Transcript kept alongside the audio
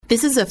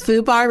This is a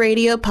FUBAR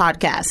Radio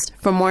podcast.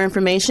 For more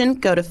information,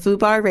 go to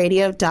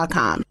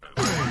FUBARradio.com.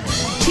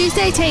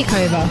 Tuesday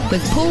Takeover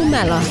with Paul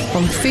Mellor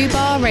on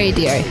FUBAR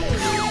Radio.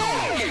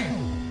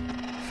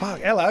 Fuck,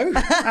 hello.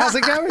 How's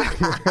it going?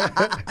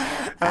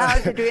 How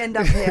did we end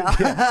up here?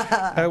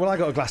 Well, I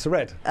got a glass of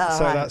red, so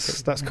right.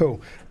 that's cool.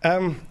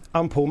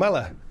 I'm Paul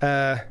Mellor.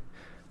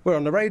 We're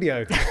on the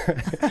radio.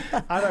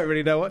 I don't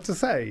really know what to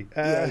say.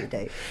 Yeah, you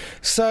do.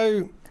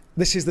 So,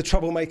 this is the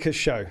Troublemakers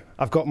show.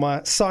 I've got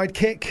my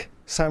sidekick,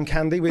 Sam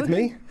Candy, with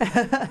me.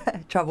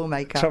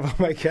 Troublemaker.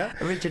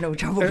 Original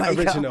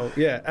troublemaker. Original,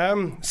 yeah.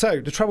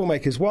 So, the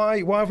Troublemakers. Why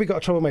have we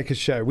got a Troublemakers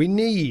show? We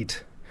need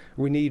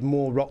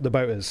more Rock the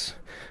Boaters.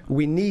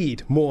 We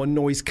need more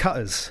noise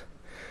cutters.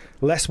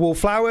 Less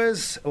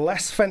wallflowers,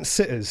 less fence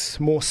sitters,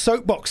 more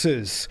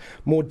soapboxers,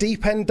 more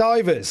deep end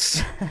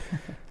divers,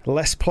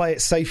 less play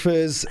it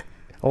safers,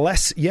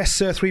 less yes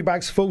sir 3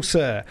 bags full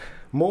sir,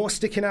 more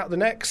sticking out the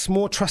necks,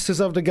 more trusters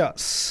of the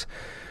guts,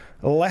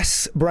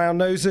 less brown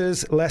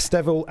nosers, less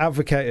devil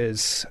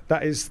advocators.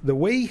 That is the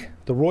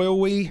royal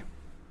we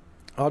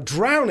are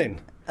drowning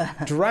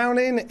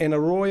in a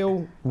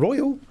royal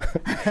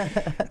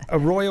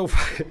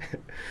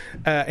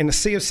in a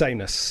sea of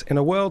sameness, in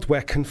a world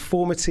where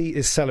conformity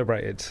is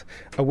celebrated,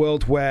 a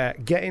world where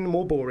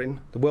the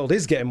world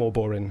is getting more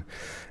boring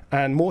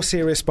and more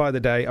serious by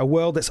the day, a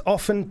world that's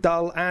often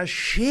dull as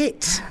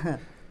shit.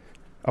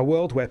 A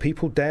world where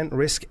people daren't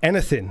risk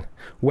anything,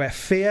 where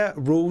fear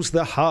rules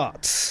the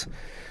hearts.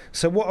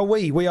 So what are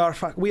we? We are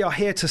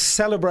here to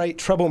celebrate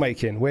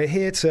troublemaking. We're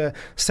here to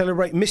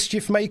celebrate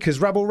mischief makers,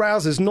 rabble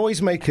rousers,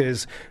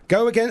 noisemakers,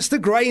 go against the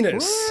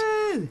grainers.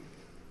 Woo!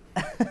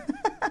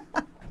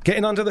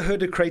 Getting under the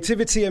hood of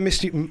creativity and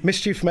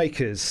mischief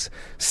makers.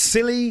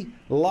 Silly,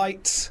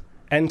 light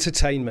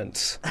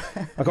entertainment.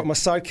 I've got my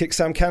sidekick,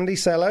 Sam Candy.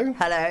 Say hello.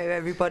 Hello,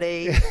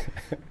 everybody.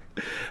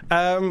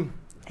 I'm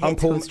Here to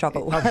cause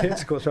trouble. I'm here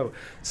to cause trouble.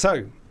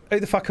 So,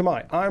 who the fuck am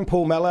I? I'm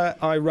Paul Mellor.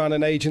 I run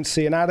an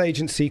ad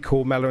agency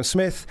called Mellor &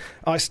 Smith.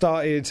 I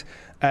started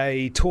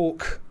a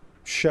talk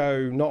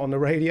show, not on the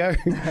radio,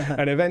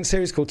 an event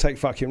series called Take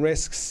Fucking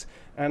Risks.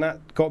 And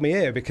that got me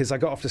here because I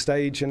got off the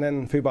stage and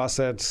then FUBAR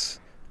said,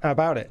 how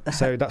about it?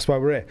 So that's why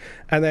we're here.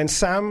 And then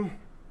Sam,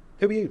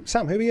 who are you?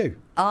 Sam, who are you?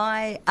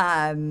 I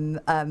am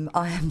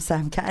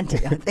Sam Candy.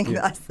 I think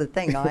that's the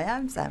thing. I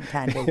am Sam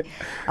Candy.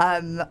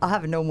 I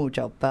have a normal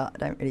job, but I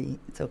don't really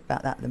talk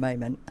about that at the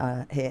moment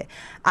here.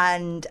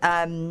 And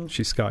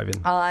she's skiving.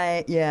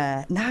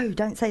 No,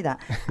 don't say that.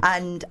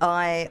 And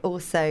I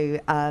also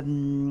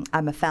am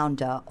a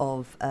founder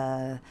of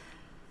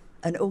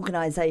an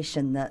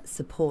organisation that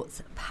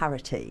supports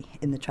parity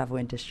in the travel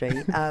industry.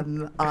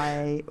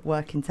 I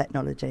work in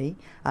technology,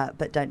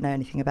 but don't know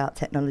anything about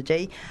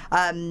technology.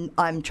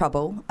 I'm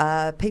Trouble.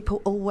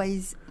 People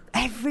always,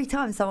 every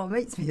time someone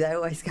meets me, they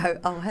always go,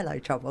 oh, hello,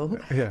 Trouble.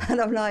 Yeah.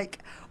 And I'm like,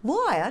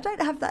 why? I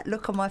don't have that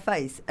look on my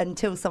face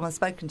until someone's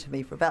spoken to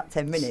me for about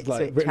 10 minutes. It's like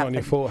which written happened,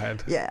 on your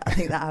forehead. Yeah, I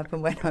think that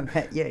happened when I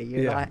met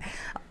you. Like,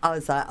 I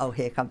was like, oh,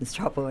 here comes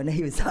Trouble. And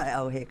he was like,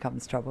 oh, here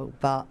comes Trouble.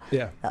 But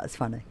that was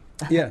funny.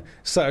 Yeah.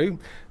 So,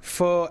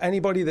 for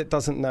anybody that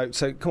doesn't know,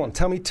 so come on,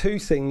 tell me 2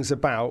 things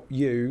about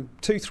you,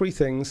 3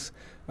 things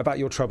about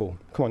your trouble.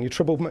 Come on, your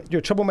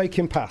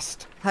troublemaking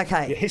past.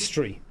 Okay. Your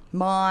history.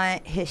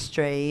 My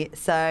history.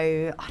 So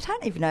I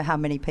don't even know how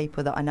many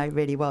people that I know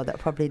really well that are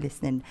probably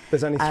listening.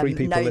 There's only 3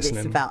 people know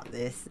listening. This about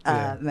this,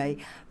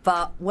 me.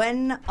 But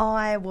when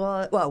I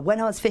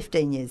was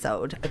 15 years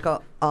old, I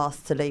got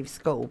asked to leave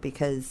school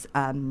because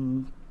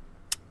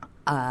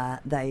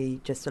they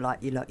just were like,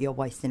 you're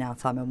wasting our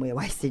time and we're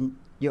wasting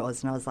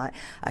yours. And I was like,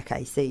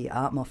 okay, see,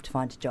 I'm off to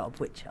find a job,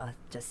 which I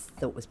just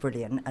thought was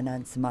brilliant, and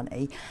earn some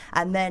money.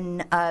 And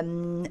then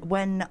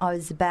when I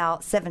was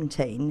about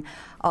 17,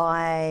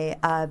 I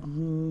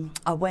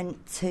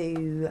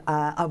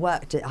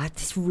worked I had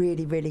this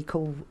really, really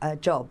cool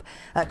job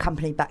at a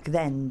company back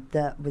then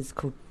that was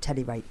called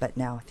Telerate, but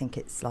now I think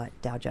it's like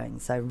Dow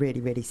Jones, so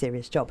really, really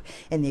serious job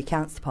in the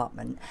accounts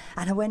department.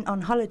 And I went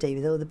on holiday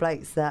with all the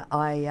blokes that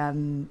I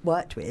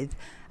worked with,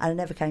 and I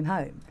never came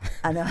home.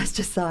 And I was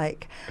just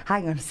like,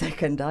 hang on a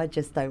second, I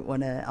just don't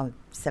want to, I'm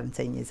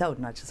 17 years old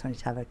and I just wanted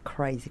to have a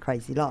crazy,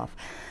 crazy laugh.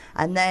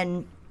 And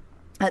then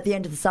at the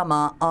end of the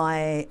summer,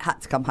 I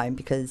had to come home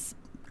because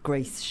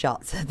Greece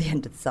shuts at the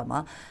end of the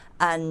summer.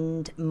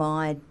 And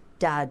my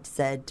dad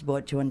said,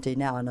 what do you want to do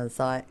now? And I was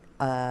like,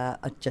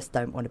 I just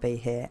don't want to be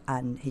here.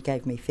 And he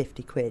gave me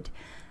 50 quid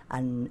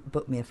and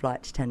booked me a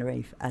flight to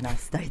Tenerife, and I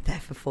stayed there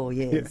for 4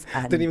 years.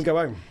 Yeah. And didn't even go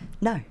home?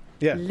 No.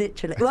 Yeah.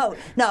 Literally. Well,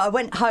 no, I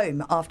went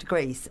home after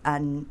Greece,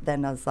 and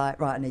then I was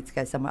like, right, I need to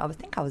go somewhere. I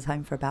think I was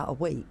home for about a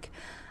week,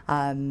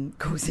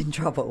 causing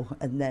trouble.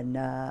 And then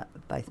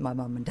both my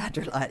mum and dad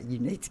were like, you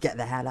need to get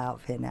the hell out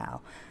of here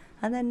now.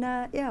 And then,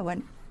 I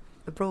went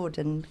abroad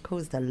and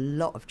caused a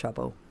lot of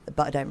trouble.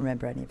 But I don't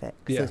remember any of it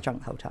because I was drunk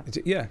the whole time.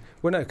 Yeah.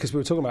 Well, no, because we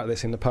were talking about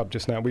this in the pub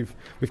just now. We've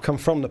come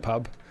from the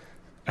pub.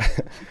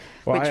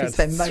 Which we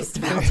spend most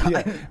of our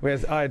time.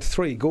 I had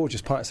 3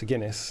 gorgeous pints of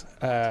Guinness.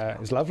 It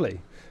was lovely.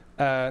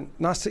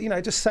 Nice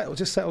to, just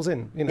settles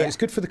in. It's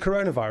good for the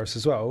coronavirus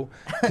as well.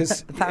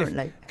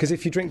 Apparently. Because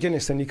if you drink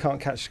Guinness, then you can't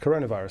catch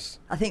coronavirus.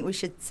 I think we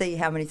should see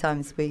how many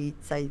times we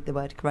say the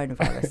word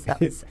coronavirus. That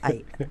was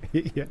 8.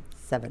 Yeah.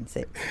 7,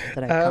 6. I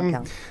don't know, can't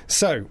count.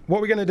 So,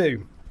 what we're going to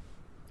do,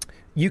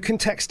 you can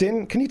text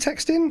in. Can you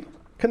text in?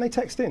 Can they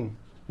text in?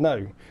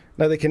 No,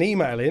 they can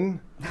email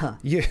in.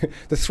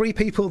 The 3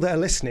 people that are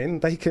listening,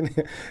 they can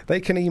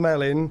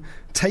email in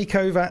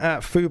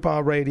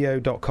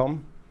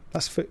takeover@fubarradio.com.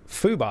 That's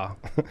Fubar.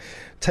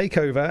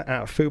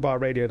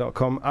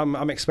 takeover@fubarradio.com.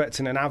 I'm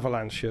expecting an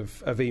avalanche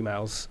of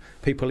emails,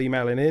 people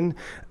emailing in.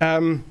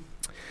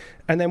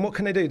 And then what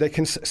can they do? They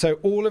can, so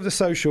all of the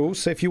socials.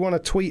 So if you want to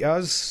tweet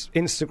us,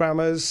 Instagram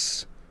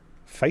us,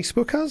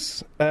 Facebook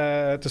us,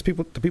 do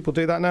people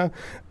do that now?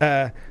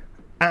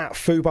 At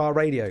Fubar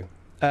Radio.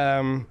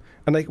 And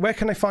where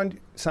can they find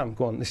Sam?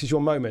 Go on. This is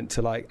your moment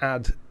to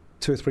add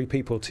 2 or 3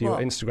 people to your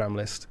Instagram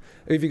list.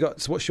 Who have you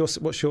got? So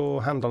what's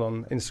your handle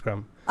on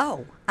Instagram?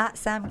 Oh, at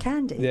Sam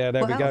Candy. Yeah,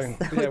 there what we else?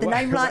 go. With a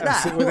name like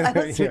that, what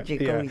else would you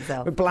call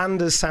yourself? With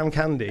Blanders Sam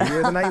Candy.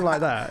 With a name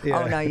like that. Yeah.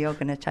 Oh no, you're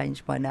going to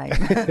change my name.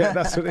 Yeah,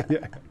 that's what.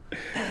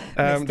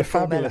 The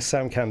fabulous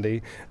Sam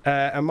Candy,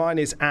 and mine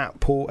is at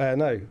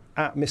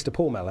Mr.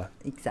 Paul Mellor.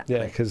 Exactly.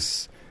 Yeah,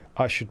 because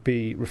I should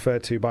be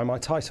referred to by my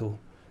title.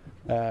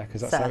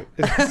 Because that's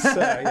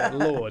Sir. how,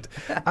 Lord.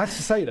 I have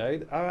to say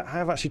though, I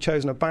have actually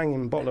chosen a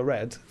banging bottle of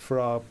red for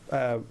our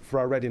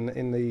red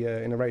in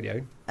the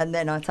radio. And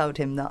then I told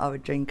him that I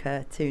would drink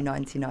a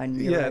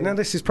 €2.99. Yeah, no,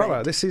 this is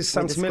proper. This is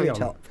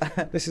Santamillion.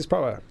 This is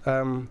proper.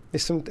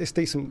 It's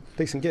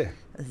decent gear.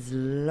 As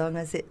long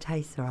as it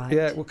tastes all right.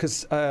 Yeah, well,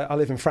 because I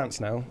live in France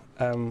now,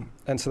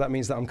 and so that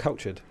means that I'm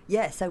cultured.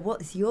 Yeah. So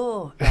what's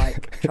your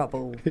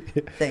trouble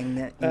thing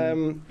that?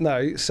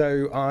 No,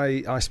 so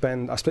I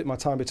split my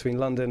time between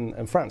London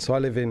and France. So I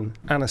live in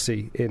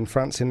Annecy in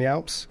France in the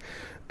Alps,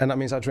 and that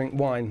means I drink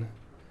wine.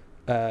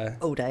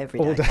 All day, every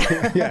day. All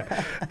day,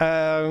 yeah.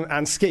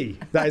 And ski.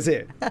 That is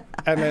it.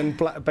 And then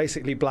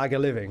basically blag a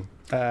living.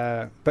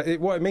 But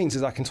what it means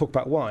is I can talk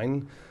about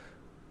wine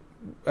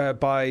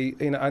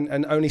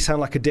and only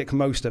sound like a dick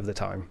most of the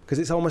time, because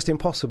it's almost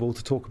impossible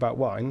to talk about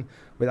wine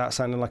without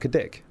sounding like a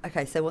dick.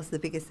 Okay, so what's the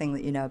biggest thing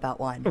that you know about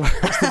wine?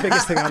 What's the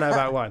biggest thing I know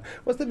about wine?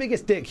 What's the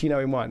biggest dick you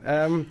know in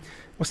wine?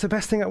 What's the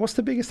biggest thing I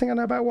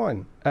know about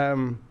wine?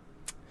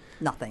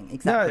 Nothing,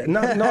 exactly.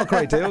 No, not a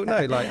great deal. No,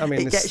 it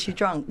gets you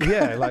drunk.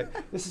 Yeah,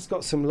 this has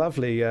got some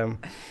lovely, some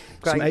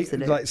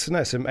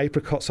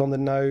apricots on the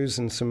nose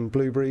and some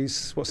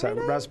blueberries. What's that?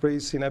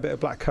 Raspberries. A bit of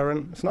black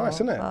currant. It's nice,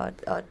 isn't it? I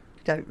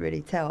don't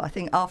really tell. I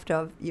think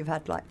after you've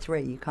had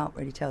 3, you can't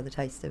really tell the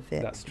taste of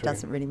it. That's true. It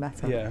doesn't really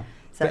matter. Yeah,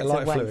 so bit of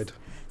light fluid.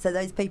 So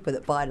those people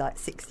that buy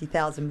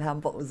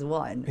 £60,000 bottles of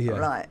wine,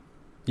 yeah.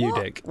 You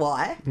what? dick.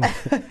 Why?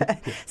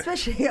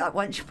 Especially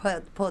once you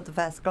poured the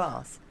first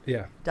glass.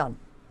 Yeah. Done.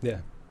 Yeah.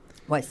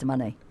 Waste of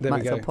money. There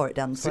Might we as go. well pour it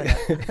down the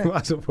toilet.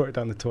 Might as well pour it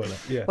down the toilet.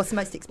 Yeah. What's the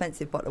most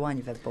expensive bottle of wine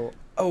you've ever bought?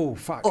 Oh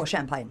fuck. Or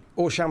champagne. I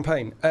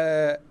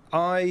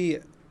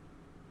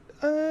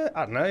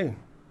don't know, a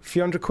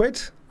few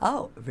 £100.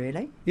 Oh,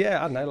 really?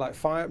 Yeah, I don't know,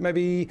 5.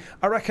 Maybe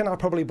I reckon I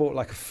probably bought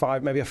a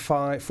 5, maybe a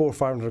 400 or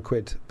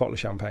 £500 bottle of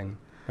champagne.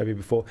 Maybe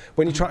before.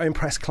 When you try to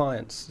impress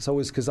clients, it's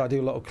always because I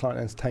do a lot of client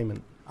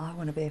entertainment. I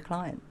want to be a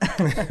client.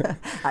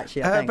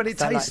 Actually, I don't. But it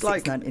tastes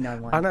like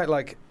 £6.99 wine. I know,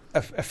 a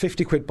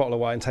 £50 bottle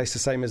of wine tastes the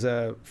same as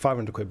a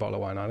 £500 bottle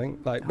of wine. I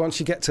think. Once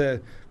you get to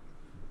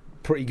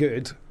pretty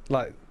good,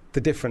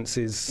 the difference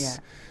is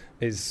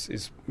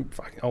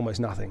fucking almost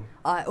nothing.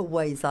 I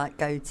always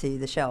go to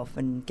the shelf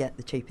and get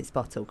the cheapest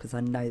bottle because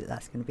I know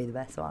that's going to be the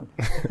best one.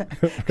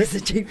 Because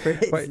the cheaper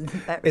it is, Wait, the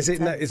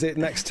better is it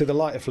next to the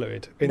lighter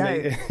fluid?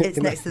 It's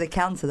next to the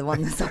counter, the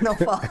one that's on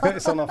offer.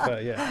 It's on offer,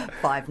 yeah.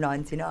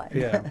 $5.99.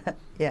 Yeah.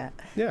 Yeah.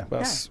 Yeah,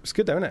 well, it's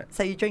good though, isn't it?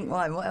 So you drink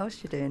wine. What else are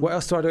you doing? What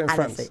else do I do in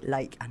Annecy, France?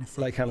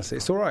 Lake Annecy.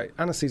 It's all right.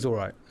 Annecy's all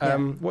right. Yeah.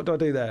 What do I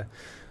do there?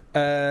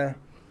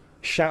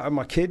 Shout at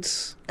my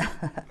kids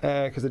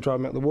because they drive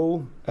me up the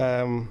wall.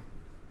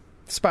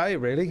 That's about it,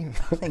 really.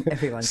 I think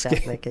everyone shouts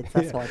at their kids.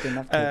 That's why I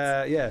didn't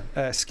have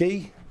kids.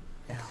 Ski.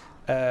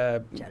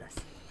 Jealous.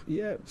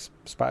 Yeah, it's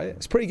about it.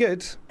 It's pretty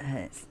good.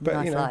 It's But,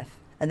 nice life.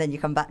 And then you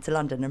come back to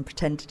London and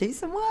pretend to do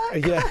some work.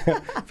 Yeah,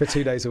 for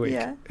 2 days a week.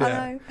 Yeah, I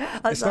know.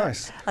 It's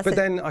nice. But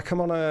then I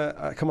come on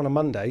a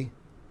Monday.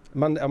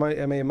 I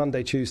mean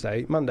Monday,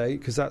 Tuesday. Monday,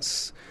 because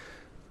that's...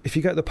 If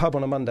you go to the pub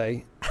on a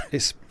Monday,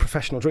 it's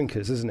professional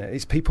drinkers, isn't it?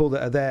 It's people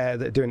that are there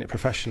that are doing it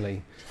professionally. Do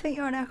you think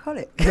you're an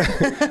alcoholic?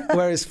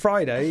 Whereas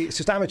Friday, it's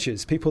just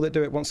amateurs, people that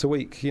do it once a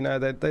week. They're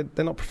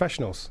not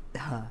professionals.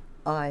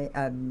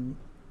 I'm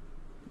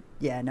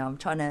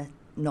trying to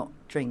not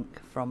drink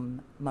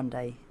from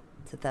Monday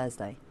to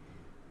Thursday.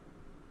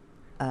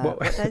 What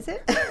day is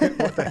it?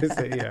 What day is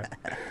it? Yeah.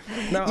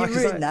 No, you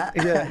ruined that.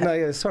 Yeah. No.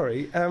 Yeah.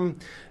 Sorry.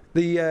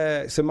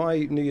 So my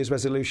New Year's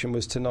resolution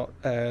was to not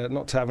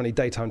to have any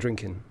daytime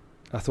drinking.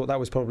 I thought that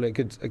was probably a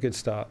good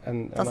start.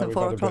 And I know Doesn't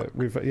 4 o'clock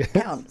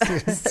count?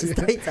 It's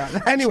daytime.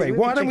 Actually, Anyway,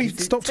 why don't we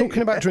drinking stop since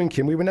talking about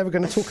drinking? We were never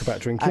going to talk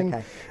about drinking.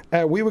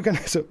 Okay. We were going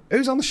to. So,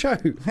 who's on the show?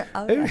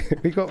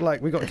 We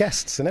got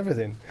guests and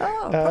everything.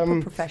 Oh,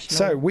 proper professional.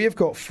 So we have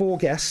got 4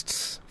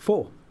 guests.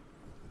 4.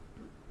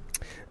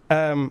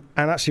 And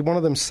actually, one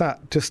of them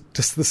sat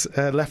just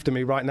left of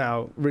me right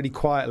now, really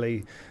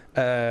quietly.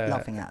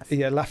 Laughing at us.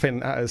 Yeah,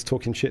 laughing at us,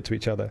 talking shit to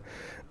each other.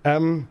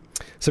 So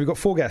we've got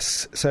 4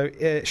 guests. So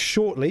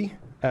shortly,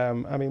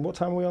 I mean, what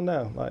time are we on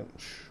now? Like,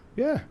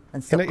 yeah,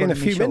 in a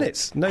few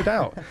minutes, no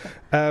doubt.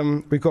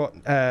 We've got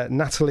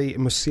Natalie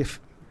Musafia.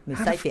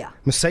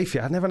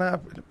 I've never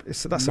know.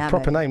 That's a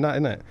proper name, that,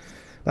 isn't it?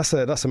 That's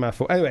a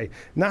mouthful. Anyway,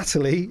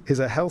 Natalie is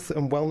a health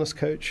and wellness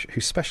coach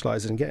who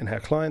specialises in getting her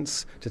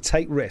clients to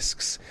take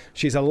risks.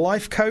 She's a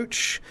life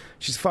coach.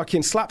 She's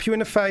fucking slap you in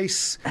the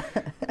face,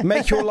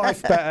 make your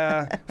life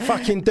better,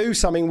 fucking do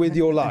something with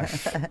your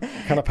life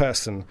kind of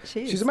person.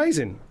 She's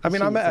amazing. I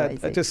mean, I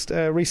met her just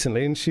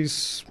recently, and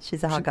she's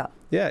a hugger.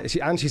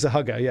 She's a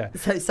hugger. Yeah.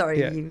 So sorry,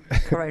 you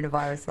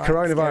coronavirus.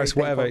 Coronavirus,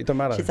 whatever. It doesn't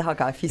matter. She's a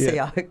hugger. If you see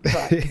her,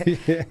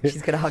 like,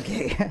 she's going to hug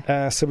you.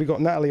 So we've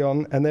got Natalie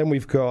on, and then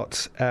we've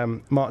got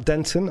Mark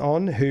Denton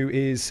on, who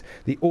is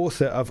the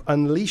author of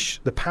Unleash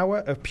the Power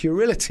of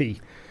Purility,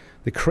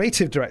 the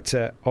creative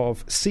director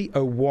of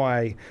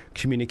COY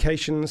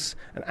Communications,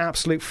 an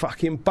absolute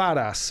fucking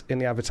badass in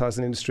the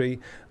advertising industry.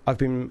 I've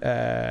been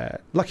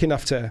lucky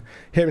enough to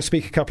hear him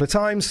speak a couple of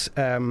times,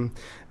 and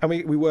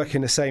we work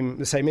in the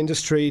same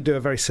industry, do a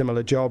very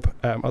similar job,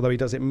 although he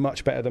does it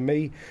much better than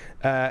me.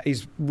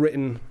 He's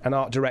written and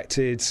art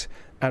directed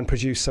and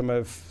produced some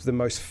of the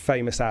most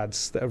famous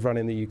ads that have run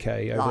in the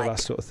UK over the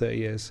last sort of 30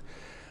 years.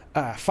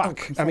 I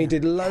mean,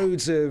 did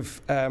loads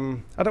of. I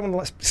don't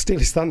want to steal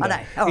his thunder.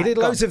 He did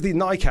loads of the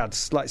Nike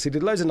ads. So he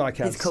did loads of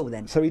Nike ads. It's cool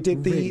then. So he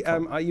did really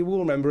the. Cool. You will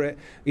remember it.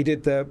 He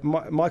did the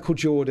Michael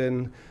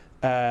Jordan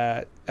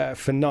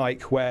for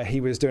Nike, where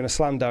he was doing a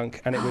slam dunk,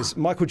 and it was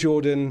Michael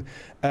Jordan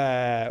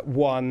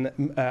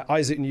 1,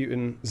 Isaac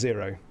Newton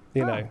 0.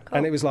 You know, cool.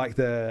 And it was like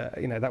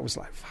that was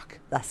like fuck.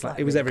 That's like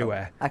it was really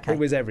everywhere. Cool. Okay. It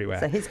was everywhere.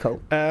 So he's cool.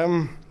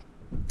 And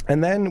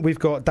then we've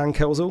got Dan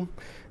Kelsall.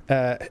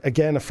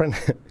 Again, a friend.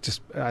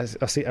 I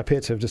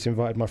appear to have just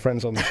invited my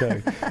friends on the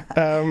show.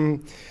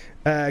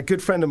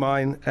 Good friend of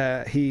mine.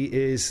 He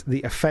is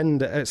the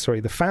founder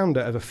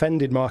of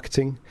Offended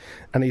Marketing,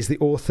 and he's the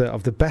author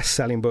of the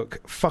best-selling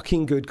book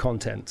 "Fucking Good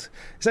Content."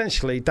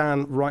 Essentially,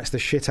 Dan writes the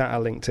shit out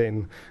of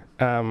LinkedIn,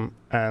 and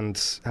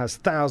has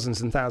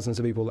thousands and thousands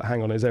of people that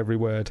hang on his every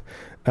word.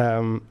 We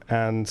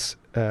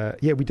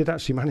did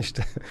actually manage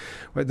to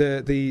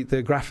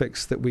the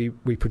graphics that we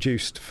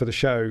produced for the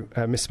show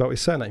misspelled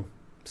his surname.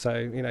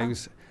 So,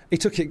 he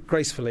took it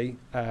gracefully,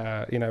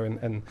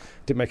 and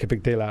didn't make a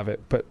big deal out of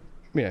it. But,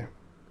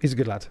 he's a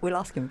good lad. We'll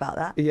ask him about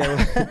that. Yeah,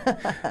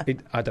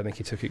 I don't think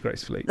he took it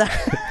gracefully.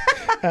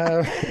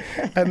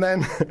 And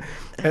then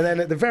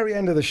at the very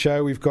end of the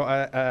show, we've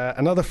got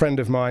another friend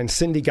of mine,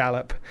 Cindy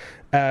Gallop.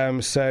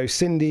 So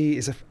Cindy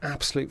is an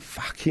absolute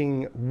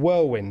fucking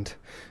whirlwind.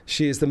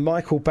 She is the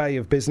Michael Bay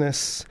of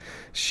business.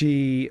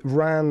 She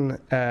ran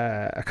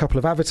a couple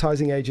of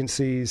advertising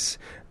agencies,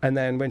 and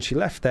then when she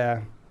left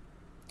there,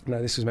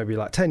 this was maybe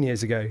like 10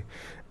 years ago,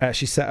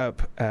 she set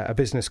up a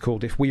business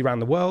called If We Ran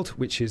the World,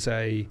 which is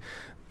a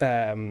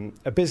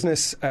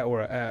business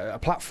or a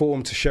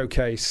platform to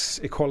showcase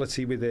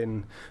equality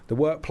within the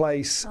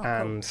workplace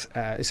and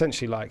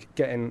essentially like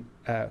getting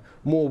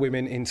more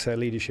women into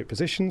leadership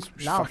positions.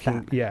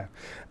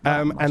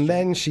 And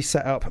then she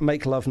set up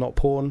Make Love Not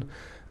Porn,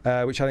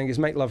 which I think is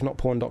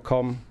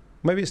makelovenotporn.com.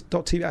 Maybe it's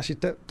 .tv, actually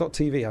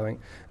 .tv, I think.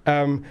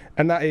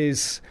 And that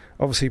is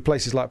obviously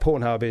places like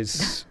Pornhub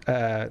is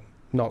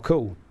not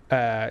cool.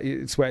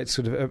 It's where it's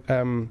sort of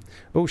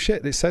oh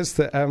shit, it says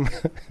that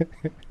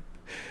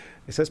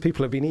it says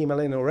people have been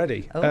emailing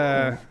already.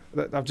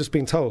 I've just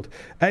been told.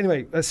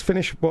 Anyway, let's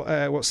finish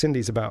what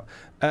Cindy's about.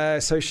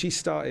 So she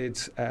started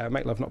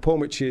Make Love Not Porn,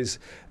 which is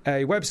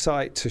a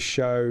website to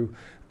show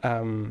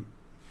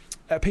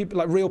people,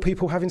 like real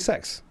people having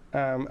sex,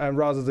 and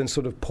rather than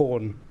sort of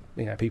porn,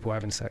 people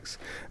having sex.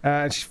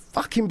 And she's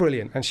fucking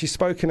brilliant. And she's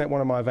spoken at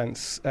one of my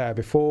events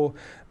before,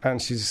 and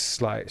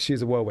she's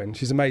a whirlwind.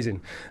 She's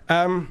amazing.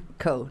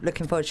 Cool.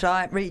 Looking forward. Shall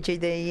I read you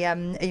the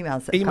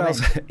emails that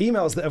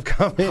emails that have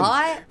come in?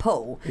 Hi,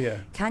 Paul. Yeah.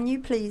 Can you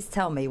please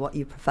tell me what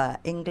you prefer,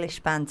 English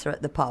banter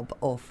at the pub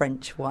or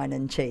French wine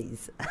and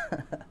cheese?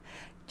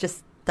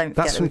 Just don't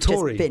forget that we've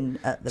just been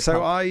at the pub.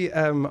 So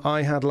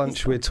I had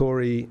lunch with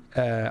Tori,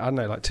 I don't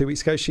know, like 2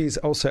 weeks ago. She's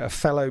also a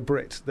fellow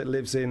Brit that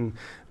lives in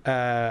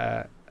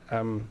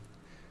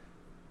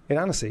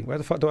Annecy. Where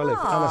the fuck do I live?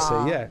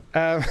 Annecy,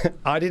 yeah.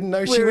 I didn't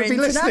know she would be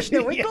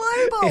listening. We're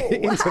global.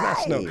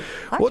 International. Hey,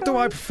 what do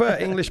I prefer,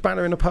 English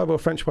banter in a pub or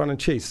French wine and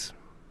cheese?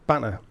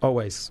 Banter,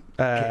 always.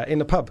 In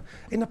the pub.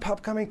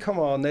 Come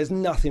on, there's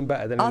nothing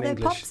better than Are an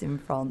English. Are there pubs in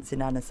France,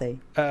 in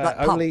Annecy?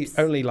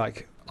 Only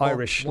like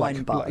Irish,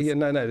 wine bars.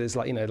 There's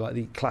like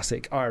the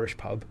classic Irish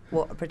pub.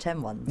 What,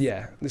 pretend ones?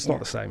 Yeah, it's not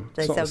the same.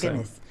 Do they sell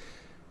Guinness?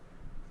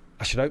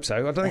 I should hope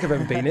so. I don't think I've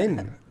ever been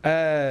in.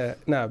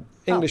 No,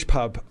 English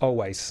pub,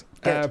 always.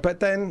 Good. But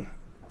then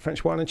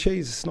French wine and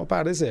cheese, it's not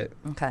bad, is it?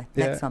 Okay,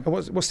 next one. And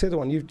what's the other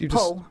one? You just...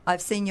 Paul,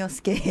 I've seen your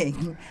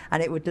skiing,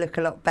 and it would look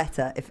a lot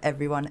better if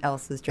everyone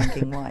else was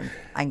drinking wine.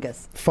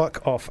 Angus.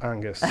 Fuck off,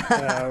 Angus.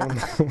 I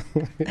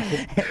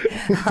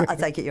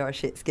take it you're a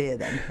shit skier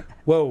then.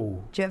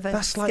 Whoa. Do you ever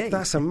that's ski?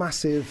 that's a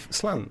massive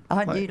slant.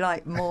 Aren't you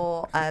like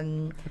more,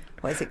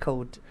 what is it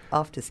called?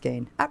 After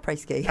skiing? Après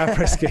ski.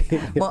 Après ski.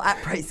 More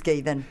après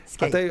ski than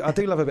ski. I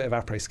do love a bit of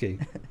après ski.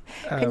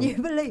 Can you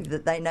believe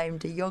that they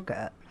named a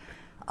yoghurt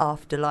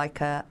after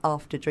like a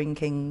after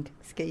drinking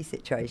ski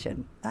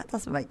situation? That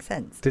doesn't make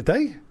sense. Did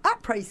they?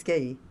 Après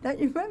ski, don't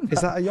you remember?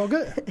 Is that a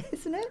yoghurt?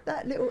 Isn't it?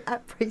 That little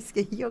après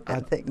ski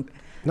yoghurt thing.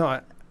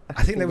 No,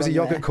 I think there was a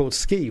yoghurt called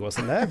Ski,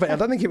 wasn't there? But I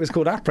don't think it was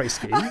called après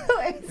ski. I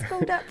thought it was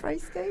called après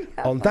ski.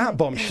 On that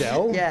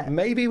bombshell,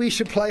 maybe we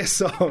should play a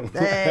song.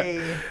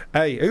 Hey.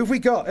 Hey, who have we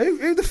got?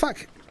 Who the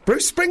fuck?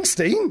 Bruce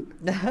Springsteen?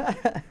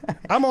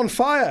 I'm on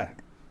fire.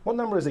 What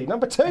number is he?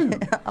 Number 2.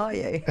 Are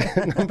you?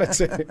 Number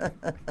 2.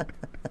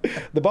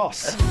 The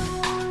boss.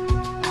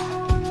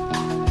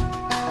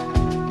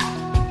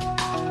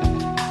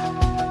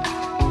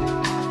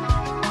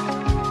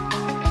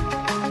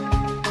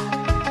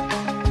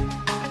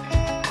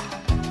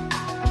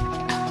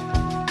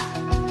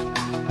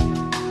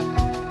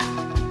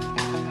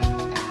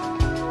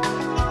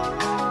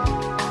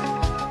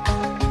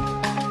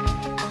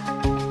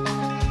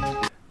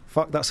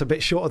 Fuck, that's a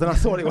bit shorter than I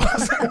thought it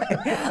was.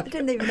 I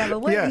didn't even have a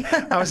wee.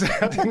 Yeah,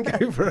 I didn't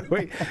go for a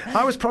wee.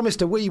 I was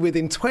promised a wee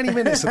within 20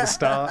 minutes of the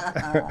start.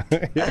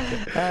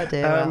 Oh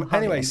dear.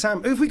 Anyway,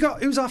 Sam, who've we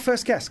got? Who's our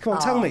first guest? Come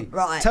on, tell me.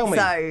 Right. Tell me.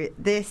 So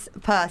this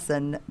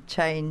person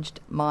changed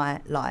my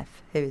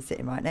life. Who is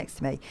sitting right next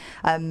to me?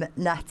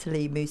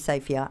 Natalie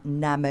Musafia,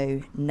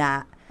 Namu,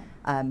 Nat.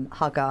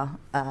 Hugger,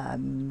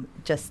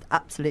 just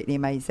absolutely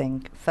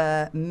amazing.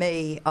 For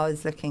me, I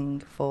was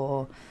looking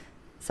for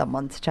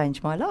someone to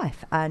change my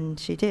life, and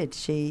she did.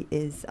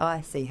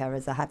 I see her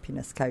as a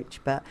happiness coach,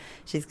 but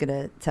she's going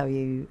to tell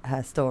you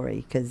her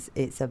story because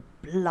it's a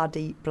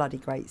bloody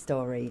great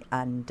story,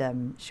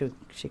 and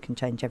she can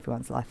change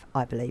everyone's life,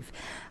 I believe.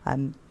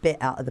 Bit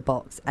out of the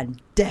box,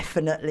 and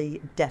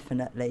definitely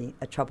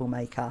a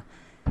troublemaker.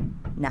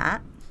 Nat,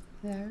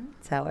 hello.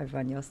 Tell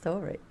everyone your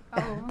story.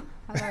 Oh,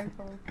 hello,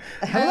 Paul.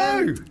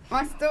 Hello.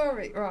 My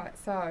story, right,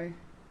 so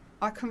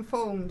I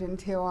conformed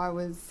until I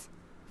was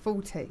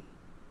 40.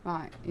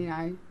 Right,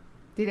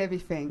 did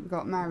everything,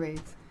 got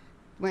married,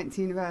 went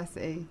to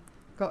university,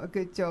 got a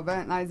good job,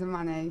 earned loads of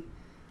money,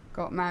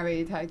 got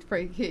married, had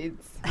 3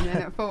 kids, and then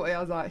at 40 I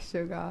was like,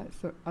 sugar,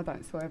 I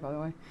don't swear by the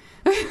way,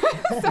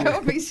 so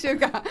I'll be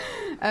sugar.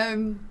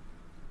 I'm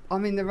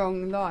in the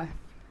wrong life.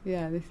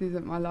 Yeah, this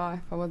isn't my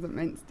life, I wasn't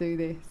meant to do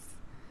this.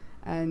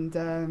 And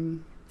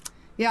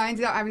I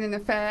ended up having an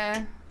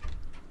affair,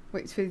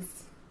 which was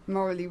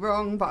morally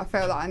wrong, but I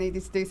felt like I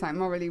needed to do something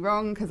morally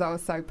wrong because I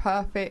was so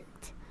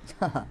perfect.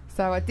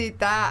 So I did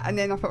that, and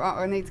then I thought,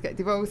 I need to get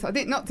divorced. I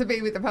did not to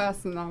be with the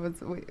person I was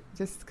with,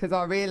 just because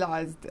I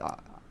realised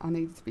I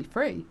needed to be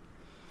free.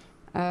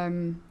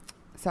 So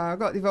I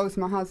got divorced.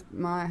 My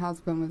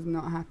husband was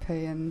not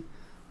happy and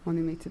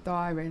wanted me to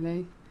die,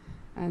 really,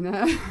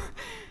 and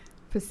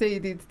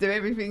proceeded to do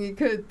everything he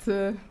could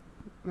to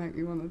make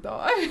me want to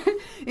die,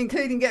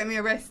 including getting me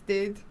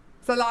arrested.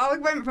 So I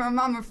went from a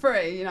mum of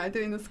 3,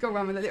 doing the school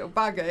run with a little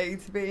buggy,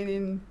 to being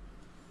in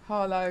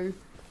Harlow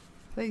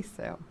police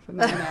cell for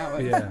 9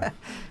 hours. Yeah.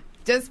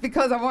 Just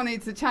because I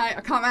wanted to change,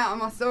 I come out of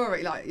my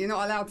story, like, you're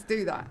not allowed to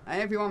do that.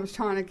 And everyone was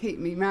trying to keep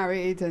me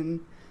married and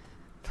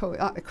put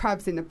like the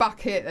crabs in the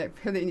bucket, they're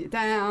pulling it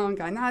down,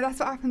 going, no, that's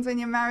what happens when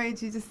you're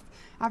married, you just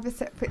have a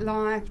separate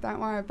life, don't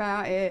worry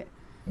about it.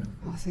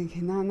 I was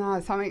thinking,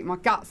 no, something, my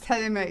gut's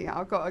telling me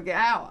I've got to get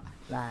out.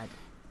 Lad.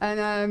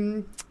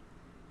 And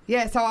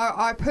so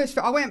I pushed,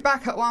 I went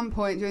back at one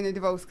point during the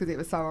divorce because it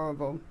was so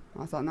horrible.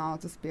 I was like, no, I'll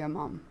just be a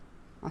mum.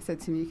 I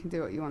said to him, you can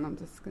do what you want, I'm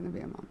just going to be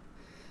a mum.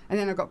 And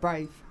then I got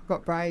brave.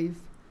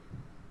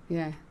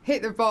 Yeah.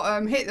 Hit the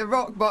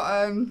rock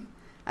bottom,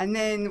 and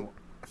then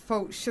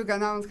thought, sugar,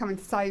 no one's coming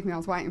to save me. I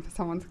was waiting for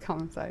someone to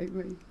come and save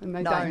me, and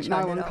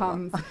no one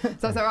comes.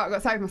 So I said, right, I've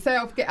got to save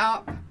myself, get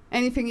up.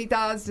 Anything he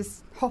does,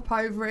 just hop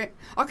over it.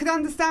 I could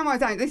understand why I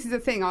don't. This is the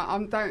thing,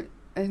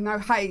 there's no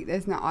hate,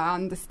 I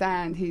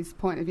understand his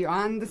point of view.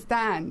 I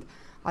understand.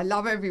 I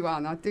love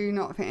everyone. I do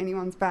not think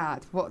anyone's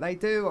bad. What they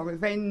do or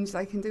revenge,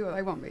 they can do what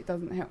they want, but it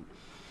doesn't help.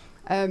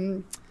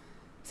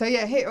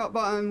 Hit rock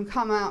bottom,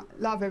 come out,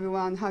 love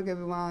everyone, hug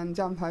everyone,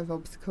 jump over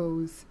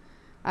obstacles.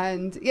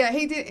 And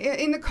he did.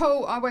 In the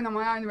court, I went on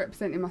my own,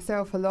 representing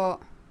myself a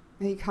lot.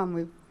 He come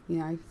with,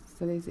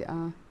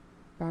 solicitor,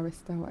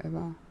 barrister,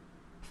 whatever,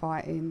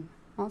 fighting.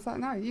 I was like,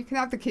 no, you can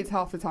have the kids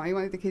half the time. He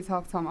wanted the kids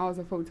half the time. I was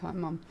a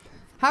full-time mum.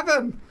 Have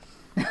them.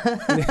 Bye.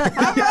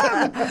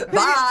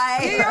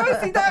 He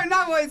obviously don't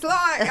know what it's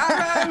like.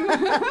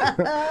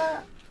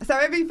 So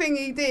everything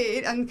he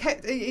did, and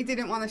he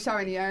didn't want to show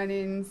any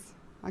earnings.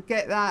 I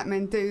get that,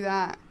 men do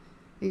that.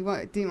 He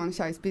didn't want to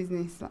show his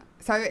business.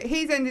 So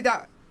he's ended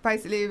up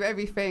basically with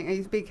everything.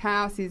 His big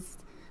house, his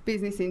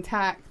business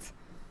intact,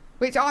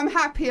 which I'm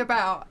happy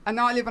about. And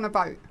I live on a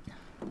boat.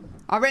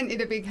 I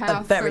rented a big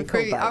house. I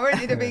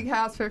rented a big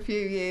house for a few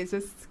years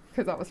just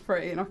because I was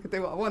free and I could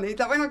do what I wanted.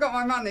 Like when I got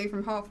my money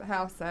from half the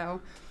house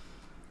sale,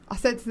 I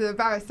said to the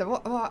barrister,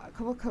 what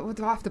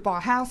do I have to buy,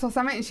 a house or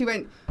something? And she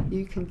went,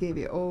 you can give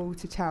it all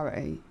to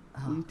charity.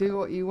 You do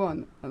what you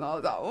want. And I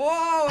was like,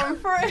 whoa, I'm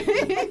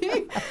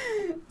free.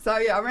 So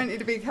yeah, I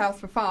rented a big house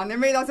for fun. Then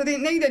realised I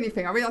didn't need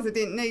anything. I realised I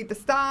didn't need the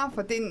staff.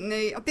 I didn't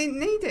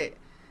need it.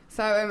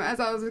 So as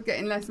I was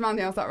getting less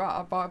money, I was like, right,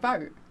 I'll buy a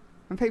boat.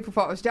 And people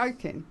thought I was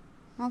joking.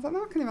 I was like,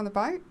 no, I can live on the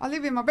boat. I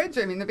live in my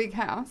bedroom in the big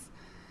house.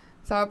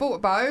 So I bought a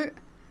boat.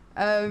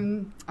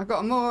 I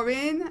got a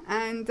mooring,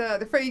 and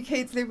the 3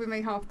 kids live with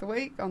me half the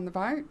week on the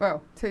boat.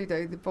 Well, 2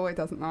 do. The boy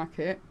doesn't like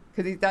it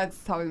because his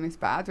dad's told him it's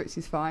bad, which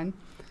is fine.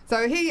 So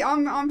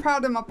I'm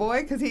proud of my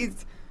boy because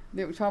he's a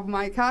little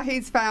troublemaker.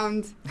 He's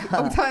found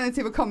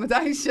alternative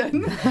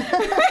accommodation.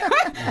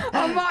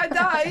 On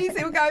my days,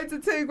 he'll go to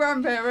 2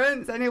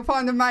 grandparents and he'll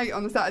find a mate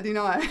on a Saturday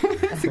night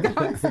to go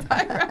and stay.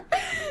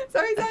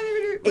 So he's only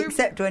really...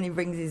 Except when he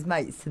brings his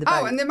mates to the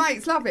boat. Oh, and the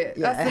mates love it.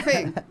 Yeah. That's the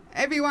thing.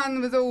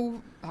 Everyone was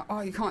all, like, oh,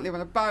 you can't live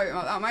on a boat. I'm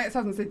like, oh, my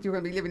ex-husband said you're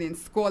going to be living in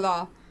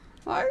squalor.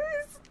 Like,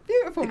 it's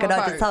beautiful, Can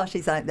I just ask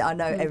you something that I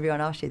know everyone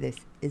asks you this?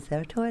 Is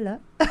there a toilet?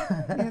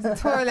 There's a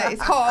toilet.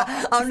 It's hot.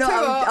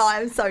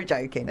 I'm so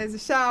joking. There's a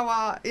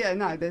shower. Yeah,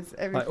 no, there's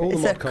everything. Like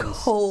it's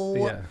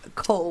a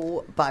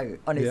cool boat,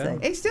 honestly. Yeah.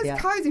 It's just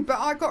cosy, but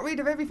I got rid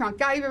of everything. I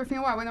gave everything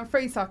away when I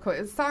free cycle. It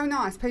was so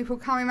nice. People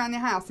coming around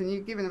your house and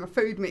you're giving them a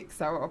food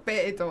mixer or a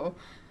bed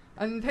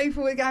and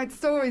people would go to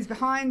stories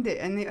behind it,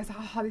 and it was,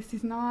 oh, this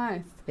is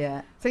nice.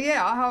 Yeah. So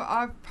yeah,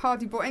 I've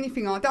hardly bought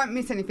anything. I don't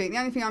miss anything. The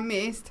only thing I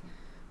missed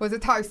was a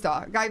toaster.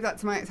 I gave that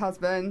to my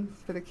ex-husband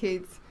for the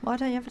kids. Why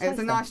don't you have a toaster? It was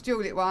a nice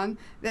jewel-lit one.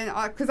 Then,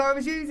 because I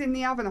was using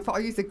the oven, I thought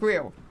I'd use the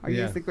grill.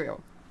 Used the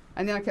grill.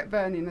 And then I kept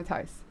burning the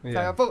toast. Yeah.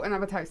 So I bought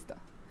another toaster.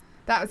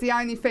 That was the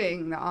only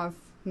thing that I've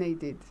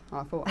needed.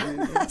 I thought I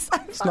needed. That's so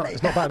funny.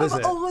 It's not bad, is it?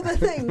 Of all the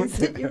things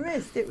that you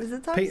missed, it was a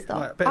toaster.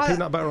 Like a bit of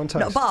peanut butter on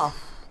toast. Not a bath.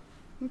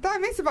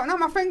 Don't miss a bath. No,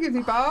 my friend gives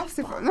me baths.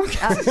 Well, your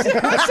friend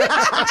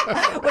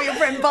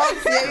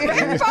baths you.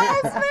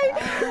 Baths me.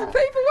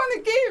 People want to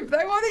give.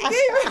 They want to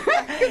give.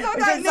 Because I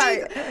don't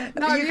need...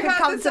 No, you can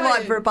come to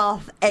mine for a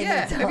bath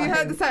anytime. Have you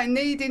heard the saying,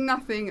 needing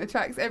nothing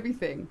attracts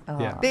everything? Oh.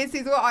 Yeah. This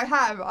is what I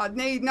have. I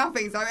need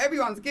nothing. So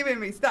everyone's giving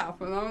me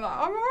stuff. And I'm like,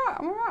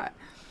 I'm all right.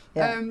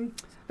 Yeah.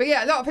 But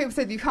yeah, a lot of people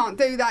said, you can't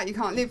do that. You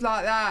can't live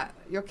like that.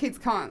 Your kids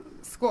can't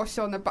squash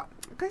on the butt.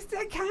 Because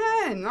they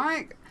can.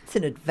 Like... It's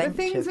an adventure. The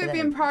things we've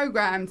been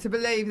programmed to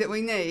believe that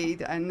we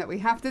need and that we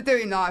have to do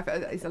in life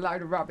is a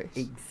load of rubbish.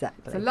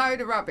 Exactly. It's a load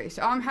of rubbish.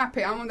 I'm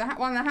happy. I'm one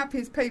of the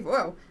happiest people.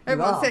 Well,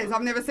 everyone says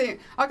I've never seen it.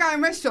 I go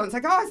in restaurants, they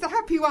go, oh, it's the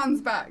happy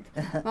one's back.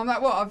 And I'm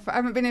like, what? I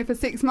haven't been here for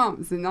 6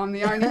 months and I'm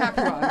the only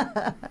happy one.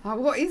 Oh,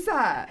 what is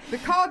that? The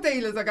car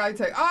dealers I go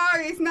to, oh,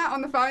 it's Nat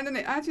on the phone, isn't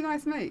it? How do you know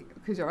it's me?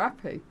 Because you're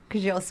happy.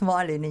 Because you're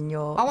smiling in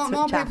your I want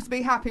more people to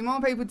be happy,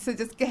 more people to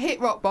just hit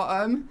rock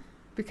bottom.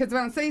 Because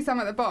when I see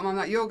someone at the bottom, I'm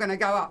like, you're going to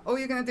go up. All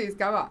you're going to do is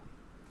go up.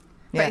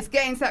 But it's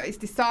getting so it's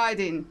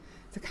deciding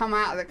to come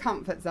out of the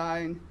comfort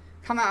zone,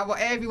 come out of what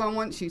everyone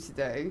wants you to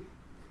do.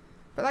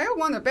 But they all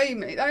want to be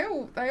me. They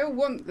all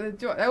want the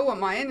joy. They all want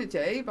my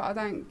energy, but I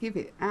don't give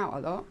it out a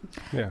lot.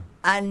 Yeah.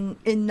 And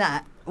in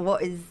that,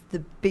 what is the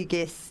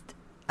biggest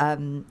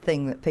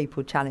thing that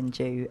people challenge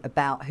you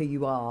about who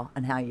you are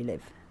and how you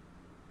live?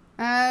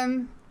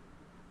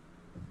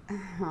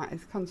 Right,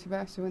 it's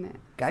controversial, isn't it?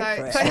 Go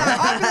for it. So no,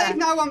 I believe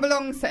no one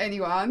belongs to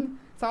anyone.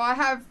 So I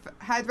have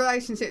had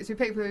relationships with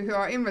people who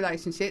are in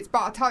relationships,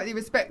 but I totally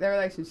respect their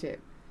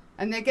relationship.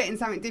 And they're getting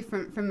something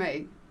different from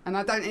me. And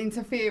I don't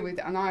interfere with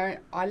it. And I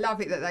love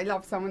it that they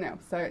love someone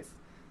else. So it's,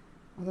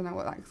 I don't know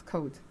what that's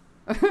called.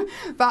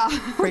 But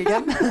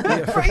freedom.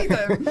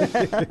 Freedom.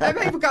 And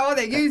people go, oh,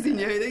 they're using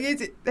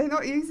you. They're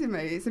not using me.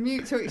 It's a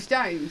mutual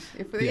exchange.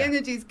 If the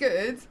energy's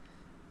good...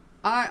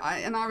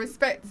 I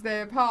respect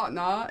their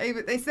partner.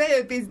 Even it's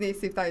their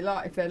business if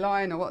they're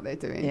lying or what they're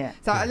doing. Yeah.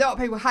 So a lot of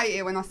people hate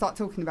it when I start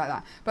talking about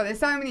that. But there's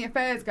so many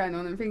affairs going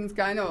on and things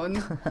going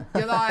on.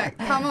 You're like,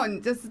 come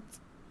on, just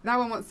no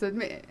one wants to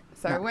admit it.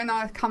 So when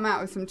I come out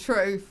with some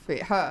truth,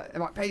 it hurt.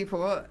 Like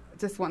people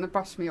just want to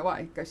brush me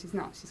away. Go, she's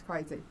not. She's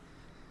crazy.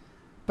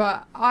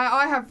 But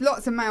I have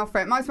lots of male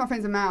friends. Most of my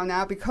friends are male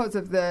now because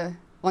of the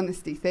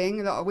honesty thing.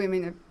 A lot of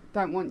women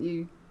don't want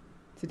you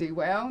to do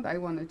well. They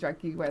want to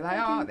drag you where they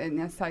are in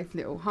their safe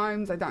little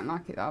homes. They don't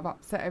like it that I've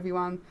upset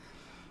everyone.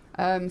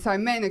 So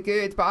men are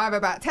good, but I have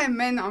about 10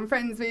 men that I'm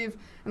friends with,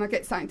 and I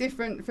get something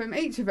different from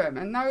each of them.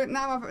 And no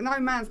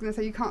man's going to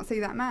say you can't see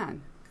that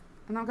man.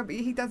 And I'm going, but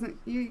he doesn't.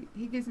 He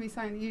gives me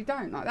something that you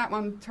don't. Like that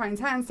one trains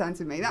handstands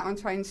with me. That one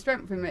trains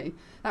strength with me.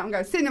 That one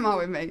goes cinema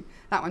with me.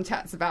 That one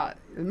chats about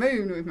the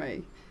moon with me.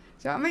 Do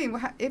you know what I mean?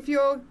 If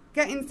you're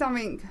getting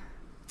something.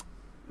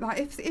 Like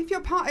if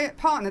your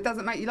partner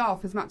doesn't make you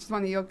laugh as much as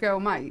one of your girl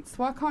mates,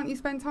 why can't you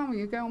spend time with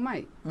your girl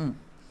mate?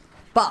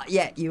 But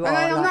yet you are. And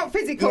I'm like, not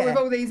physical yeah. with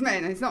all these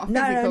men. It's not a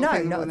physical no, thing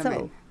with not all at the all.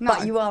 men. No.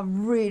 But you are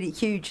really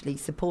hugely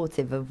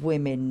supportive of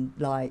women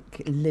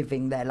like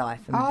living their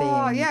life and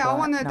being. Yeah, I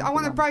want to. number I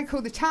want to one. break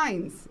all the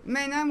chains,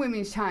 men and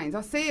women's chains.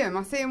 I see them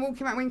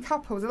walking around in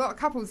couples. A lot of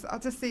couples, I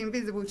just see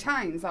invisible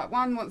chains. Like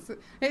one wants,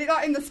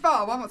 like in the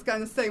spa, one wants to go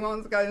in the steam, one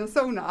wants to go in the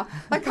sauna.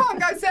 They can't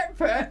go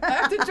separate. They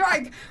have to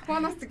drag.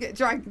 One has to get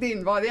dragged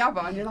in by the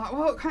other, and you're like,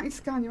 well, can't you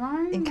just go on your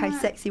own? In case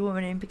Like, sexy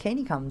woman in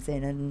bikini comes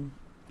in and.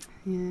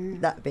 Yeah.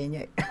 That being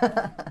you.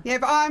 Yeah,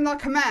 but I'm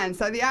like a man,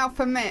 so the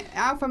alpha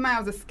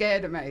males are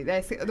scared of me.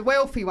 They're the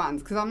wealthy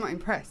ones because I'm not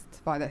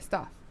impressed by their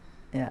stuff.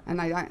 Yeah. And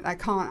they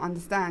can't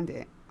understand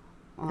it.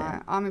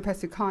 Yeah. I'm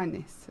impressed with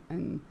kindness,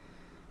 and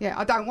yeah,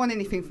 I don't want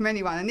anything from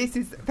anyone. And this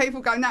is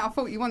people go, no, I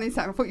thought you wanted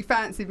something. I thought you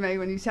fancied me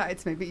when you chatted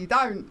to me, but you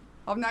don't.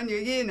 I've known you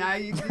a year now.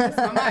 You're just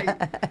my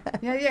mate.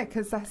 Yeah,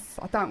 because I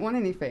don't want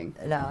anything.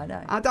 No, I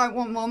know. I don't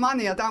want more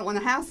money. I don't want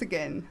a house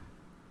again.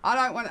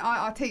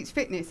 I teach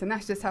fitness, and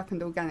that's just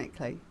happened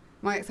organically.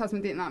 My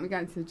ex-husband didn't like me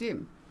going to the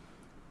gym.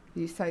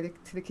 You say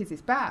to the kids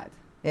it's bad.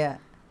 Yeah.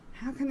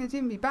 How can the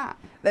gym be bad?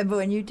 Remember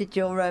when you did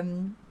your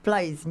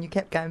Blaze and you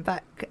kept going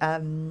back?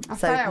 failed.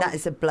 That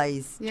is a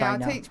Blaze Yeah,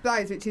 trainer. I teach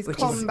Blaze, which is Which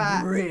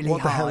combat. is really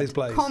What the hell hard. is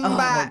Blaze? Combat, Oh,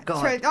 my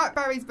God. like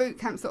Barry's boot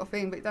camp sort of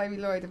thing, but Davy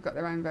Lloyd have got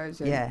their own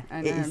version. Yeah,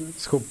 and, it is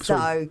It's called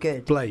so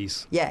good.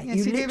 Blaze. Yeah, Yeah,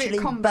 you so you do a bit of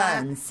literally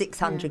combat. burn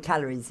 600 Yeah.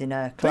 calories in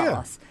a Do you?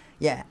 class.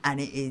 Yeah, and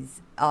it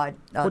is. I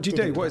What do you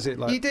did do? What is it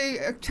like? you do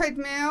a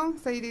treadmill,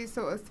 so you do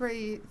sort of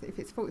if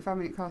it's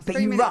 45-minute class, But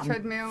 3-minute you run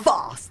treadmill.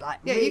 fast, like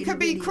Yeah, really, you could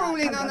be really,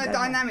 crawling like, on go, a go, go.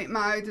 dynamic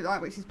mode,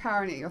 like which is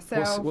powering it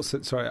yourself. What's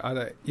it? Sorry,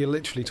 you're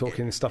literally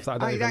talking stuff that I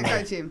don't you even don't know.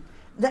 go gym.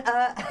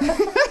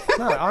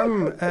 No,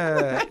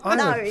 I'm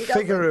No, a he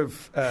figure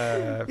of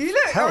You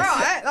look health.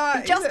 alright.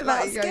 Like, Just you look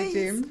about like you go skis.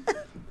 gym.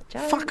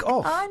 Joke. Fuck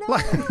off. I know.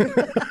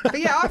 Like- But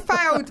yeah, I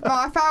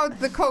failed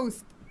the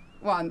course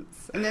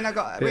once, and then I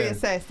got Yeah.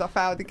 reassessed. I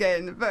failed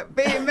again. But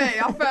being me,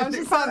 I found it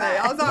Just funny. like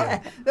I was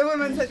like, that, the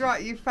woman said,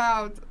 right, you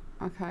failed.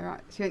 Okay, right.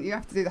 She went, you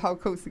have to do the whole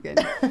course again.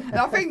 And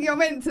I think you're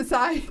meant to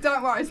say,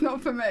 don't worry, it's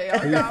not for me. I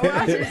was like, well,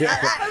 actually- Yeah.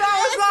 And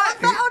I was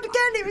like, Failed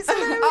again. It was I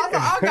hilarious. was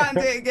like, I'll go and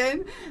do it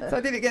again. So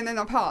I did it again, then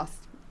I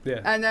passed. Yeah.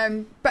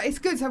 And but it's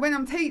good. So when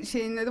I'm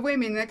teaching the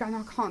women, they're going,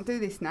 I can't do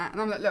this, Nat.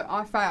 And I'm like, look,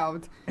 I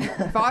failed.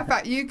 If I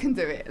failed, you can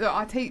do it. Look,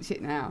 I teach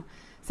it now.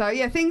 So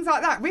yeah, things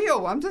like that.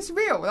 Real. I'm just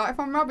real. Like if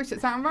I'm rubbish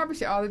at something, I'm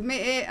rubbish at it. I'll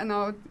admit it, and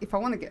if I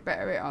want to get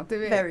better at it, I'll do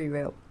it. Very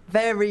real.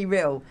 Very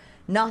real.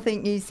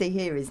 Nothing you see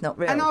here is not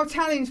real. And I'll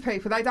challenge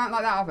people. They don't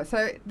like that either.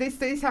 So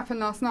this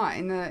happened last night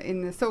in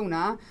the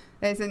sauna.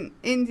 There's an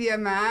India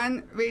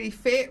man, really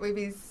fit, with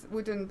his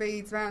wooden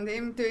beads around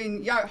him,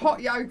 doing hot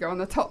yoga on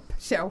the top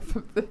shelf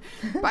of the.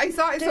 But he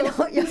started Doing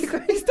hot yoga?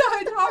 He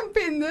started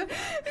humping the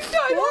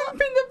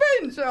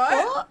bench,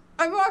 right? What?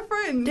 And my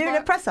friend Doing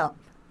a press up.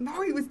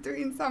 No, he was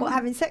doing something. What,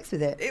 having sex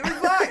with it? It was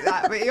like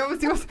that, but he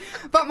obviously was.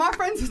 But my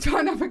friends were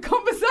trying to have a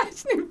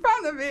conversation in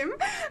front of him,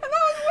 and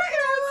I was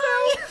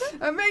wetting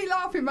myself. And me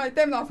laughing made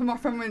them laugh, and my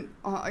friend went,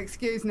 "Oh,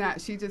 excuse Nat,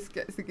 she just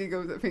gets the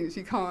giggles that thinks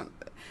she can't."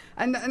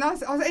 And I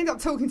ended up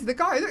talking to the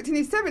guy who looked in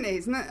his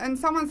 70s, and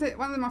someone said,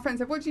 one of my friends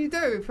said, "What do you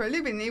do for a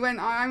living?" And he went,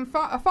 "I own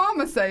a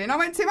pharmacy." And I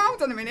went to him,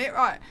 "Hold on a minute,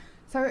 right?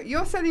 So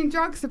you're selling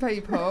drugs to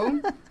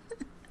people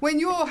when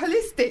you're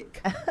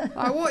holistic?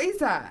 Like, what is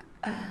that?"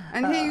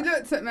 And he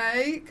looked at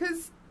me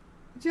because,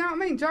 do you know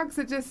what I mean? Drugs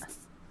are just,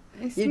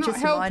 it's You not just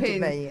helping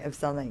reminded me of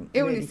something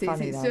illnesses. really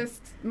funny. It's though.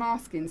 just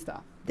masking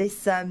stuff.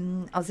 This, I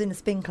was in a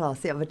spin class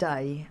the other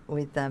day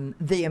with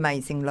the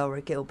amazing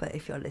Laura Gilbert.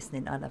 If you're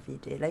listening, I love you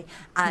dearly.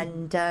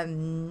 And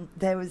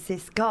there was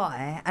this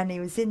guy, and he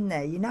was in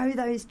there. You know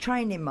those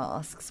training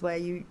masks where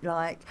you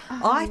like?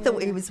 I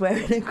thought he was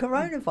wearing a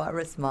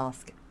coronavirus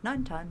mask.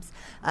 9 times,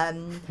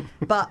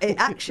 but it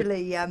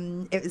actually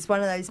it was one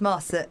of those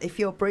masks that if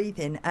you're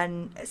breathing,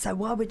 and so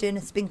while we're doing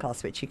a spin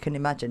class, which you can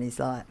imagine is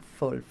like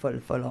full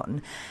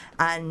on,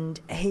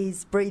 and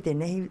he's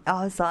breathing,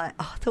 I was like,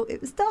 I thought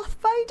it was Darth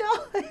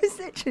Vader. It was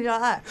literally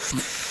like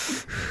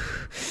that.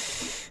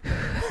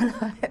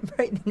 I'm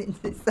breathing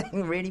into this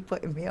thing, really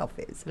putting me off.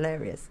 It was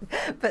hilarious.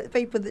 But the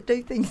people that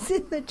do things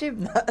in the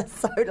gym that are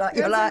so like,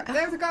 you're like,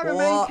 There was a guy with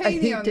what are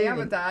mankini you on the other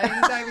doing?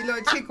 day, David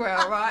Lloyd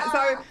Chigwell, right?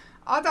 So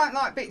I don't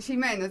like bitchy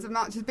men as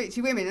much as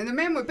bitchy women, and the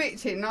men were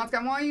bitching, and I was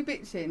going, "Why are you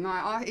bitching?"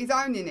 Like, he's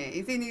owning it.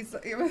 He's in his.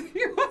 It was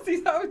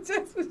his whole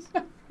chest was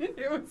showing.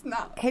 It was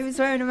nuts. He was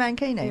wearing a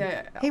mankini.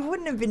 Yeah. He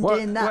wouldn't have been What-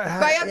 doing that. what-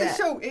 But he had Yeah. the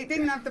short. It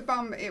didn't have the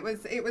bum. It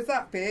was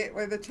that bit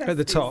where the chest. At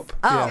the is. top.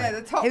 Oh. Yeah. Yeah,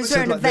 the top. He was was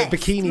wearing a like vest. the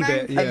bikini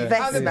bit. Man- Yeah. A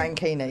vest Yeah.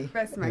 mankini.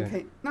 Best man.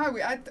 Yeah. No,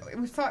 it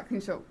was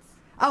cycling shorts.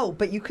 Oh,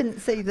 but you couldn't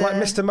see the... Like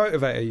Mr.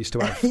 Motivator used to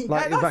have,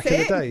 like that's back in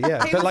the it. day,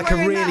 yeah. He But was like a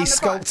wearing that on really the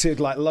sculpted,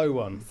 like low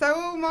one. So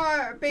all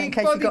my big In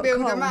case you got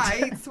bodybuilder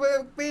cold. mates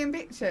were being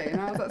bitchy, and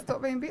I was like,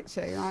 "Stop being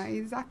bitchy." Like,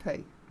 he's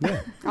happy.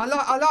 Yeah. I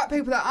like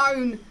people that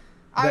own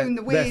the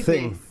Their weirdness.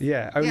 thing,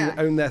 yeah.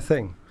 Own their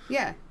thing.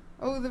 Yeah,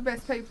 all the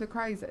best people are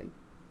crazy.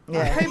 Yeah.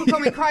 Like, people call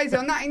me crazy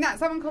or nutty nut.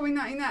 Someone called me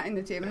nutty nut in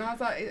the gym, and I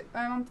was like,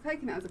 I'm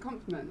taking it as a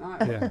compliment.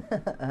 Like, Yeah.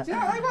 do you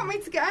know they want me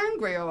to get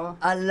angry or?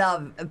 I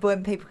love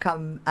when people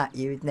come at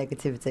you with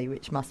negativity,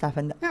 which must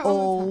happen Yeah,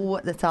 all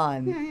the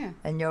time. Yeah.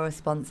 And your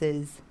response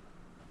is,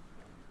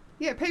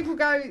 Yeah, people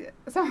go.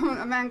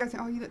 A man goes,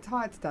 "Oh, you look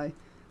tired today."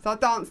 So I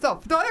danced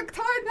off. Do I look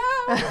tired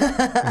now?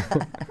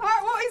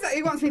 Like, what is it?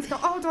 He wants me to go.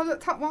 Oh, do I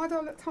look tired? Why do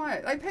I look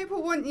tired? Like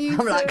people want you.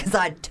 I'm like, because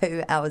I had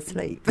 2 hours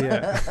sleep.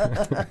 Yeah.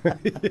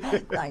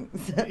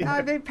 Thanks.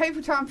 No,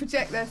 people try and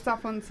project their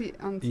stuff onto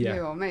Yeah.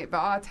 you or me,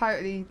 but I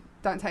totally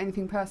don't take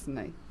anything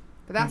personally.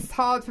 But that's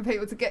hard for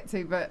people to get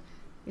to. But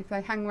if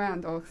they hang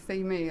around or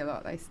see me a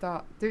lot, they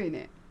start doing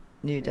it.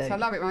 You do. So I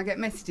love it when I get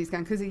messages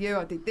going, because of you,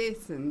 I did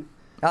this, and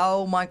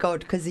Oh my God,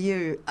 because of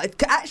you.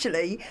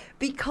 Actually,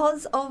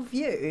 because of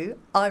you,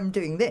 I'm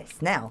doing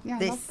this now. Yeah, I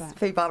this love that.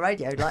 Food Bar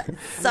Radio. Like,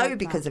 so love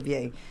because that. of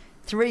you.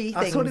 3 things.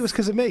 I thought it was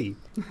because of me.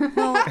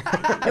 Well,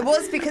 it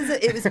was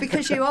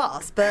because you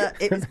asked, but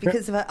it was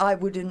because of I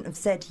wouldn't have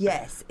said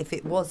yes if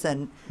it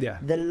wasn't Yeah.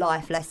 the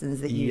life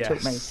lessons that you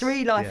taught me. Yes.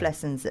 3 life Yeah.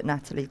 lessons that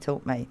Natalie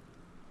taught me.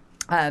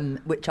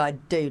 Which I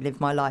do live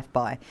my life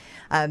by.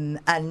 And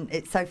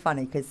it's so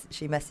funny because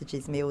she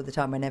messages me all the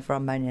time whenever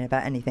I'm moaning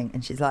about anything,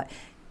 and she's like,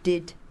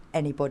 did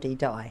anybody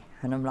die?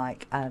 And I'm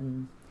like,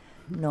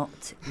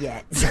 not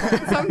yet.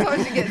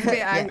 sometimes she gets a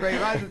bit angry.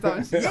 Most of the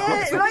time, she's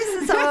Yeah, most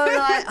of the time I'm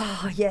like,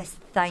 oh yes,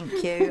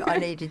 thank you. I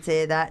needed to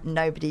hear that.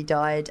 Nobody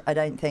died, I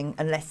don't think,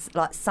 unless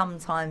like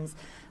sometimes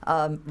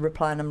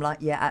reply and I'm like,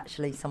 yeah,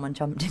 actually someone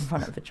jumped in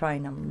front of a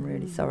train. I'm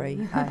really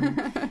sorry,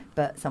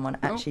 but someone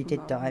actually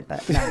did die.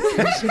 But no,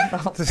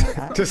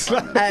 Just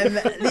like,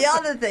 the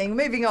other thing,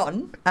 moving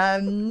on,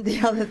 the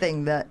other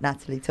thing that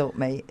Natalie taught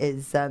me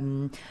is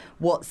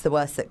what's the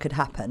worst that could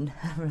happen?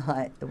 I'm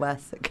like, the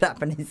worst that could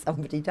happen is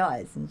somebody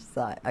dies, and she's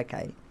like,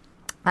 okay.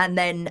 And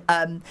then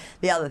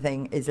the other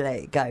thing is Let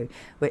It Go,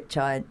 which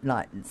I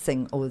like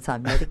sing all the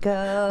time. Let it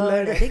go,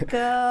 let it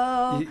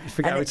go. you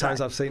forget how many times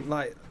I've seen,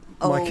 like,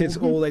 my Oh. kids,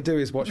 all they do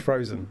is watch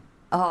Frozen.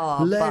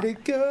 Oh, Let but-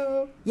 it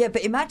go. Yeah,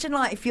 but imagine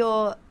like if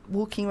you're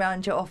walking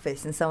around your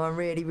office and someone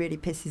really, really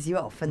pisses you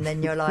off, and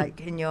then you're like,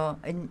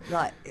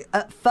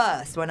 at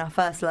first when I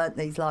first learnt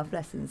these life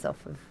lessons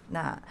off of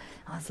Nat,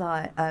 I was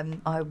like,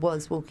 I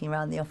was walking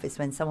around the office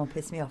when someone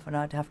pissed me off, and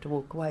I'd have to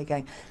walk away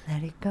going,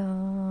 let it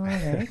go,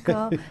 let it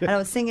go, and I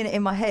was singing it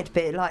in my head,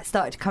 but it like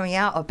started coming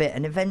out a bit,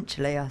 and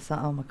eventually I was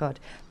like, oh my God.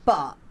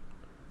 But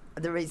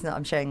the reason that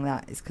I'm sharing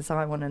that is because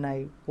I want to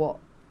know what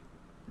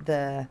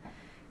the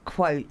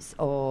quotes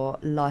or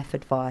life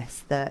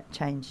advice that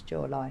changed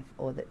your life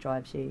or that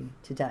drives you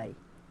today.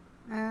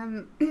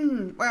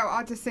 Well,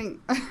 I just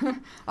think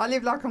I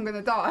live like I'm going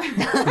to die.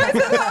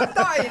 There's a lot of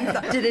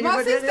dying. Did My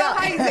anybody do sister that?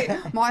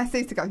 hates it. My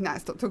sister goes, "Nah,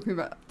 stop talking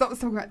about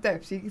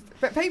death."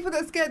 But people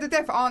that are scared of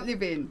death aren't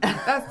living.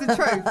 That's the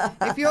truth.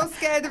 If you're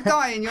scared of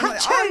dying, you're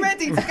not. I'm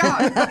ready to go.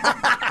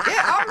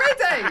 Yeah, I'm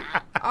ready.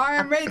 I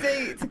am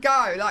ready to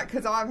go. Like,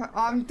 because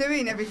I'm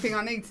doing everything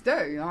I need to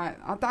do. Like,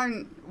 I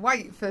don't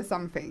wait for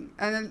something.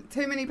 And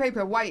too many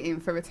people are waiting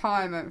for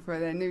retirement, for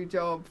their new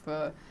job,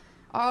 for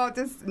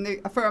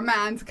a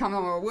man to come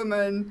on or a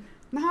woman.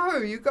 No,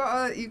 you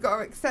gotta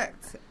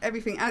accept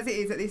everything as it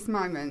is at this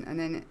moment, and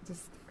then it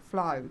just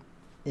flow.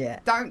 Yeah.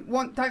 Don't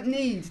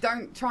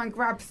try and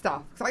grab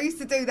stuff. Because I used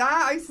to do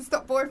that. I used to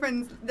stop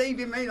boyfriends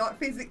leaving me, like,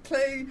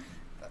 physically.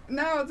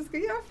 No, I'll just go,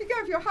 yeah, off you go.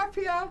 If you're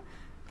happier,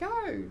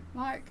 go.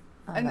 Like,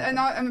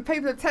 and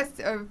people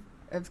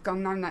have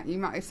gone, no, Nat,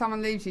 if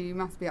someone leaves you, you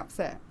must be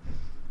upset.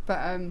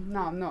 But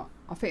no, I'm not.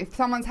 I think if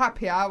someone's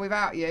happier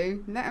without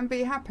you, let them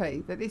be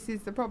happy. But this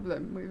is the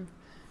problem with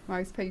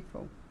most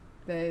people.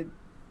 They're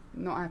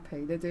not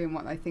happy. They're doing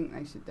what they think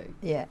they should do.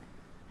 Yeah.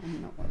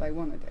 And not what they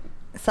want to do.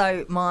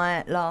 So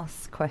my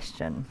last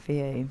question for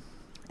you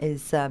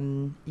is,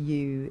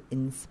 you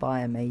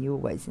inspire me. You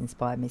always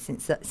inspire me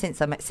since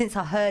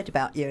I heard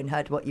about you and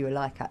heard what you were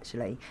like.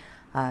 Actually,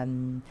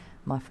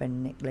 my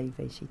friend Nick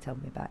Levy, she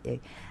told me about you.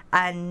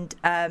 And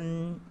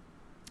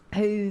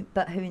who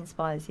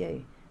inspires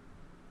you?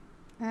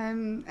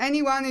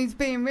 Anyone who's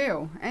being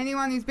real.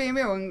 Anyone who's being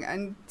real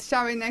and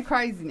showing their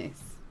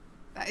craziness.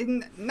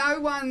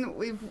 No one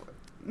with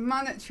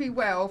monetary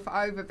wealth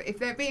if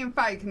they're being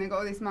fake and they've got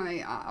all this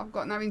money, I've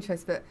got no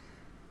interest. But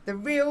the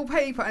real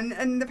people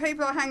and the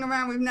people I hang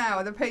around with now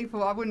are the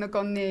people I wouldn't have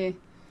gone near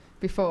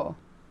before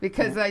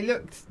because they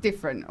looked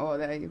different or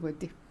they were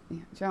different. Do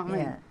you know what I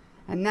mean? Yeah.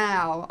 And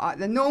now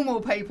the normal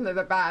people are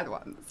the bad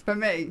ones for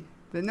me.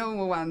 The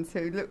normal ones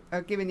who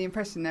are giving the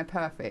impression they're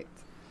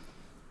perfect.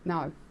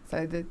 No.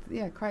 So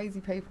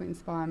crazy people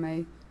inspire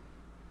me.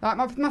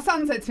 Like my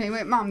son said to me, he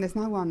went, "Mum, there's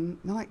no one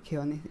like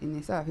you in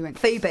this earth." He went,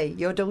 Phoebe,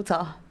 your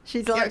daughter.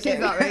 She's like she's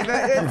you. like me.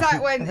 But is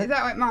that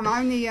when, Mum,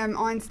 only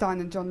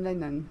Einstein and John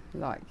Lennon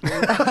like you?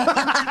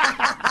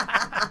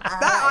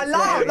 That I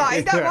laughed.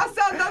 Like, my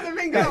son doesn't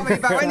think of me,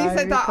 but when he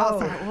said that, I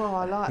was cool. like, whoa,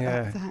 I like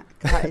that, Zach.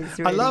 That is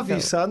really I love cool.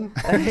 you, son.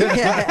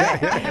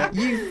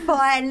 You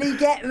finally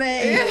get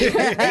me. He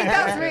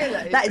does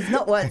really. That is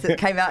not words that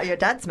came out of your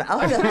dad's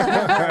mouth.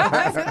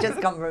 That's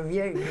just come from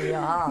you.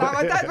 Yeah. No,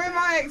 my dad, when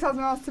my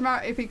ex-husband asked to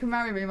marry, if he could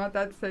marry me, my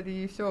dad said, "Are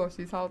you sure?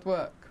 She's hard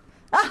work."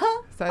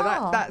 So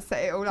that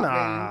set it all up.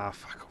 Nah,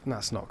 fuck off.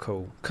 That's not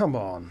cool. Come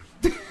on.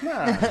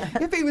 Nah.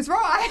 If he was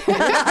right.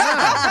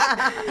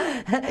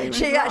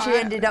 She actually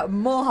ended up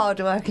more hard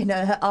working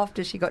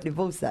after she got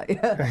divorced, though.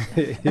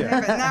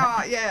 Yeah. But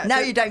now, Now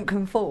you don't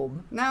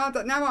conform. Now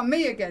I'm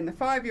me again, the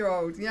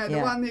 5-year-old. You know, the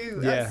Yeah. one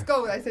who Yeah. at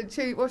school they said,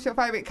 "Choose what's your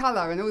favourite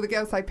colour?" and all the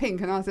girls say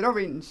pink, and I said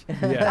orange.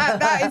 Yeah.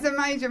 That is a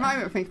major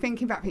moment for me.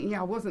 Thinking back, thinking,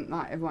 I wasn't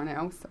like everyone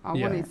else. I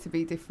Yeah. wanted to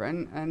be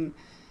different, and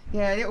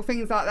little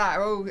things like that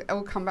are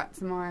all come back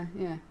to my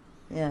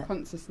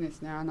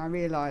consciousness now, and I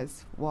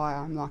realise why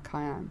I'm like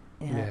I am.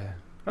 Yeah.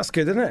 That's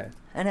good, isn't it?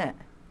 Isn't it?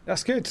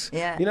 That's good.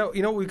 Yeah. You know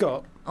what we've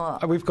got?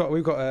 What? We've got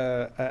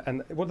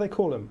an what do they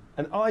call them?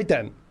 An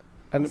ident.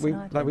 And What's we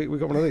an ident? we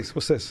got one of these.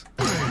 What's this?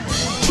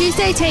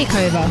 Tuesday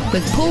Takeover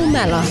with Paul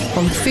Mellor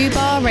on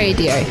Fubar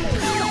Radio.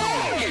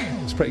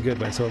 It's pretty good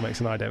when someone makes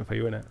an ident for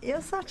you, isn't it?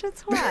 You're such a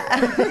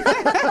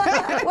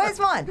twat. Where's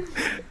mine?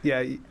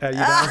 Yeah. You don't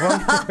have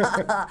one?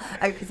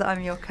 Oh, because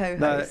I'm your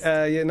co-host. No,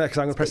 because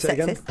I'm going to press it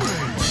again.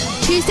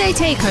 Sexist. Tuesday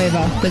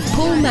Takeover with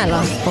Paul Mellor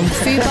on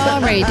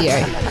Fubar Radio.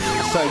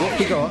 So what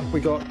we got? We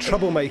got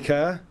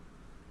troublemaker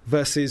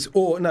versus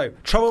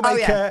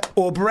troublemaker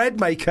or bread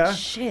maker.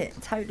 Shit,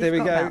 totally There we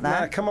forgot go. about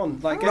that. Nah, come on,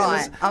 like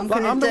Right, I'm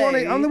gonna I'm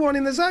the one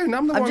in the zone.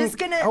 I'm the I'm one just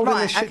gonna holding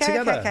right. this shit Okay,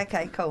 together.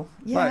 okay, cool.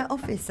 Yeah, Right.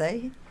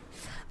 obviously.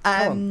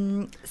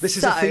 on. This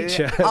is a so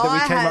feature that we I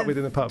came up have with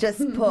in the pub. Just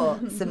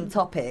put some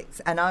topics,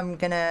 and I'm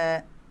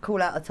gonna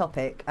call out a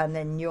topic, and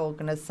then you're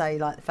gonna say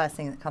like the first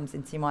thing that comes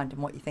into your mind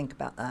and what you think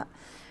about that.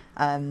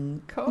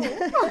 Cool.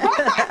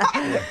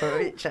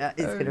 Which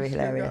is going to be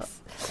hilarious.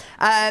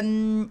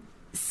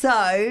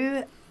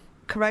 So,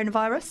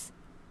 coronavirus.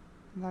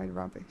 Load of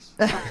rubbish. Is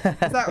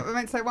that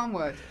meant to say one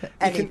word?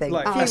 Anything.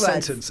 Like Few a words.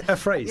 sentence, a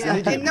phrase, Yeah, an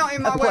idiom. not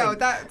in my A point. world.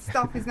 That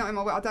stuff is not in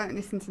my world. I don't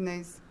listen to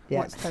news. Yeah.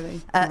 Watch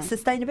telly. No.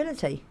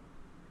 Sustainability.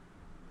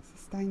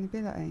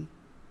 Sustainability.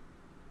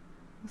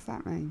 What's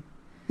that mean?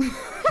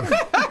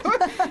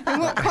 In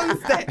what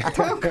context?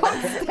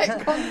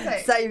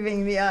 Context.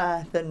 Saving the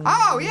earth and.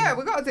 Oh yeah,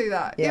 we've got to do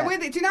that. Yeah.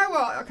 Do you know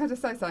what? I can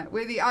just say something.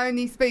 We're the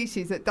only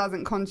species that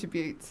doesn't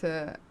contribute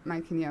to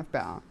making the earth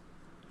better.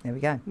 There we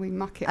go. We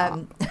muck it up.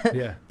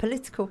 Yeah.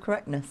 Political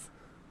correctness.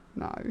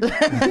 No.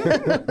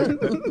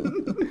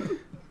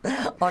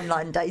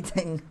 Online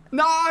dating.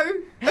 No.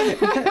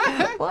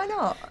 Why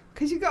not?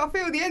 Because you've got to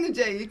feel the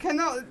energy. You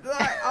cannot.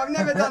 I've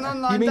never done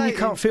online You mean dating. you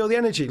can't feel the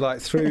energy like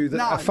through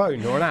No. a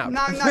phone or an app?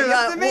 No, you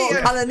have to meet What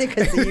her. colour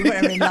knickers are you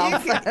wearing,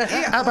 love?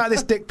 How about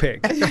this dick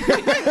pic?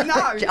 No.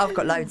 I've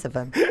got loads of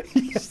them.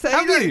 So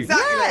Have you? Exactly.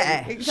 Yeah,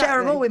 Exactly. share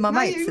them all with my No,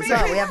 mates you as mean-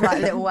 well. We have like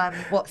a little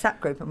WhatsApp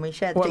group and we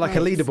share the What, like a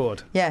techniques.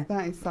 leaderboard? Yeah.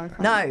 That is so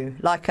funny. No,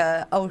 like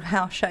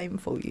how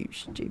shameful you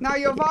stupid. No,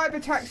 your idiot. vibe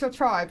attracts your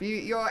tribe.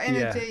 Your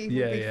energy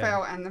Yeah, will be yeah.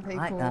 felt, and the people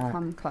Like will that.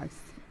 come close.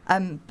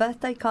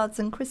 Birthday cards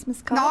and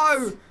Christmas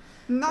cards.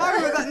 No,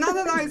 none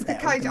of those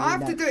occasions. I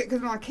have to No. do it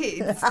because my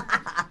kids.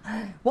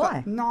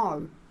 Why? But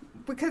no,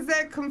 because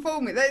they're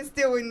conforming. They're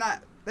still in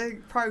that. They're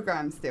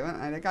programmed still,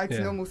 aren't they? They go to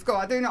Yeah. normal school.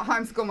 I do not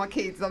homeschool my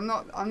kids. I'm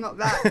not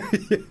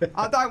that.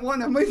 I don't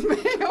want them with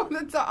me all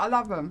the time. I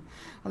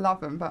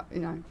love them, but you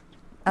know.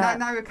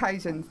 No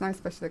occasions, no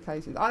special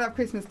occasions. I love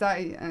Christmas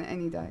Day and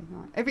any day.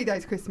 Like, every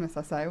day's Christmas,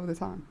 I say all the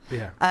time.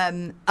 Yeah.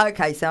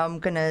 Okay, so I'm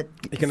gonna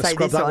You're gonna say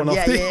scrub this that one off,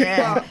 Yeah, do you?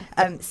 yeah.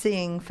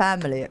 Seeing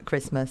family at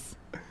Christmas.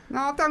 No,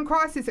 I've done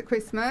Crisis at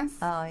Christmas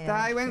Oh,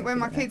 yeah. Day. When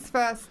my kids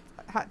first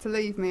had to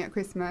leave me at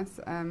Christmas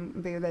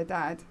and be with their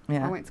dad,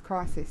 Yeah. I went to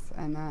Crisis,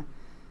 and that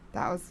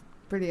was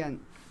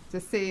brilliant.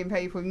 Just seeing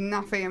people with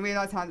nothing and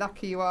realise how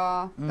lucky you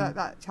are.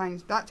 That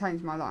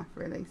changed my life,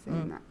 really,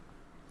 seeing that.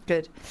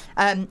 Good.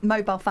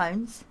 Mobile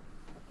phones.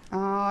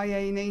 Oh, yeah,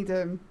 you need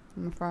them,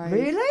 I'm afraid.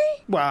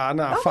 Really? Wow,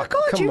 no, Oh my fuck.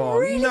 God, come you on.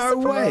 really No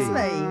way. surprised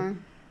me.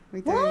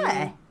 We do.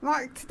 Why?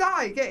 Like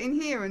today, getting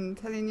here and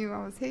telling you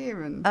I was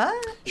here and...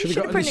 You should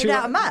have printed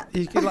out a map.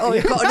 You could, like, Oh,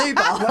 you've got an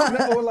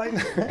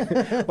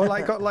Uber. or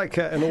like got like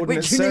an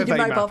ordnance Which you need survey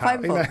your mobile map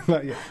out, phone you know, for.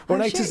 like, yeah. Or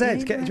an Oh, A shit, to Z. you Do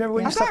need you remember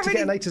when I you started to don't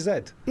get an really- A to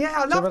Z? Yeah, I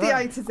remember love the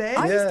that? A to Z.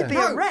 I used to be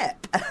No. a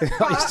rep.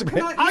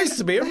 I used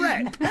to be a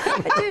rep.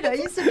 I did. I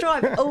used to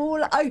drive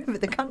all over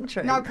the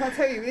country. No, can I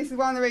tell you, this is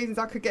one of the reasons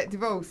I could get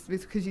divorced,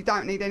 was because you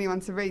don't need anyone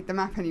to read the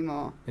map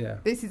anymore. Yeah.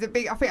 This is a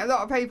big... I think a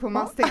lot of people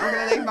must think I'm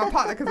going to leave my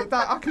partner because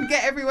I can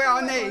get everywhere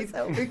I need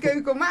with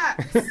Google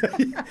Maps.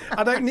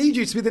 I don't need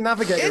you to be the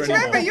navigator Yeah, do you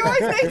remember, you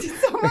anymore. always needed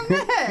someone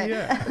there.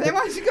 Yeah. And then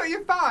once you've got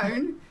your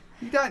phone,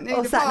 you don't need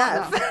Or a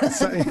sat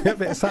partner. A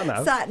bit of sat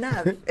nav. Sat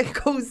nav. It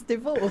caused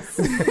divorce.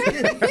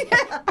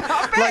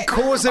 Like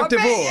cause of I bet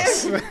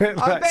divorce. you- I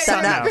Like bet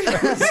sat you-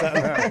 nav. Sat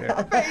nav, yeah.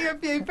 I bet you a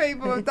few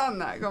people have done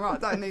that. Gone,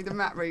 right, I don't need a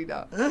map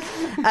reader.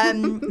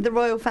 The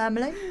royal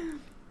family.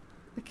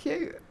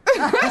 Cute.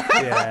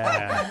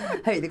 Yeah.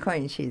 Who, the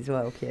Queen? She's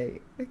well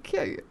cute. They're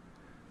cute.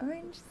 I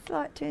mean, she's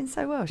like doing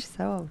so well. She's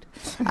so old.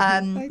 They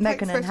Meghan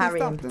take and special Harry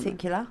stuff, in don't they?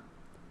 particular.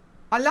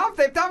 I love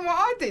they've done what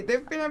I did.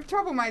 They've been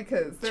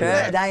troublemakers. True,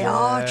 they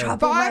are Yeah. troublemakers.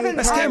 But I haven't-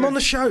 Let's get him on the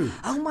show.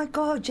 Oh my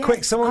God! Yes.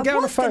 Quick, someone I get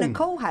on the was gonna phone.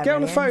 Call Harry Get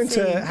on the and phone see-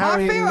 to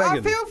Harry and I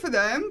Meghan. feel for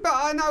them, but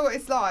I know what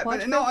it's like. Why But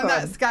do you not feel on for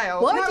that them?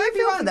 scale. Why no, do you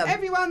feel for them?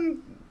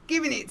 everyone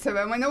giving it to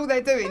them when all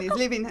they're doing is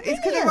living. It's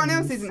because everyone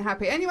else isn't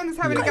happy. Anyone that's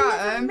having a go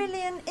at 11 them.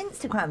 million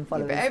Instagram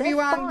followers. But they're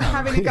everyone fine.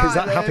 having a go Is that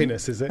at them.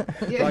 happiness, is it?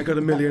 Yeah. I got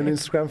 1 million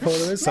Instagram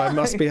followers, so I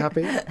must be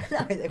happy. No,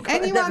 they've got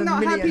Anyone 11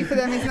 not happy million for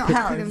them is not happy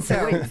pounds a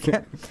themselves. week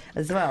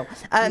as well.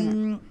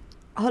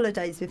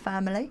 Holidays with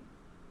family.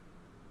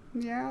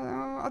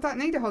 Yeah, I don't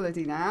need a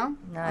holiday now.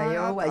 No,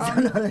 you're always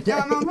on holiday. Yeah,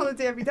 I'm on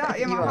holiday every day. Yeah,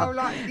 You my are. whole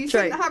life. You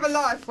True. shouldn't have a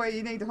life where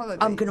you need a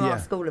holiday. I'm going to Yeah.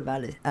 ask all of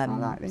our I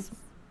like this.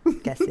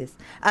 guesses.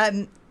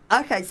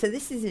 Okay, so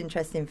this is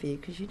interesting for you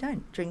because you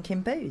don't drink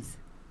in booze.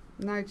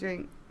 No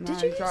drink. No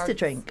Did you used to drugs.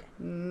 drink?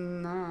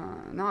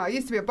 No. I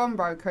used to be a bomb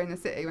broker in the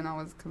city when I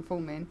was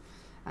conforming,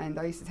 and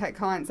I used to take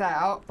clients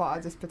out, but I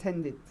just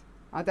pretended.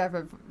 I'd have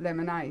a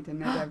lemonade and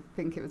they'd have,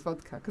 think it was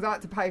vodka because I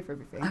had to pay for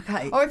everything.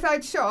 Okay. Or if they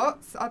had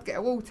shots, I'd get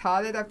a water.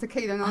 They'd have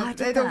tequila and I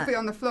did they'd all that. be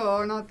on the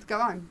floor and I'd go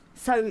home.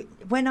 So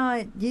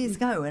years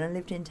ago when I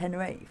lived in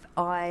Tenerife,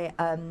 I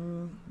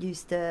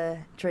used to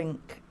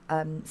drink.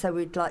 So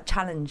we'd like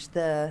challenge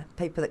the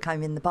people that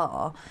came in the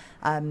bar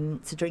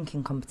to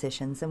drinking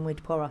competitions, and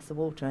we'd pour us the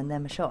water and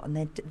them a shot, and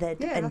they'd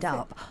Yeah, end that's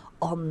up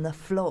on the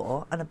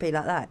floor, and I'd be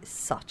like, "That is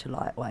such a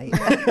lightweight."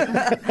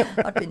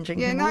 I'd been drinking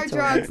Yeah, no water.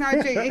 drugs, no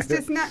drink. It's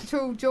just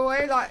natural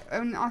joy.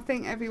 And I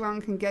think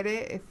everyone can get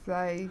it if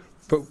they.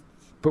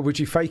 But would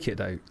you fake it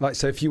though? Like,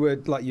 so if you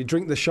were like, you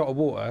drink the shot of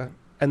water,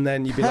 and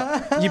then you'd be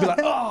like,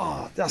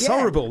 oh, that's Yeah.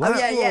 horrible. Oh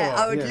That- yeah.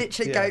 oh, I would yeah,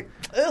 literally yeah. go,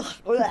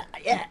 ugh,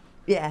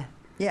 yeah,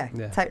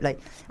 Yeah. totally.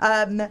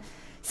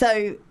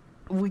 So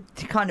we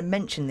kind of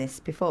mentioned this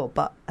before,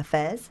 but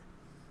affairs.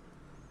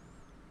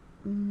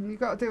 You've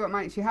got to do what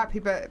makes you happy,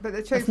 but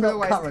the truth not will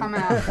always current. come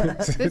out. The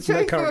No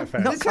truth, current will, affairs. the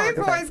Not truth current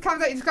always affairs.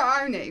 comes out. You just got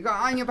to own it. You've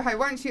got to own your behaviour.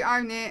 Once you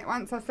own it,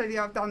 once I said,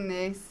 yeah, I've done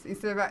this,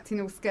 instead of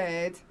acting all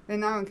scared,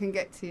 then no one can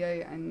get to you,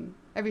 and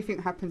everything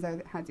happens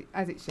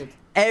as it should.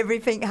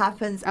 Everything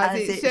happens as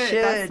it should.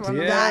 That's one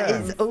of That Yeah.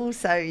 is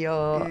also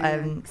your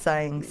Yeah.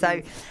 saying.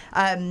 So,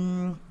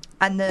 and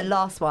the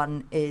last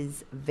one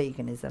is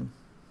veganism.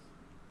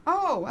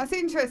 Oh, that's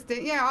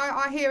interesting. Yeah,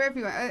 I hear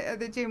everyone at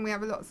the gym. We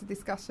have lots of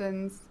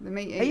discussions. The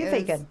meat eaters. Are you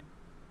vegan?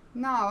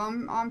 No,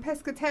 I'm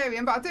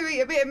pescatarian, but I do eat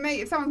a bit of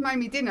meat. If someone's made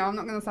me dinner, I'm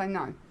not going to say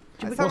no.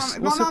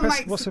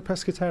 What's a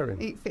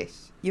pescatarian? Eat fish.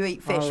 You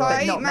eat fish, Oh, So but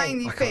I eat not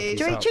mainly meat. I can't fish. Do you eat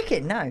Yourself.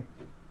 chicken? No.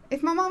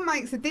 If my mum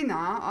makes a dinner,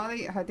 I'll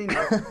eat her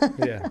dinner.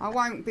 Yeah. I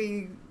won't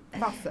be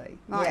fussy.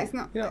 Like, Yeah. it's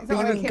not. Yeah. It's But not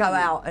you gonna wouldn't kill go me.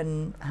 out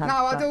and have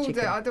No,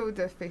 chicken. I'd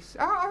order fish.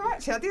 Oh,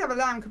 actually, I did have a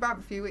lamb kebab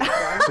a few weeks ago.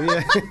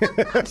 Yeah.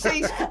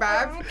 Sheesh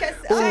kebab. Ooh,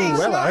 Sheesh,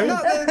 hello.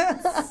 not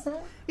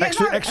the, yeah,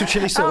 extra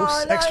chili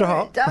sauce, Oh, no, extra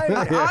hot.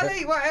 don't. I'll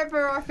eat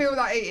whatever I feel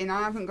like eating.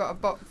 I haven't got a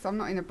box. I'm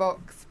not in a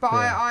box. But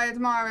Yeah. I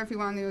admire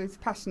everyone who is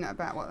passionate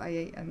about what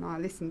they eat, and I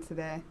listen to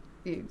their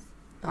views.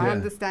 I Yeah.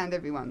 understand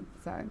everyone.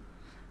 So.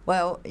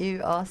 Well,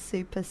 you are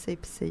super,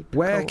 super, super.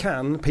 Where cool.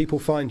 can people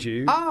find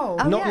you? Oh.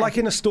 Not yeah. like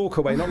in a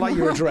stalker way, not like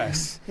your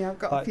address. Yeah, I've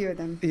got Like- a few of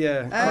them.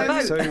 Yeah.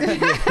 Um, so,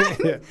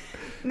 yeah.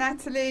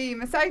 Natalie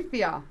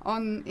Musafia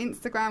on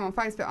Instagram, on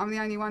Facebook. I'm the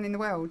only one in the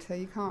world, so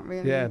you can't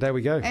really. Yeah, there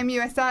we go.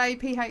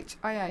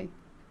 MUSAPHIA.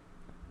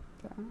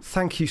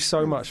 Thank you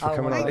so much for Oh,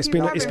 coming well. on. Thank It's you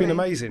been for it's been having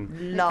me.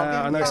 amazing. Love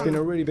I know it's been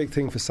a really big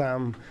thing for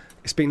Sam.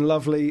 It's been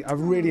lovely. I've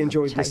really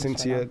enjoyed Change listening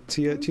for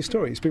to your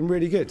story. It's been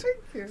really good. Thank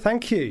you.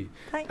 Thank you.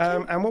 Thank you.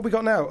 And what we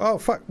got now? Oh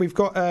fuck, we've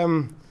got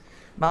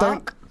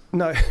Mark.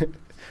 no,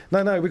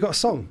 no, we've got a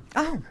song.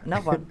 Oh,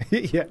 another one.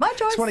 Yeah, My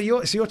choice. It's one of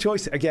your. It's your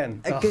choice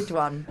again. A Ugh. good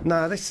one.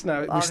 No, we're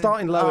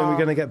starting low and we're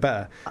going to get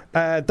better.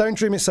 Don't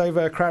Dream It's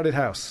Over, Crowded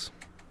House.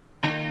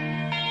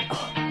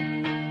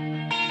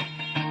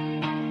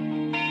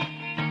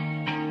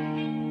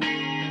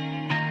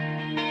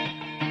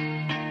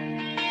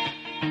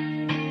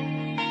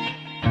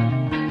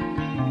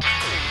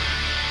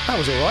 That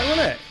was all right,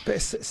 wasn't it? Bit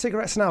of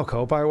Cigarettes and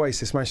Alcohol by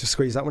Oasis. Managed to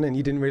squeeze that one in.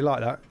 You didn't really like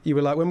that. You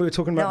were like, when we were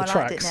talking about No, the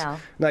I liked it tracks. now.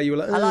 No, you were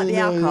like, I like the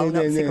alcohol, not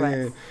the no.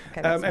 cigarettes.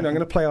 Okay, that's Anyway, I'm going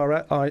to play our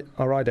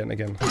ident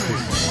again.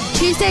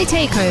 Tuesday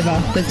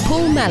Takeover with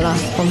Paul Mellor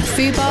on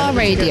Fubar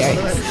Radio.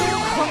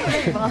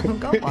 I've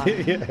got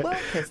one. Well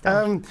pissed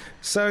off.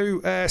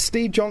 So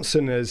Steve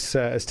Johnson has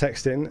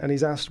texted in and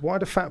he's asked, why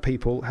do fat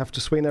people have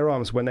to swing their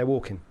arms when they're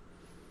walking?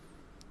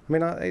 I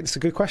mean, it's a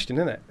good question,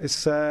 isn't it?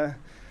 It's.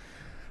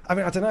 I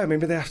mean, I don't know.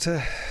 Maybe they have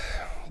to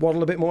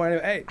waddle a bit more.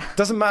 Anyway, hey,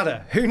 doesn't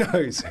matter. Who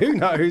knows? Who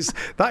knows?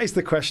 That is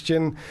the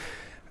question.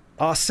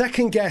 Our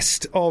second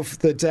guest of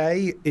the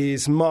day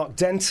is Mark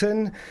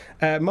Denton.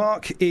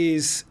 Mark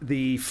is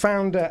the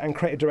founder and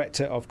creative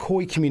director of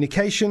Koi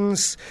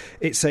Communications.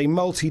 It's a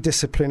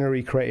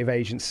multidisciplinary creative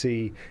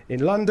agency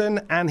in London,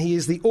 and he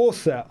is the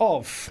author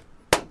of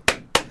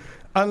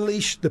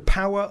Unleash the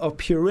Power of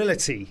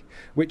Puerility,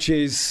 which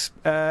is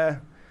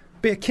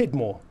be a kid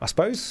more, I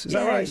suppose. Is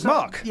that right, it's not-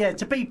 Mark? Yeah,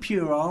 to be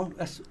puerile.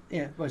 Well,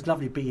 it's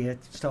lovely to be here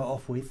to start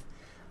off with.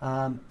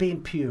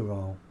 Being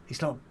puerile,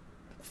 it's like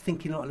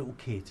thinking like a little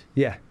kid,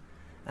 Yeah.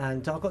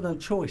 and I've got no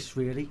choice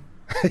really.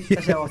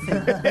 That's how I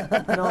think.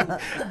 And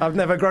I've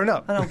never grown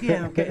up. I'm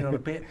getting on a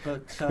bit,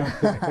 but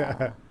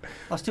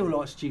I still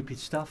like stupid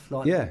stuff,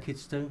 like Yeah. little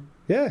kids do.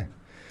 Yeah.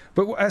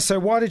 But so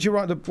why did you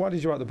write the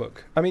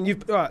book? I mean,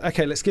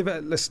 okay.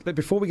 Let's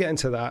before we get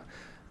into that.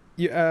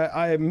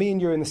 Me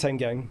and you are in the same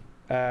gang.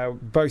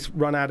 Both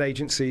run ad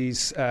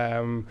agencies.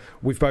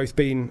 We've both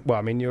been. Well,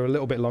 I mean, you're a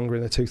little bit longer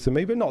in the tooth than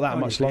me, but not that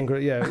Only much a bit. longer.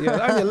 Yeah,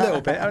 only a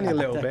little bit. Only a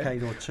little bit.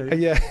 Decade or two.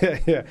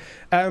 Yeah.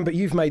 But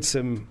you've made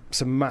some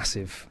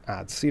massive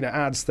ads.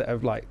 Ads that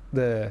have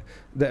that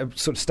have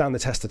sort of stand the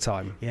test of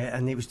time. Yeah,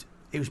 and it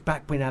was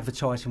back when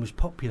advertising was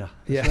popular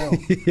as Yeah. well.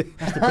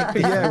 That's the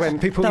big Yeah, when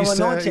people no used one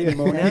to likes it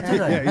anymore now, do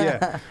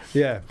they?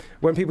 yeah.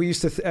 When people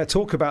used to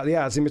talk about the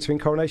ads in between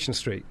Coronation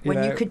Street.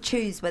 When you could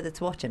choose whether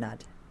to watch an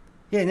ad.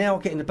 Yeah, now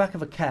I get in the back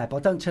of a cab. I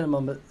don't tell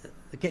them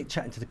I get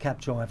chatting to the cab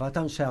driver. I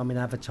don't say I'm in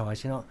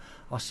advertising.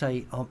 I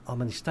say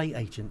I'm an estate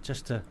agent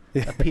just to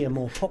appear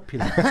more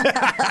popular.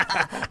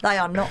 They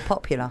are not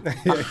popular.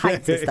 I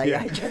hate estate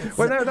agents.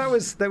 Well, no,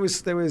 there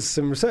was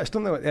some research,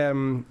 didn't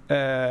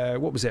there?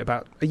 What was it,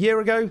 about a year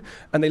ago?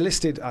 And they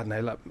listed, I don't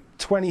know, like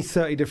 20,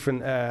 30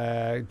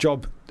 different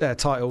job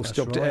titles,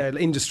 That's right.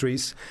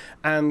 industries,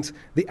 and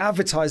the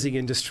advertising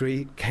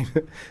industry came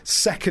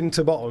second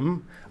to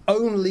bottom.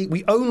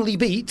 We only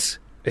beat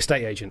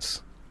estate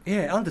agents.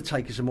 Yeah,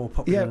 undertakers are more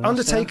popular. Yeah, than us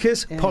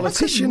undertakers, now. Yeah.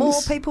 politicians.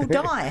 More people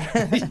die.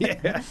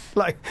 Yeah,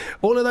 like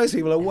all of those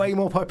people are way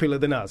more popular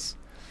than us.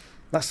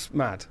 That's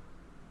mad.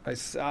 I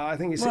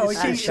think it's. Well,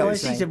 it's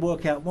it's easy to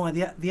work out why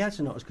the ads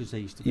are not as good as they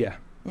used to be. yeah,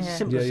 It's Yeah.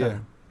 simple as yeah. that.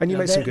 And you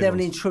made some good they're an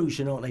ones.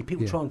 intrusion, aren't they?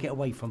 People Yeah. try and get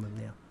away from them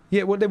now.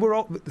 Yeah, well,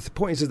 the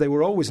point is they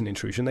were always an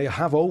intrusion. They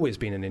have always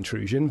been an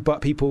intrusion,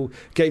 but people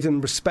gave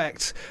them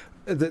respect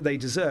that they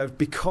deserved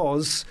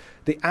because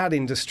the ad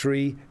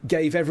industry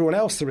gave everyone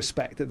else the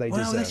respect that they Well,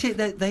 deserved. that's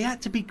it. They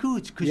had to be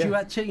good because Yeah.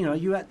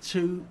 you had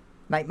to.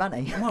 Make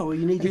money. Well,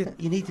 you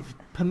needed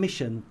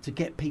permission to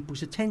get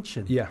people's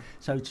attention. Yeah,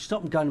 So to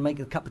stop them going and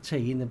making a cup of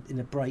tea in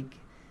a break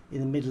in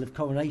the middle of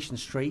Coronation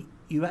Street,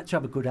 you had to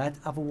have a good ad,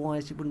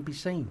 otherwise it wouldn't be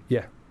seen.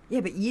 yeah.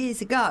 Yeah, but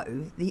years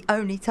ago, the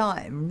only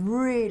time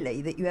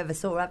really that you ever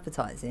saw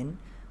advertising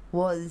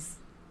was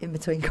in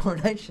between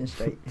Coronation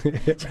Street. Do you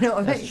know what I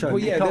mean? That's true. Well,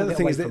 You yeah. can't The other get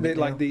thing away is from that it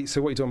like now.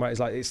 so what you're talking about is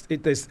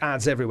like there's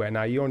ads everywhere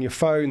now. You're on your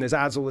phone. There's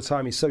ads all the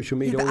time. Your social Yeah,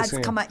 media. but all ads this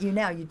thing. come at you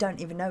now. You don't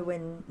even know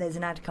when there's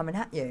an ad coming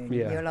at you. And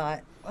Yeah. You're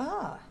like,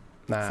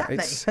 Nah,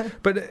 exactly.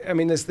 but I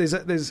mean, there's.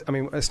 I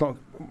mean, it's not.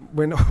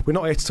 We're not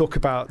here to talk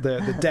about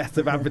the death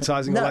of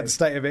advertising or No. like the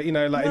state of it.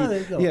 No,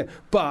 they're not. yeah.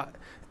 But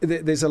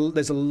there's a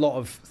lot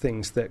of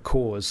things that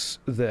cause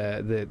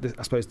the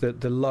I suppose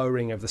the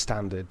lowering of the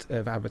standard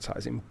of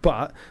advertising.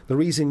 But the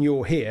reason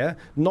you're here,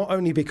 not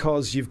only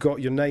because you've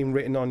got your name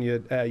written on your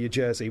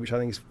jersey, which I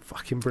think is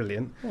fucking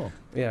brilliant. Oh.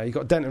 Yeah, you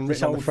got Denton This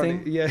written on the old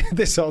front. thing? Yeah,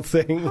 this old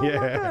thing. Oh yeah.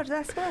 my God,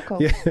 that's well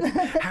cool. Yeah.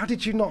 How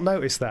did you not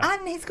notice that?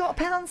 And he's got a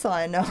pound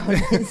sign on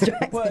his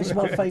dress. Well, it's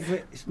my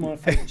favourite. It's my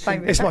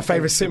favourite. It's my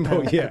favourite symbol.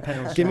 pound- Yeah, the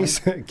pound give me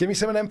sign. give me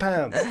some of them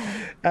pounds.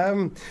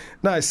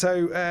 No,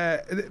 so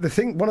the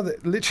thing,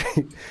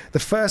 literally the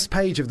first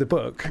page of the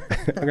book,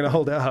 I'm going to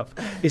hold it up,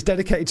 is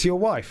dedicated to your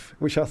wife,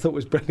 which I thought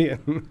was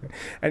brilliant,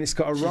 and it's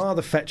got a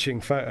rather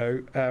fetching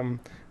photo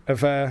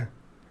of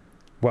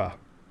well,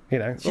 you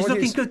know, She's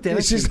looking good there.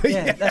 She's- Isn't she?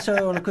 Yeah, that's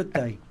her on a good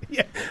day.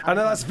 Yeah, I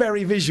know that's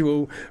very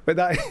visual, but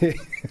that.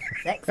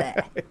 Sexy.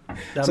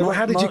 Now, So my-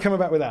 how did you my- come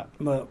about with that?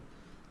 Well,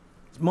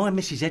 my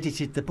missus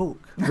edited the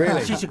book.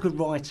 Really? She's a good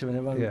writer in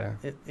her own. Yeah.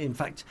 In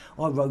fact,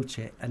 I wrote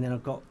it, and then I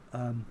got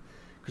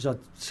because I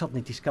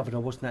suddenly discovered I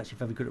wasn't actually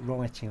very good at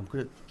writing. I'm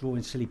good at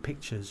drawing silly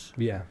pictures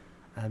Yeah,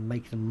 and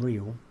making them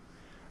real.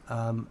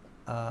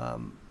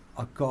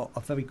 I got a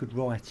very good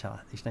writer.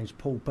 His name's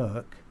Paul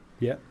Burke.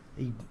 yeah,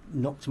 He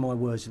knocked my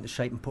words into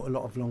shape and put a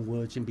lot of long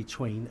words in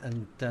between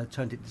and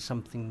turned it into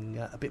something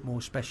a bit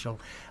more special.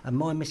 And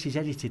my missus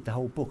edited the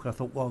whole book. And I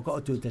thought, well, I've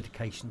got to do a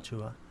dedication to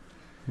her.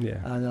 yeah.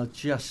 And I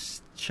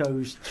just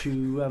chose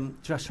to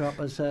dress her up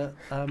as a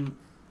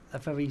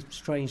very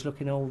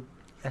strange-looking old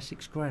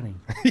Essex granny.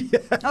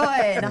 Oh,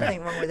 yeah,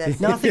 nothing wrong with Essex.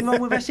 Nothing wrong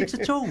with Essex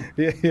at all.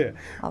 Yeah.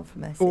 I'm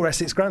from Essex. Or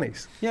Essex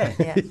grannies. Yeah.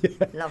 Yeah,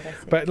 love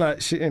Essex. But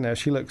like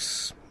she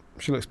looks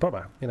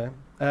proper, you know.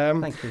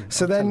 Thank you.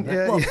 So I'll then, tell you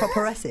that. What,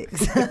 proper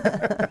Essex?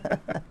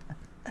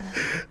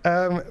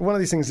 one of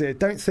these things here: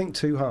 don't think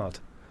too hard.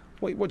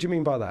 What do you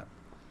mean by that?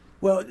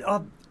 Well,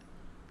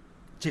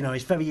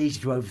 it's very easy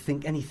to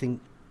overthink anything.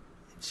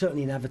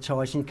 Certainly in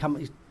advertising,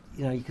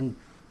 you can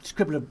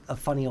scribble a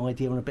funny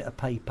idea on a bit of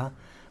paper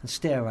and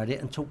stare at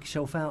it and talk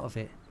yourself out of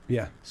it.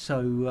 Yeah,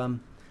 So,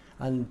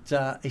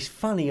 it's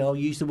funny. I'll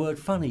use the word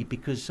funny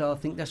because I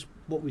think that's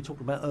what we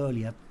talked about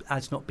earlier.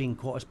 Ads not being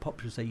quite as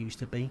popular as they used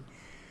to be.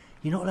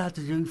 You're not allowed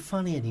to do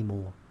funny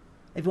anymore.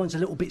 Everyone's a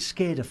little bit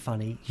scared of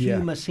funny. Yeah.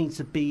 Humour seems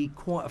to be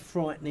quite a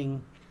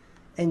frightening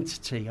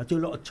entity. I do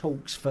a lot of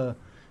talks for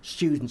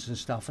students and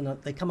stuff,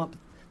 and they come up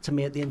to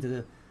me at the end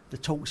of the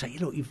talk, say,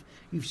 look,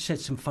 you've said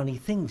some funny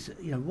things.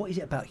 You know, what is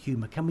it about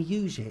humour? Can we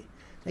use it?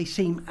 They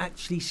seem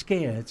actually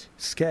scared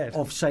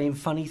of saying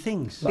funny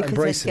things. Like Because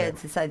they're embracing scared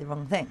it. to say the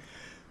wrong thing.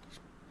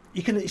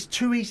 It's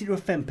too easy to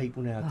offend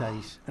people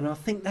nowadays, and I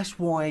think that's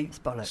why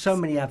bollocks. so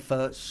many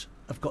adverts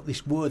have got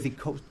this worthy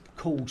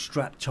call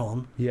strapped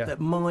on that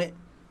might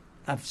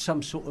have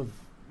some sort of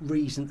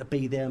reason to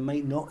be there,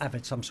 may not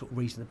have some sort of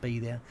reason to be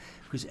there,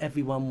 because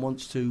everyone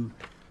wants to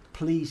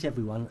please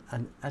everyone,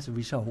 and as a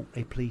result,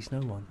 they please no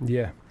one.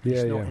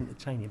 It's not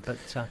entertaining. But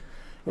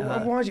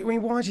why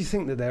do you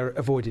think that they're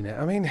avoiding it?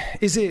 I mean,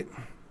 is it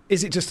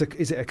just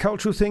a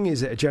cultural thing?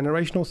 Is it a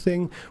generational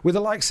thing? With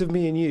the likes of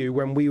me and you,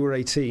 when we were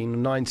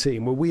 18,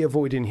 19, were we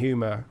avoiding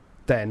humour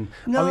then?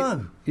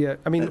 No.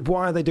 I mean,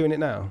 why are they doing it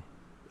now?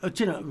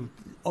 Do you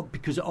know,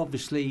 because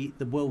obviously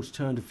the world's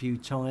turned a few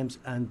times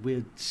and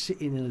we're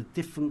sitting in a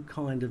different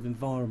kind of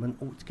environment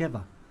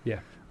altogether. Yeah.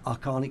 I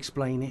can't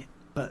explain it,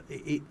 but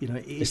it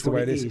It's is the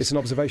way what it is. It's an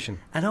observation.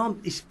 And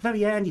it's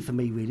very handy for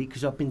me, really,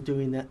 because I've been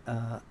doing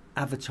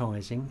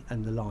advertising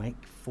and the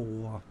like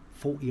for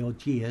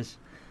 40-odd years.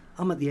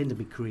 I'm at the end of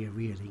my career,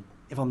 really.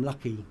 If I'm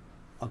lucky,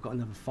 I've got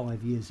another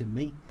 5 years in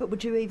me. But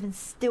would you even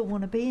still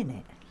want to be in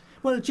it?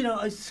 Well, do you know,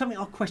 it's something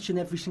I question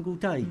every single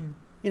day.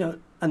 You know,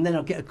 and then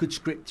I'll get a good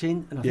script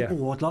in, and I think,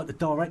 I'd like to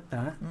direct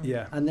that.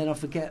 Yeah. And then I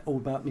forget all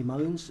about my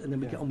moans, and then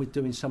we get on with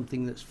doing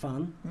something that's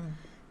fun.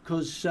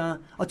 Because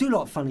I do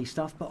like funny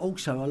stuff, but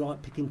also I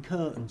like picking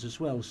curtains as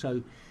well.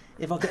 So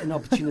if I get an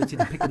opportunity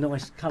to pick a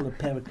nice coloured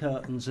pair of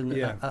curtains and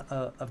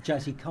a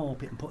jazzy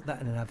carpet and put that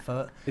in an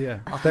advert,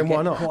 then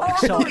why not?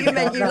 I thought you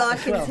meant you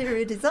like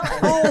interior design.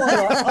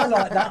 I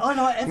like that. I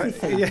like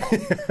everything.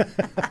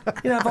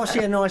 You know, if I see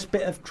a nice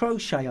bit of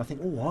crochet, I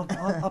think,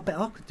 I bet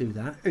I could do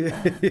that.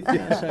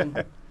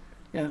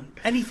 So,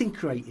 anything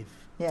creative.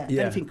 Yeah.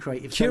 Anything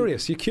creative.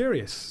 Curious. You're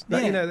curious. Yeah.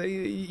 You know,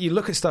 you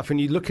look at stuff and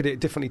you look at it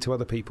differently to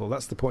other people.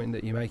 That's the point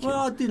that you're making.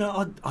 Well,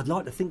 I'd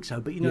like to think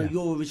so, but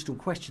your original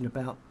question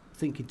about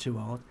thinking too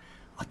hard,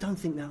 I don't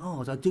think that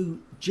hard. I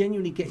do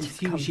genuinely get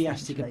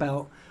enthusiastic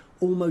about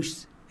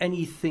almost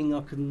anything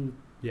I can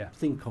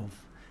think of,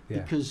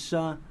 because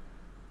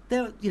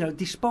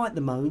despite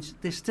the moans,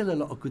 there's still a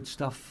lot of good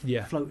stuff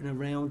floating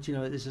around. You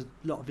know, there's a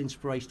lot of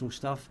inspirational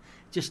stuff.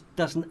 Just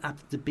doesn't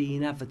have to be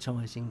in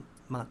advertising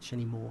much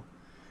anymore.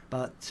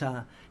 But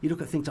you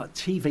look at things like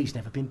TV's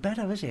never been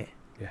better, has it?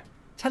 Yeah.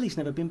 Telly's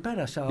never been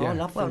better, so I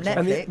love things.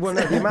 Netflix. And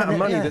the amount of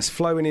money that's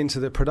flowing into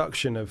the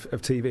production of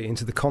TV,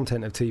 into the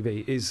content of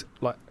TV, is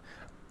like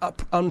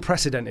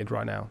unprecedented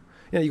right now.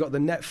 You know, you've got the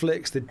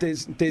Netflix, the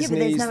Disney's. Yeah, but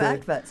there's no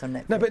adverts on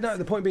Netflix. No,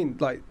 the point being,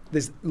 like,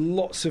 there's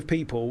lots of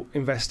people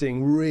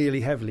investing really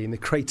heavily in the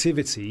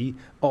creativity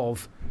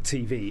of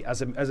TV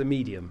as a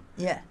medium.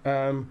 Yeah.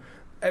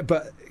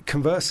 But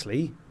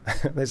conversely,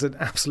 there's an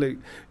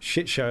absolute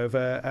shit show of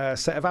a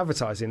set of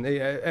advertising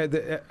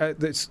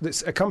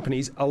that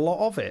accompanies a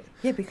lot of it.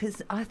 Yeah,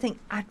 because I think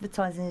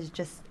advertising is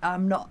just...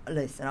 I'm not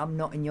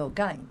in your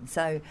game.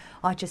 So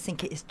I just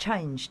think it has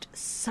changed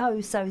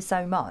so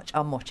much.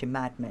 I'm watching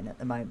Mad Men at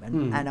the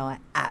moment, and I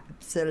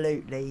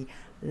absolutely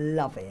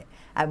love it.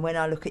 And when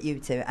I look at you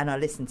two, and I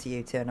listen to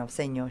you two, and I've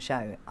seen your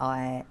show,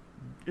 and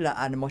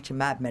I'm watching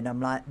Mad Men,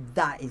 I'm like,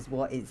 that is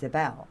what it's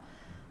about.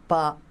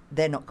 But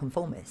they're not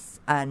conformists,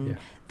 and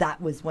that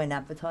was when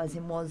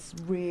advertising was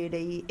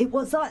really... It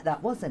was like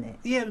that, wasn't it?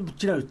 Yeah,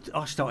 you know,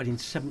 I started in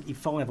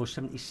 75 or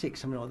 76,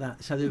 something like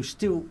that. So there was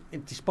still,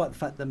 despite the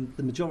fact that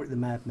the majority of the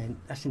Mad Men,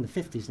 that's in the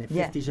 50s, isn't it?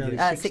 50s, early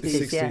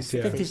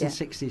 60s. 50s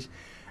and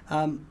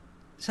 60s.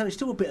 So there's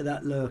still a bit of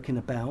that lurking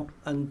about.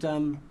 And,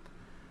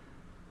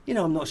 you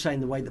know, I'm not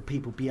saying the way that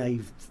people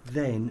behaved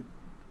then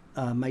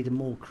made them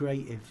more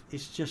creative.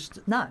 It's just...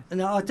 No.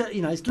 I don't,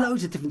 you know, there's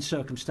loads of different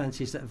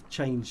circumstances that have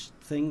changed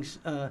things.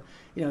 You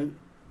know,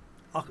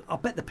 I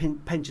bet the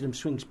pendulum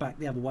swings back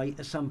the other way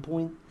at some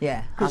point.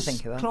 Yeah, I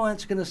think it will.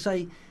 Clients are going to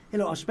say, you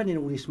know, I'm spending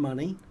all this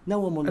money. No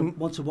one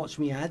wants to watch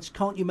me ads.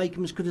 Can't you make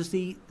them as good as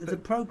the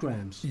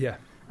programmes? Yeah.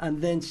 And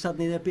then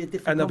suddenly there'll be a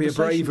different And there'll be a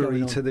conversation bravery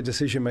going on. to the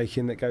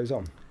decision-making that goes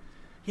on.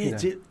 Yeah, you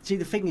know. see,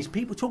 the thing is,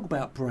 people talk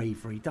about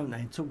bravery, don't they?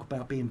 And talk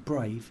about being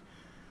brave.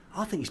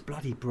 I think it's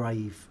bloody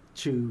brave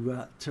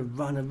to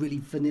run a really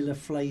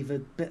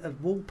vanilla-flavoured bit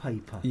of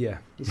wallpaper. Yeah.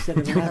 Instead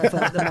of an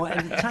advert that might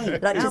entertain.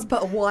 Like, just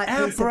put a white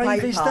piece of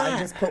paper and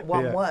just put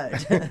one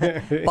word.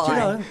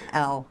 Buy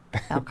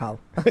alcohol.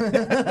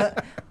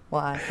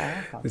 Why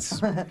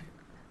alcohol?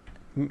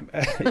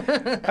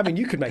 I mean,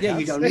 you could make Yeah,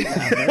 you don't need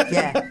that.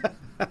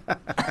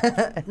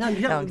 Yeah. No,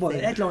 you don't. No, Well,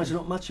 the headlines are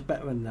not much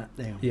better than that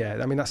now. Yeah,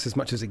 I mean, that's as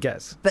much as it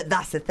gets. But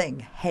that's the thing.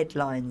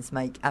 Headlines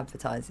make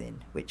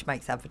advertising, which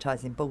makes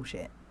advertising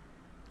bullshit.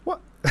 What?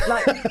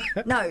 Like,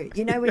 no,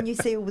 you know when you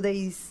see all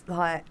these,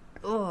 like,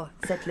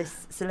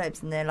 Z-list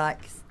celebs and they're like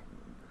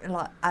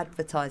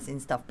advertising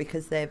stuff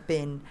because they've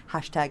been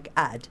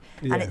 #ad,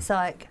 and it's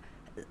like,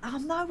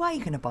 I'm no way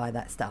going to buy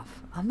that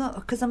stuff. I'm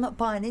not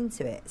buying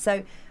into it.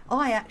 So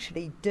I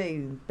actually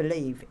do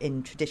believe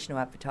in traditional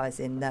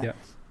advertising that,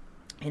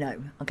 you know,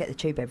 I get the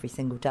Tube every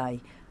single day,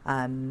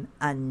 and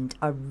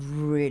I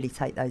really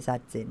take those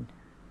ads in.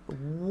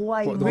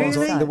 way What, the more ones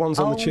on- so. the ones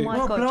on the Oh tube? my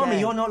Well, God, blimey, yeah.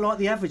 you're not like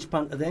the average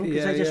punter then,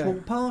 because they just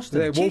walk past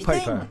them. They're Do you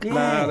wallpaper. think? No,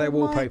 Yeah. they're Oh my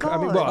wallpaper. I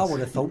mean, God. well, I would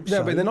have thought no,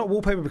 so. but they're not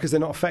wallpaper because they're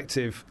not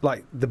effective.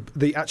 Like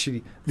the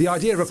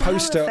idea of a So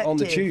poster on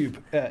the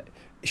effective. tube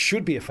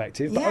should be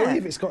effective, but Yeah. only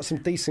if it's got some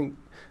decent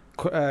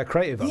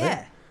creative on it.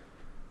 Yeah.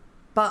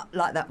 But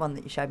like that one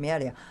that you showed me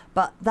earlier.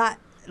 But that,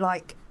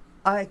 like,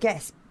 I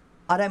guess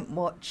I don't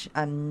watch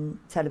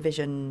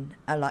television,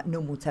 like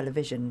normal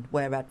television,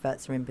 where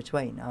adverts are in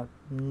between. I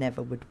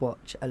never would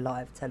watch a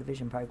live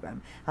television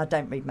programme. I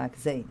don't read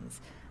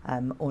magazines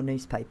or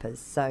newspapers,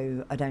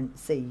 so I don't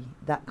see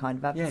that kind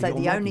of advertising. Yeah, So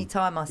you're the only modern.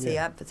 time I see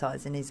Yeah.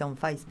 advertising is on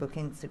Facebook,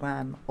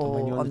 Instagram, when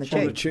or you're on the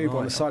On the tube. tube, on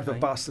the Right, side of a okay.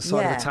 bus, the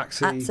side of a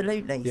taxi.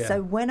 Absolutely. Yeah.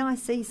 So when I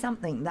see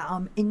something that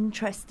I'm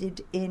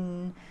interested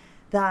in,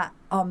 that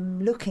I'm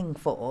looking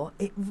for,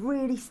 it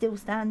really still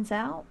stands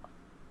out.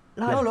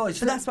 Like, Oh, look,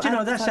 but that's what do you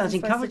know, that advertising's sounds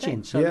supposed to do.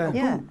 encouraging. So, Yeah.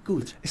 Yeah.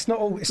 Good. It's not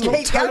all. It's Keep not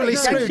going, totally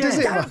don't screwed, you? is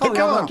it? Don't Like, give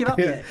come up on, give up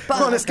yet.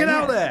 Come on, let's get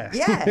out there.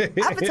 Yeah,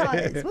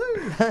 advertise. Woo.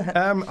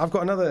 I've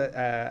got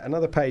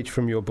another page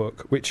from your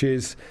book, which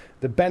is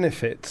the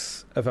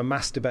benefits of a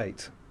mass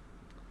debate.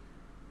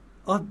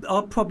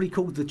 I'd probably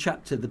called the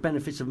chapter "The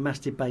Benefits of Mass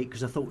Debate"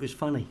 because I thought it was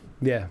funny.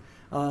 Yeah.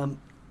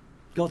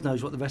 God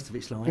knows what the rest of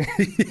it's like.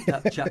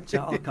 That chapter,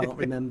 I can't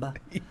remember.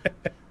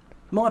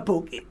 My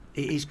book, it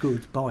is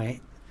good. Buy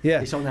it.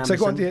 Yeah. It's on So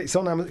go on, Amazon. yeah, it's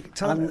on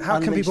Amazon. How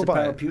can Unleash people the buy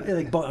Power it? of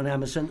They can buy it on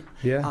Amazon.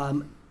 Yeah.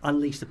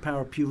 Unleash the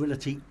Power of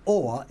Puerility.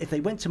 Or if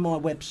they went to my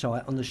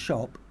website on the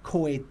shop,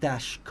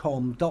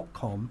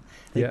 koi-com.com,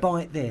 they Yeah.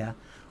 buy it there.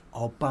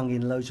 I'll bung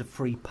in loads of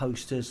free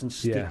posters and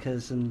Yeah.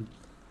 stickers and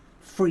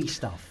free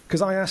stuff.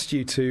 Because I asked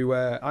you to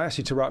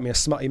write me a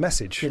smutty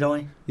message. Did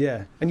I?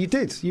 Yeah, and you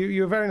did.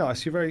 You were very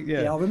nice. You're very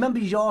Yeah, I remember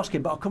you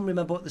asking, but I couldn't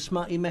remember what the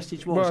smutty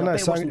message was. Well, I no,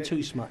 bet it so- wasn't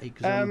too smutty.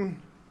 'Cause I'm-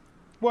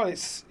 Well,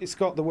 it's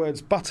got the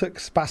words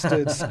buttocks,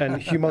 bastards, and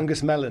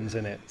humongous melons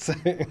in it. So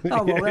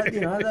oh well,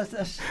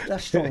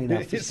 that's strong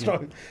enough. It's isn't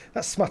strong.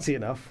 That's smutty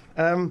enough.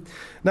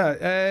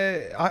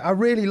 I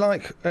really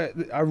like.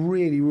 I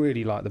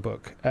really like the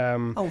book.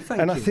 Oh,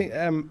 thank and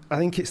you. I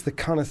think it's the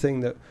kind of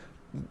thing that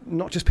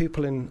not just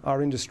people in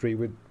our industry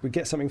would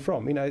get something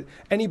from. You know,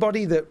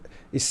 anybody that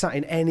is sat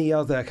in any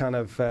other kind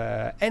of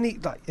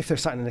if they're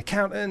sat in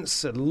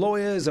accountants, or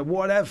lawyers, or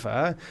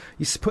whatever,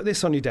 you put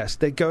this on your desk,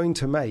 they're going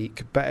to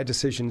make better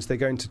decisions. They're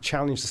going to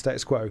challenge the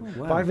status quo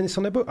wow. by having this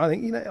on their book. I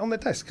think on their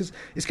desk, because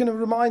it's going to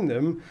remind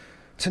them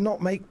to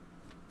not make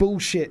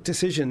bullshit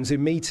decisions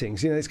in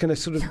meetings. You know, it's going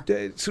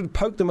to sort of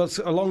poke them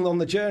along on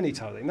the journey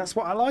type thing. That's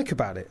what I like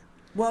about it.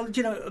 Well,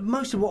 you know,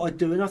 most of what I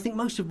do, and I think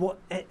most of what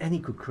any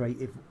good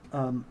creative,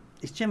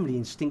 is generally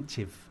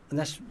instinctive, and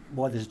that's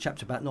why there's a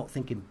chapter about not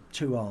thinking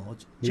too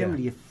hard.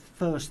 Generally, your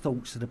first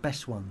thoughts are the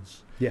best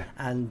ones. Yeah.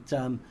 And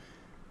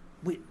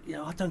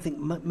I don't think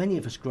many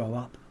of us grow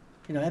up.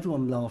 You know,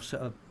 everyone laughs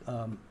at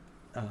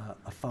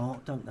a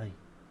fart, don't they?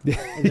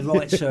 In the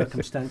right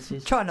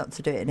circumstances. Try not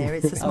to do it in here.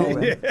 It's a small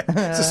room.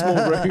 It's a small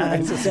room.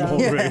 And, It's a small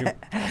room.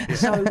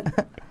 So,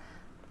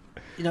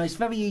 you know, it's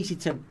very easy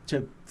to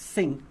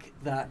think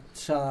that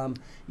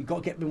you've got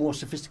to get a bit more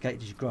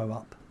sophisticated as you grow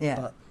up. Yeah.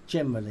 But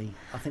generally,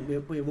 I think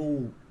we're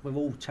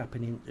all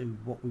tapping into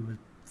what we were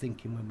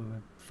thinking when we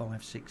were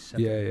 5, 6,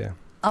 7. Yeah.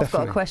 I've got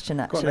Definitely. a question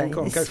Go on actually. then, go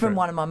on, This go is for from it.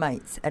 one of my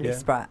mates, Ellie Yeah.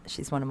 Spratt.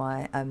 She's one of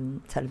my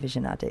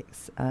television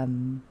addicts.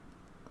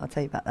 I'll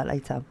tell you about that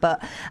later.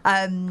 But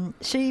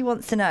she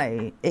wants to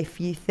know if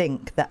you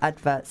think that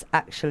adverts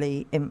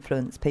actually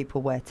influence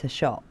people where to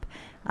shop.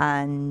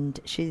 And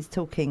she's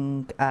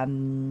talking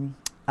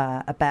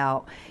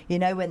about, you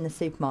know, when the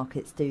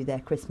supermarkets do their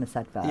Christmas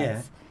adverts.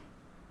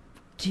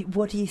 Yeah.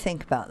 What do you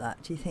think about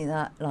that? Do you think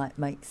that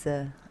makes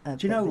a Do you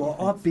bit know of a what?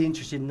 difference? I'd be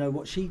interested to know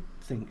what she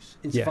thinks.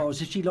 Insofar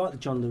as if she liked the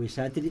John Lewis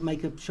ad, did it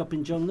make her shop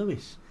in John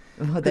Lewis?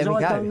 Well, there we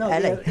I go. don't know.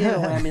 Ellie. You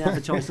know, I mean,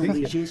 advertising all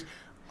these years.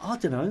 I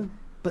don't know.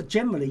 But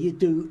generally, you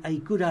do a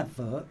good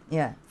advert,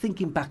 Yeah.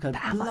 thinking back a But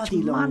how much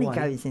bloody long money way.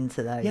 goes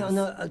into those Yeah, I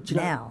know. Do you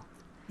know, now?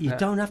 you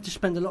don't have to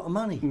spend a lot of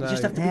money. No. You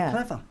just have to Yeah. be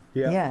clever.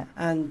 Yeah.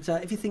 And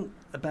if you think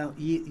about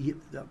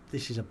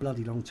this is a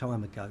bloody long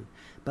time ago,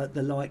 but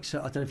the likes, I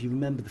don't know if you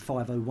remember the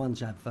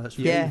 501s adverts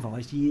for Yeah.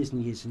 Levi's years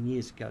and years and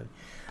years ago.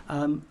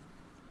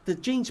 The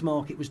jeans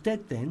market was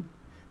dead then.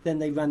 Then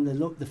they ran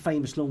the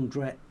famous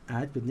laundrette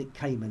ad with Nick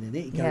Kamen in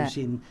it. He goes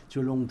in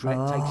to a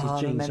laundrette, takes Oh,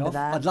 his jeans remember off.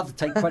 that. I'd love to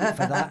take credit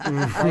for that. I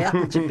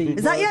happened to be.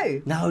 Is that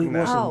you? No, it No.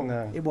 wasn't. Oh.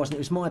 No. It wasn't. It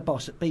was my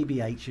boss at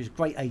BBH. It was a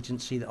great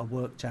agency that I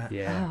worked at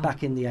Yeah.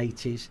 back in the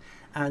 80s.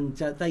 And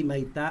they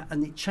made that,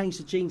 and it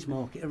changed the jeans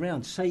market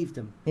around, saved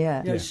them.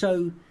 Yeah. You know, Yeah.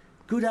 so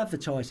good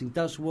advertising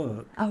does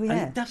work. Oh, yeah.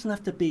 And it doesn't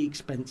have to be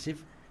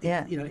expensive.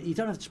 Yeah. You know, you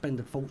don't have to spend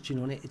a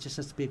fortune on it. It just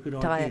has to be a good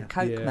idea. Diet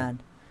Coke, Yeah. man.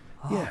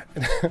 Yeah.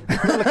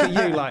 Look at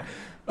you like,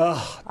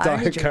 oh, I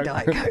only Diet drink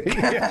Coke. Diet Coke.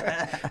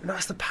 Yeah. And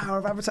that's the power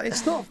of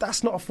advertising.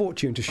 That's not a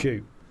fortune to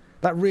shoot.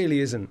 That really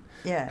isn't.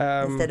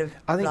 Yeah. Instead of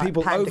I think like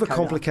people Panda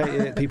Cola. overcomplicate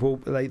it. People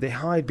they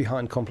hide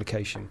behind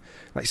complication.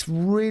 Like, it's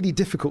really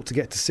difficult to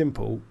get to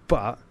simple,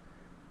 but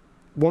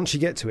once you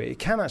get to it, it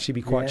can actually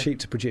be quite Yeah. cheap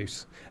to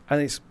produce,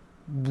 and it's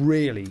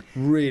really,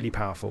 really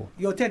powerful.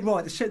 You're dead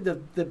right.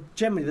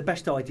 Generally, the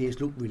best ideas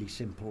look really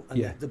simple. And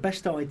Yeah. the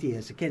best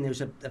ideas, again, there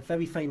was a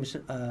very famous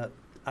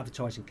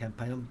advertising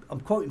campaign. I'm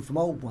quoting from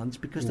old ones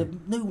because the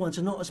new ones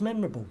are not as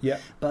memorable. Yeah.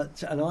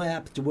 And I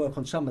happened to work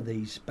on some of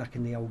these back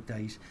in the old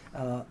days.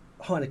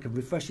 Heineken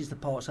refreshes the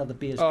parts other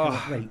beers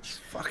can't reach.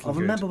 Fucking I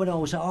remember good. when I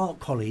was at art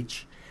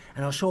college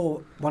and I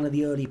saw one of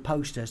the early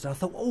posters and I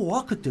thought, oh,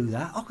 I could do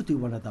that. I could do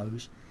one of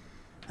those.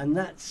 And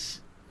that's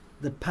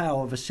the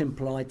power of a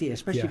simple idea,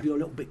 especially if you're a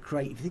little bit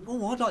creative. You think,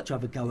 oh, I'd like to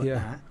have a go at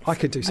that. I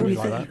could do And something you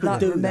like think that. you could Like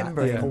do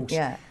remembering. that, of course.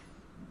 Yeah.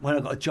 When I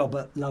got a job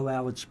at Low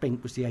Howard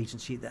Spink, was the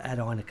agency that had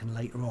Heineken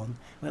later on.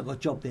 When I got a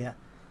job there,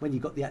 when you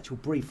got the actual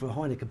brief for a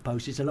Heineken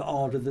post, it's a lot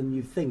harder than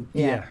you think.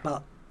 Yeah.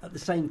 But at the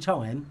same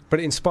time, But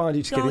it inspired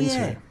you to get Oh, into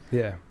yeah. it.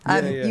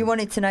 Yeah. You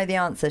wanted to know the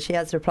answer. She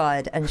has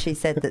replied, and she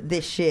said that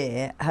this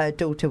year her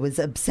daughter was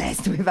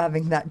obsessed with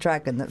having that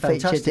dragon that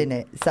featured Fantastic. in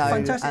it. So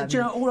fantastic. Do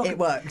you know, all it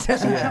worked.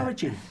 That's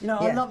encouraging. You know,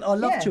 Yeah. I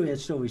love Yeah. to hear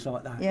stories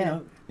like that. Yeah. You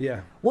know,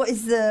 Yeah. What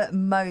is the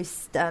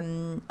most? I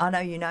know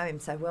you know him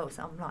so well,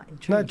 so I'm like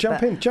intrigued. No, jump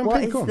but in, jump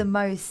what in, is go on. the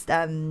most?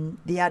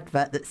 The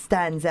advert that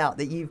stands out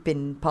that you've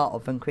been part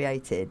of and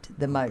created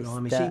the most?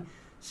 blimey.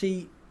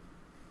 See,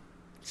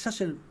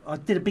 I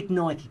did a big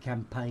Nike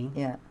campaign.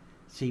 Yeah,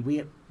 See,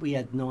 we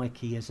had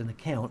Nike as an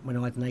account when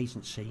I had an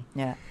agency.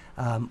 yeah,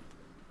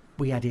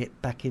 We had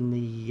it back in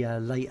the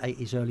late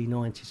 80s, early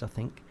 90s, I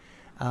think,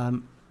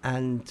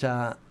 and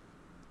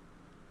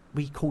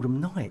we called them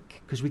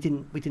Nike because we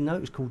didn't know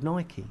it was called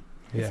Nike.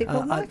 Yeah. Is it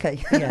called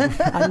Nike? Yeah,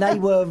 and they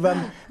were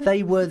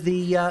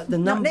the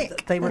number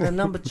Nick. they were the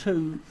number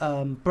 2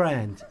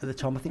 brand at the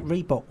time. I think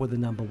Reebok were the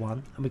number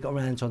 1, and we got our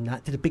hands on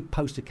that. Did a big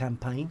poster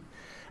campaign,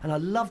 and I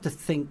love to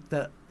think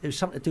that it was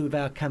something to do with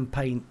our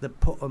campaign that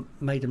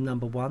made them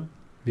number 1.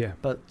 Yeah.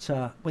 But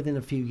within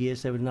a few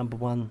years, they were number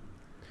 1.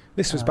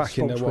 This was back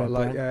in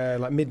sportswear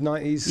like mid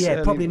 90s.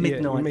 Yeah, probably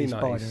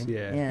mid-90s by then.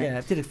 Yeah. Yeah.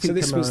 Yeah, did a few So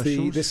this was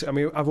commercials. I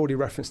mean, I've already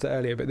referenced it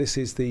earlier, but this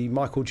is the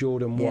Michael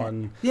Jordan Yeah.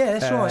 one. Yeah,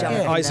 that's right.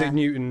 Jumping Yeah. Isaac there.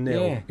 Newton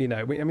nil. Yeah. You know,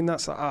 I mean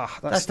that's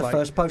That's the like,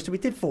 first poster we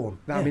did for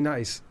them. I mean that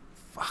is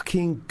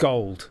fucking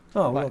gold.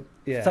 Oh, Like, well,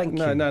 yeah. thank you.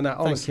 No, Thank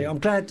honestly. you. I'm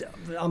glad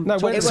I'm No,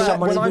 talking when, to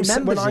someone when who I'm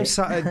remembers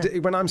sat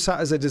it. when I'm sat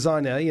as a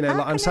designer, you know, How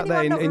like I'm can sat there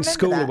anyone in not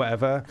school remember or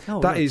whatever.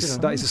 Oh, that look, is you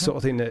know, that is the sort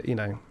of thing that, you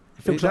know,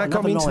 feels that like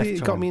got me into another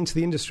lifetime.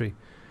 the industry.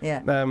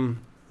 yeah.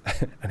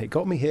 And it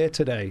got me here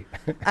today.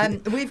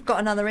 We've got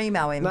another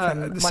email in from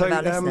one of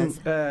our listeners.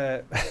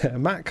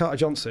 Matt Carter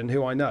Johnson,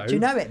 who I know. Do you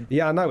know him?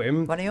 Yeah, I know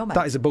him. One of your mates?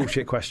 That is a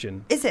bullshit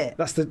question. Is it?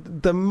 That's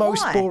the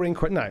most Why? boring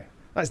question. No,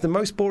 that's the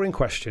most boring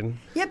question.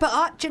 Yeah,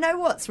 but do you know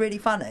what's really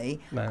funny?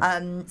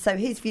 No. So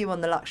his view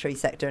on the luxury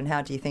sector and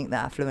how do you think the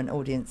affluent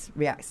audience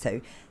reacts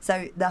to?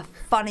 So the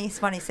funniest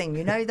thing,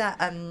 you know that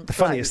The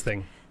funniest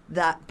thing.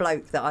 that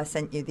bloke that I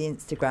sent you the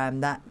Instagram,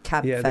 that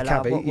cab Yeah, the fella,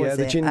 cabbie, what was yeah,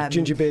 the it?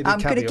 ginger bearded I'm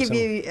cabbie going or to give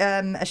you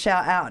a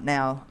shout out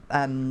now,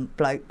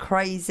 bloke.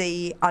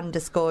 Crazy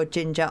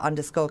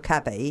 _ginger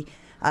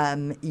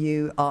 _cabbie.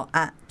 You are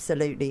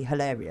absolutely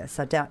hilarious.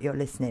 I doubt you're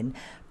listening,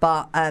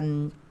 but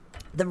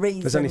the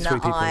reason There's only 3 that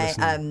people I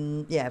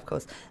listening. yeah, of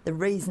course, the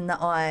reason that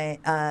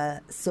I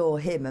saw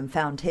him and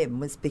found him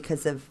was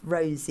because of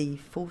Rosie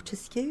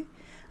Fortescue.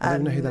 I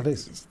don't know who that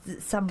is.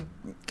 Some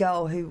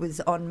girl who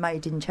was on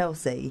Made in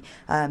Chelsea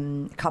a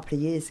couple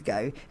of years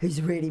ago,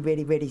 who's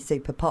really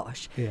super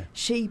posh. Yeah.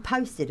 She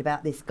posted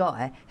about this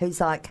guy who's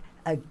like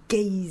a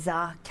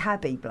geezer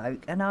cabbie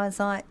bloke, and I was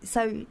like,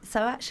 so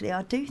actually,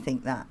 I do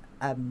think that.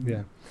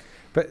 Yeah.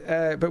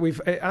 But we've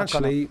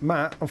actually,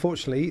 Matt,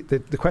 unfortunately,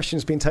 the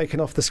question's been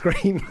taken off the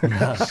screen.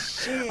 I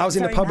was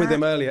in the Sorry, pub with him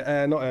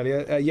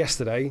Matt.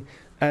 yesterday,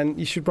 and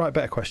you should write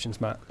better questions,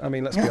 Matt. I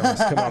mean, let's be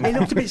honest. Come on. It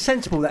looked a bit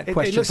sensible, that It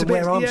question, looks a from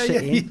bit- where I'm yeah,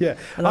 sitting. yeah.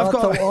 And I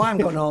thought, I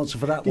haven't got an answer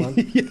for that one.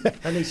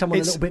 I need someone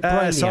a little bit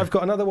brainier. So I've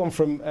got another one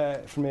from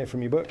here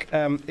from your book.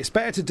 It's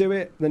better to do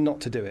it than not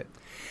to do it.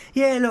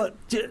 Yeah, look,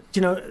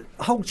 you know,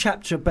 a whole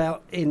chapter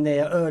about in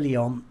there early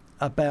on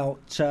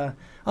about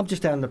I'm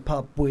just down the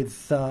pub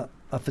with a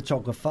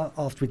photographer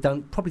after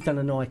we'd probably done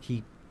a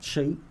Nike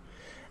shoot,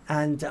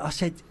 and I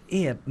said,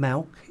 "Here,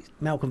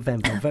 Malcolm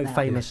Venville, very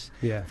famous,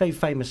 Yeah. very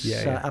famous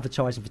Yeah.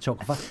 advertising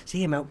photographer. So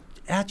here, Malcolm,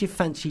 how do you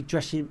fancy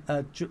dressing?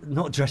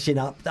 Not dressing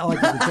up. I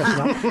do the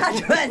dressing up. How do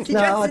you fancy No,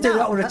 I dressing do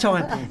that up? all the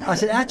time. I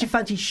said, how do you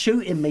fancy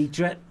shooting me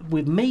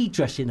with me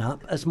dressing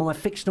up as my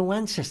fictional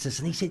ancestors?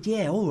 And he said,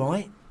 yeah, all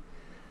right.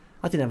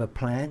 I didn't have a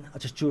plan. I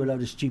just drew a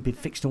load of stupid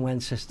fictional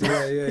ancestors.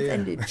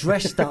 Yeah.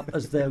 Dressed up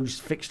as those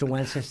fictional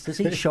ancestors.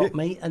 He shot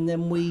me, and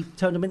then we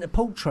turned them into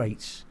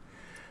portraits.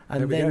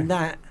 And There we then go.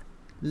 that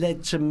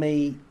led to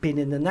me being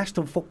in the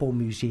National Football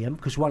Museum,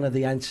 because one of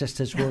the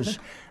ancestors was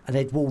an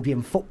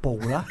Edwardian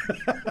footballer.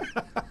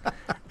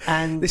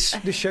 And This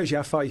shows you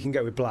how far you can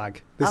go with blag.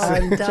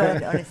 I'm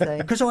done, honestly.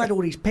 because I had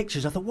all these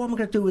pictures, I thought, what am I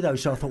going to do with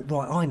those? So I thought,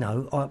 right, I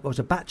know. I was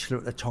a bachelor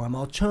at the time.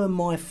 I'll turn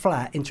my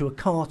flat into a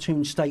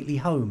cartoon stately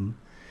home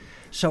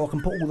so I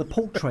can put all the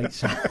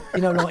portraits up,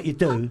 you know, like you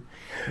do.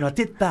 And I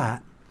did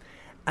that.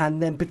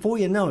 And then before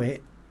you know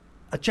it,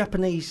 a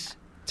Japanese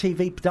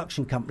TV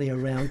production company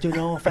around doing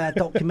a half-hour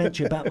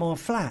documentary about my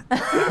flat.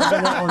 It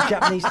went out on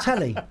Japanese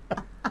telly.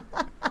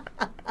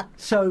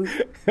 So,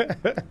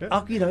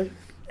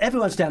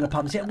 everyone's down the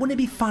pub and said, wouldn't it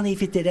be funny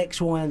if you did X,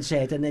 Y, and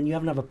Z, and then you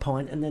have another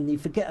pint, and then you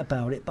forget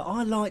about it? But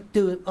I like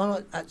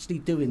actually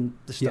doing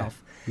the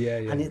stuff. Yeah.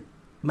 And it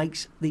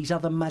makes these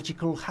other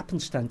magical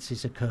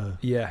happenstances occur.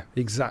 Yeah,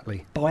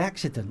 exactly. By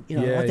accident.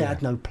 I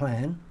had no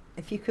plan.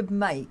 If you could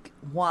make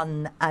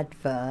one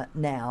advert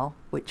now,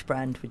 which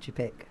brand would you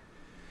pick?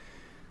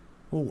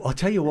 Oh, I'll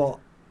tell you what.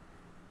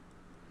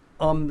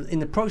 I'm in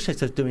the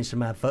process of doing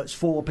some adverts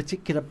for a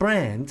particular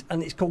brand,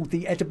 and it's called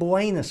the Edible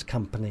Anus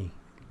Company.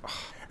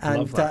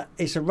 Love that.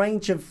 It's a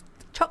range of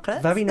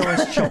Chocolates? very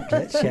nice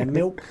chocolates,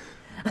 milk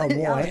and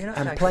Yeah, white you're not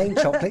and joking. plain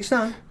chocolates,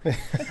 no.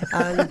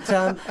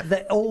 And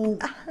they're all...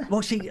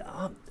 Well, see,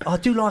 I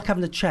do like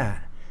having a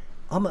chat.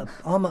 I'm at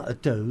a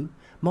do.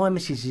 My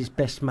missus'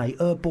 best mate,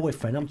 her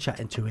boyfriend, I'm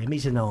chatting to him.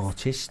 He's an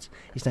artist.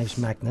 His name's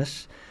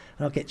Magnus.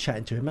 And I get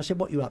chatting to him. I said,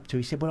 what are you up to?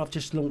 He said, well, I've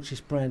just launched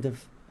this brand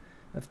of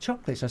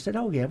chocolates. I said,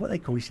 oh, yeah, what are they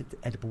call? He said,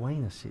 edible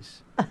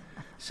anuses.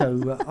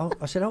 So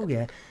I said, oh,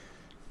 yeah.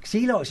 Because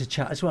he likes to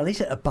chat as well.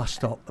 He's at a bus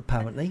stop,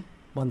 apparently,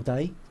 one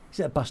day.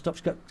 He's at a bus stop,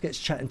 gets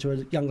chatting to a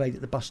young lady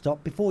at the bus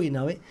stop. Before you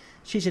know it,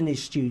 she's in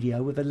his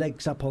studio with her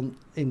legs up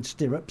in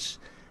stirrups,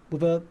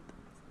 with her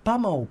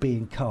bumhole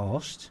being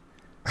cast.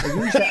 They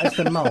use that as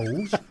the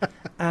mould,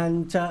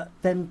 and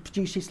then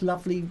produce this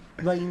lovely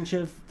range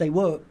of... They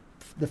were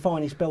the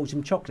finest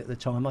Belgian chocolate at the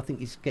time. I think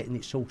he's getting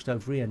it sourced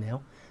over here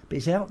now. But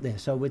it's out there,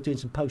 so we're doing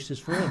some posters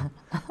for him.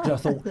 So I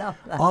thought,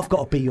 I've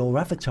got to be your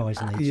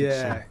advertising agency.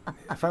 Yeah,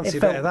 fancy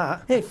a bit of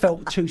that. It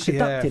felt too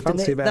seductive, didn't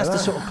fancy a it? bit That's of the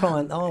that. sort of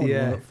client I would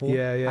work for.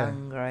 Yeah.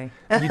 Hungry.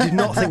 You did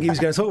not think he was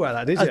going to talk about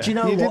that, did you? Do you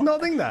know You what? did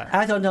not think that?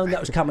 Had I known that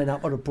was coming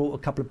up, I'd have brought a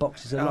couple of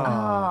boxes along.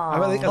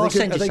 Are I'll they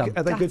send you good, some.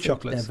 are they good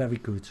chocolates? They're very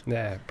good.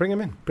 Yeah, bring them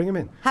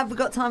in. Have we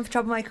got time for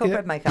Troublemaker or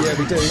Breadmaker? Yeah,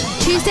 we do.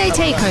 Tuesday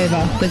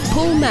Takeover with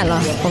Paul Mellor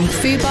on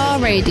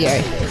Fubar Radio.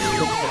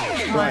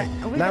 Right,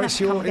 Are we now gonna it's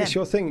have to come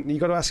your thing.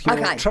 You've got to ask your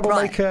Okay,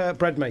 troublemaker,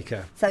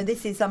 breadmaker. So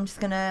this is, I'm just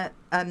going to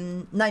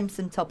name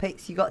some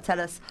topics. You've got to tell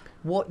us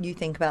what you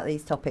think about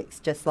these topics,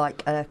 just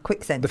like a quick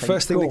The sentence.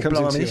 first thing that comes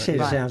into this your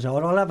head. sounds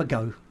hard. I'll have a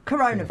go.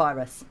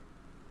 Coronavirus.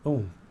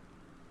 Oh.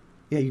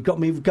 Yeah, you've got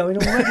me going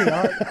already.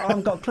 I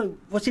haven't got a clue.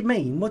 What's it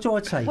mean? What do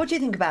I say? What do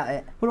you think about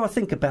it? What do I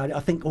think about it? I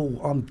think,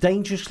 I'm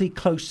dangerously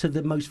close to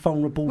the most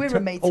vulnerable We're a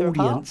metre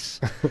audience.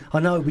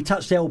 I know, we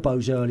touched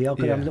elbows earlier. I've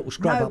got to have a little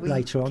scrub up we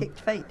later on. kicked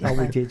feet, Oh, didn't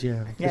we we? did,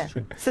 yeah. Yeah. That's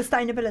true.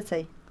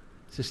 Sustainability.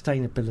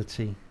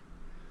 Sustainability.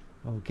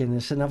 Oh,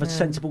 goodness, another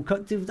sensible...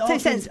 Too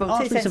sensible.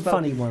 some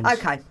funny ones.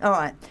 Okay, all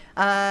right.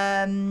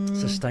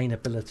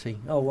 Sustainability.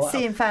 Oh, what?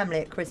 Seeing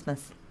family at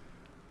Christmas.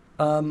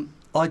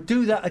 I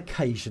do that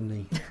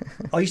occasionally.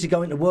 I used to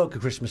go into work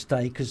at Christmas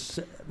Day because,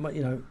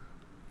 when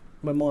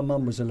my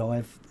mum was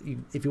alive,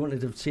 if you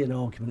wanted to see an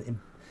argument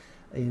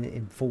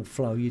in full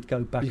flow, you'd go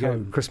back You go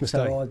home. Christmas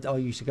so Day. I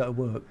used to go to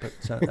work, but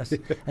that's a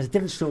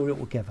different story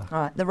altogether.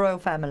 All right, the royal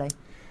family.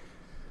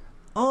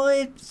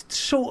 I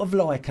sort of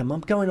like them. I'm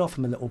going off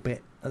them a little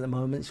bit at the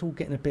moment. It's all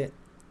getting a bit...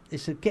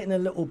 It's getting a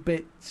little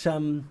bit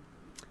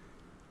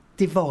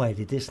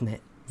divided, isn't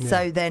it? Yeah.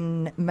 So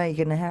then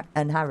Meghan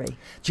and Harry.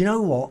 Do you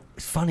know what?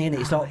 It's funny, isn't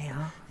it? It's like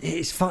yeah.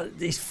 it's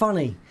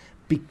funny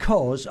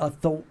because I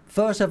thought,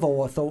 first of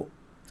all,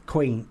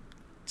 Queen,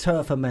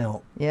 turf them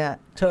out. Yeah.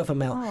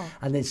 Oh.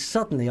 And then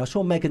suddenly I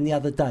saw Meghan the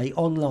other day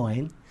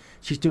online.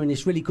 She's doing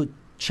this really good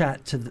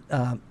chat to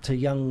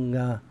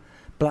young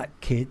black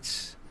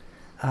kids,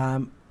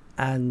 and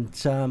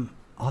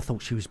I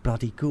thought she was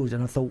bloody good.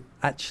 And I thought,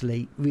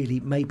 actually, really,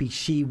 maybe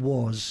she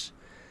was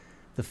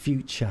the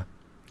future.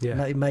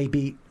 Yeah.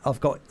 Maybe I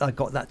got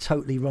that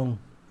totally wrong.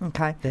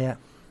 Okay. There.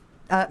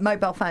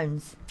 Mobile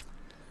phones.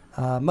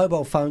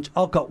 Mobile phones.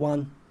 I've got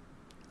one.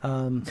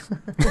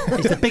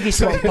 It's the biggest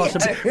one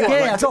possible.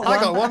 Yeah, I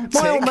got one.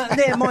 My old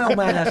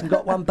man hasn't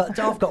got one, but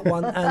I've got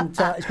one, and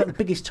it's got the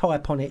biggest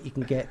type on it you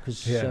can get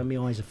because my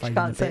eyes are failing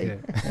a Can't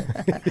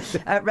bit. see.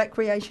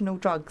 Recreational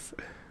drugs.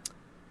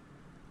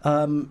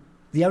 The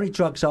only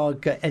drugs I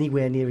get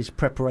anywhere near is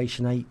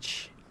Preparation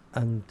H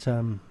and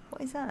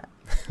What is that?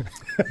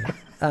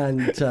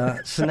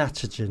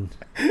 Synatogen.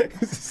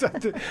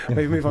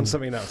 Maybe move on to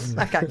something else.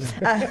 Okay.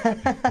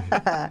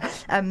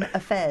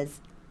 Affairs.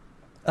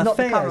 Not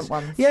the current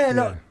ones. Yeah,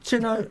 look, do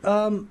you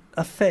know,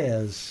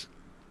 affairs.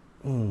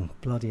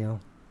 Bloody hell.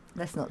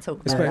 Let's not talk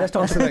Let's about go. Let's that.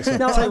 on to the next one.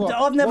 No, Tell you what,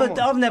 I've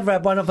never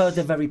had one. I've heard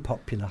they're very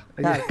popular.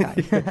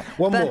 Okay.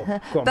 One more. Go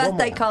on, one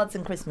Birthday more. cards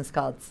and Christmas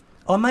cards.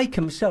 I make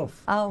them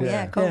myself. Oh,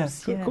 yeah, of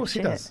course. Of course he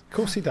shit. does. Of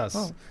course he does.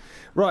 Oh.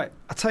 Right,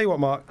 I'll tell you what,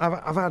 Mark.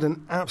 I've had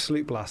an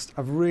absolute blast.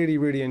 I've really,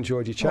 really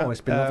enjoyed your chat. Oh,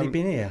 it's been lovely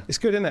being here. It's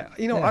good, isn't it?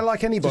 You know, Yeah. I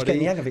like anybody. Just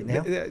getting the hang of it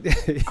now.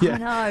 Yeah. I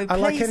know. I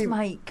like Please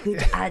make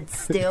good ads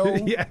still.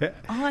 Yeah.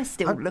 I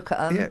still look at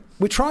them. Yeah,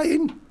 we're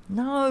trying.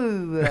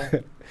 No.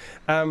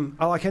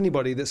 I like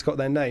anybody that's got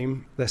their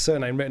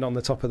surname written on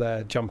the top of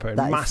their jumper in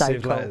That is so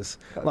massive cool. letters,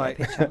 Got like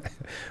that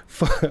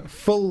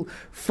full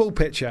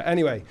picture.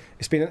 Anyway,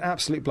 it's been an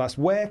absolute blast.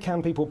 Where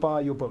can people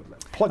buy your book?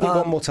 Plug it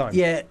one more time.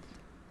 Yeah,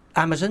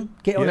 Amazon.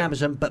 Get it on Yeah.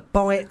 Amazon, but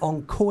buy it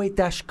on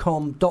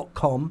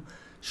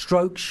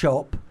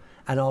koi-com.com/shop,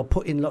 and I'll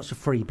put in lots of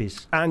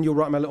freebies. And you'll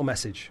write them a little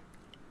message.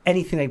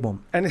 Anything they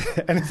want,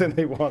 Anything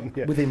they want.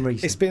 Yeah. within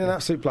reason. It's been an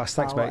absolute blast.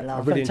 Thanks, Oh, what mate. a laugh.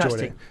 I've really enjoyed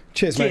Fantastic. it.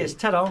 Cheers, Cheers, mate.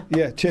 ta-da.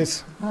 Yeah,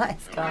 cheers.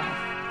 Let's go.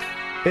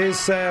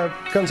 Here's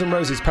Guns N'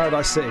 Roses,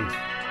 Paradise City.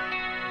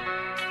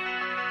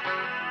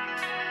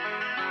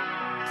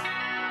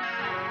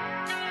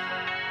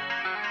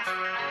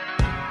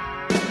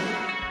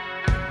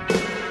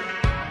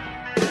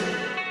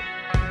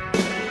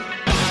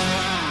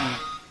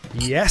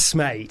 Yes,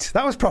 mate.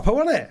 That was proper,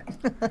 wasn't it?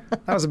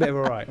 That was a bit of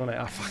a right, wasn't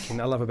it?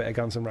 I love a bit of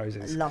Guns N'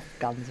 Roses. Love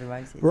Guns N'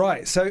 Roses.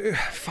 Right, so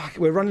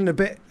we're running a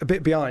bit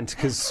behind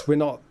because we're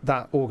not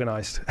that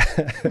organised.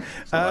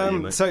 not you,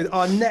 mate. So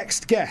our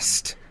next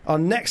guest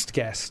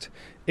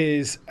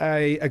is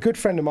a good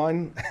friend of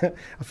mine.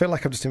 I feel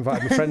like I've just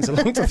invited my friends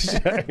along to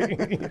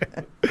the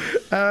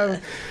show.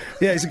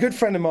 Yeah, he's a good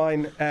friend of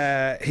mine.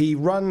 He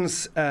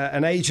runs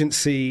an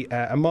agency,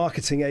 a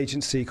marketing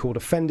agency called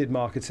Offended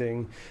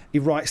Marketing. He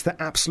writes the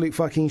absolute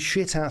fucking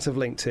shit out of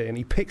LinkedIn.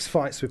 He picks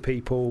fights with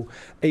people.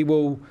 He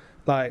will,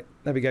 like,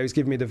 there we go, he's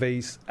giving me the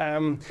V's. I'll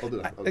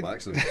do that. That was by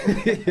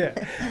accident. Yeah.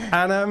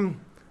 And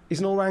he's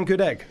an all-round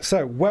good egg.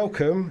 So,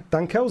 welcome,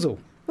 Dan Kelsall.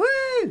 Woo!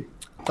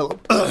 Hello.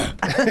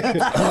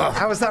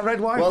 How was that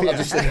red wine? Well, for you? I've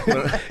just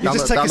You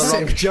just take a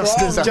sip just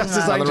as I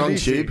on the wrong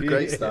introduce you. tube.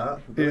 Great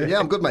start. Yeah. Yeah,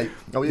 I'm good, mate.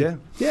 How are you?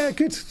 Yeah,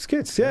 good. It's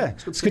good. Yeah,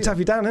 it's good it's to good see to have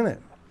you down, isn't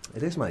it?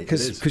 It is, mate. It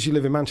is. Because you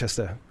live in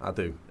Manchester. I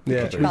do.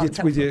 Yeah, I do. Can't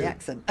tell from the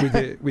accent.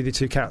 with your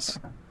two cats.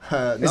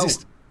 No,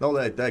 this- no,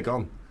 they're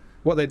gone.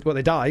 What they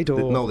died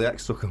or? No, the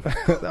ex took them.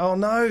 Oh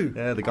no.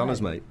 Yeah, they're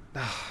goners, mate.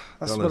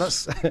 That's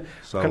Goners.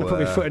 kind of put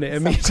my foot in it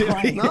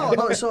immediately. No,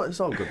 it's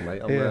all good,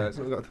 mate.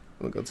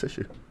 I've got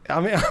tissue.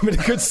 I'm in a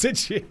good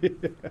situ.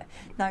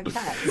 No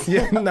cats.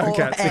 Yeah, no Or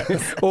cats.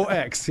 X. Or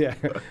X, yeah.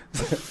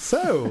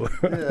 So.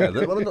 Yeah,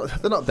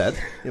 they're not dead.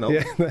 You know,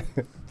 Yeah, they're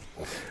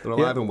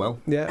alive and well.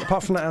 yeah.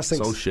 Apart from that, how's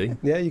things? So's she.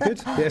 Yeah, you good?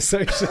 Yeah, so.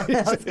 I was going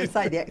to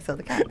say the X or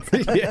the cats.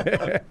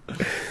 Yeah.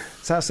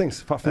 So how's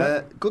things? Apart from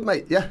that. Good,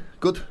 mate. Yeah,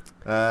 good.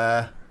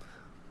 I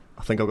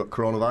think I've got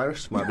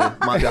coronavirus. Might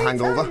be a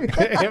hangover. Me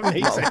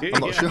too,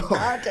 I'm not sure.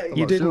 I do. I'm You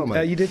not didn't. sure,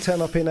 mate. You did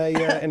turn up in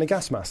a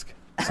gas mask.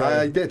 So,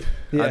 I did.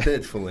 Yeah. I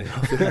did, funnily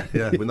enough.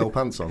 Yeah, with no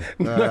pants on.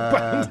 Why didn't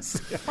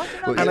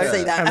I But yeah.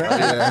 see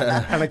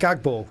that? and a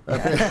gag ball. I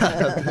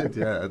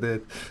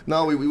did.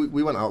 No,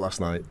 we went out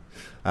last night.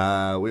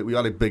 We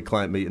had a big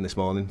client meeting this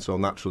morning, so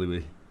naturally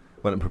we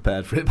went and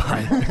prepared for it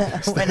by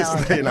Went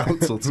on. staying out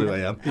till 2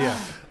 a.m.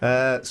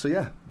 Yeah.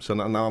 So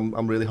now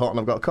I'm really hot and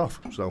I've got a cough.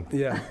 So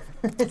Yeah.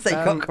 So you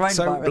got coronavirus.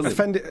 So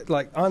offended,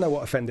 like I know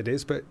what Offended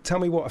is, but tell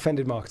me what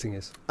Offended Marketing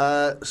is.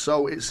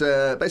 so it's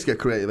basically a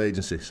creative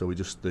agency. So we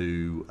just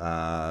do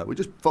we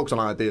just focus on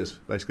ideas.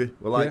 Basically,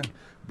 we're like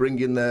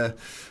bringing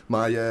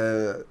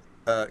my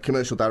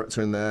commercial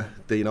director in there,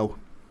 Dino.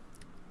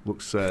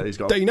 Looks, he's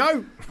got Dino.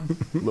 a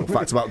little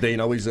fact about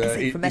Dino. He's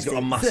he from got a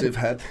Essex? massive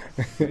head.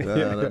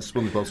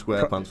 SpongeBob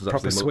SquarePants was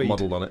Proper actually sweet.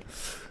 modelled on it.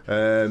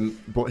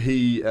 But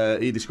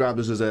he described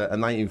us as a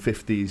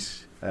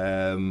 1950s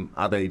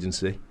ad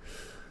agency,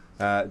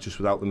 just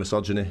without the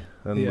misogyny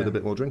and with a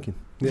bit more drinking.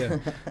 Yeah.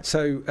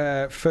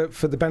 So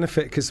for the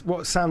benefit, because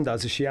what Sam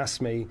does is she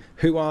asks me,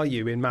 "Who are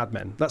you in Mad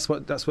Men?" That's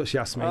what she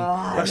asked me.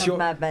 I love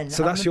Mad Men.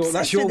 So I'm that's your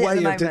obsessed with it at way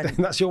the of moment.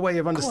 that's your way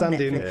of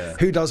understanding Netflix.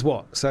 who does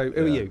what. So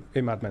who are Yeah. you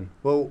in Mad Men?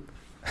 Well,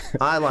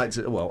 I like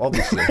to. Well,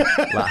 obviously,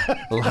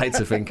 like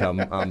to think I'm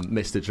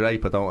Mr.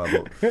 Draper, don't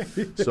I?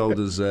 But so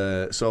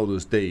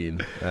does Dean.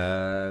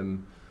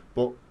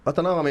 But I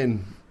don't know. I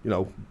mean, you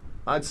know,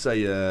 I'd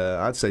say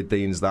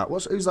Dean's that.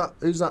 Who's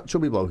that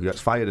chubby bloke who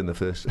gets fired in the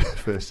first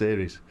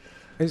series?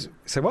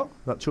 Say what?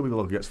 That chubby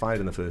bloke who gets fired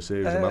in the first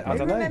series. of Mad I Men. don't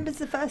Who know. remembers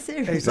the first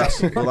series?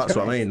 That's what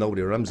I mean.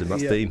 Nobody remembers him.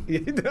 That's Yeah. Dean. Yeah,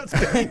 that's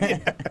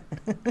Dean.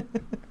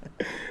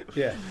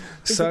 Yeah.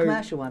 It's So the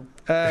commercial one.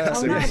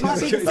 so No, it might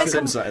be the That's him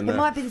second. sat in It there.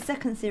 might be the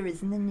second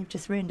series, and then you've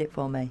just ruined it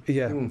for me.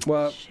 yeah.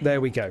 Well,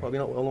 there we go. Well, have you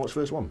not watched the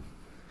first one?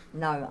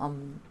 No,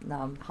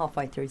 I'm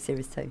halfway through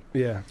series 2.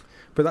 Yeah.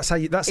 But that's how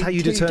you In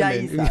 2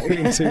 determine days, though.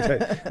 in 2 days.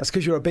 That's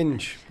because you're a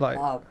binge. Like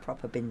Oh,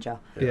 proper binger.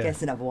 Yeah.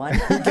 Guess another one.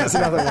 That's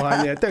another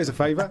one. Yeah, do us a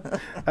favour.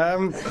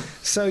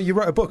 So you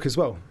wrote a book as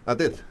well. I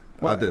did.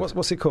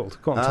 What's it called?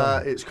 Go on,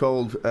 tell me. It's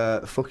called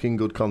Fucking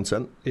Good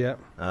Content. Yeah,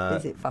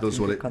 Is it fucking does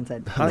what good it-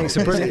 content? I think it's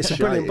a brilliant. It's a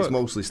brilliant It's book.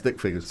 mostly stick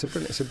figures.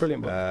 It's a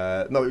brilliant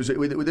book. No,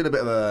 we did a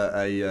bit of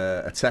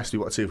a test. We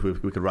wanted to see if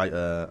we could write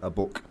a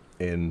book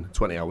in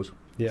 20 hours.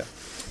 Yeah.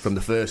 From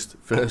the first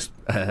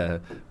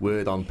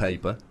word on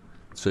paper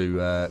to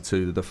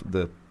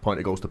the point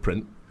it goes to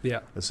print. Yeah.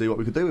 and see what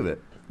we could do with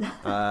it.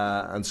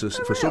 And so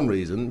for some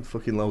reason,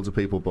 fucking loads of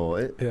people bought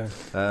it. Yeah.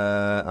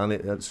 And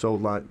it had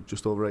sold like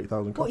just over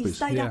 8,000 What, you copies.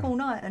 stayed up Yeah. all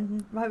night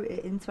and wrote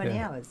it in 20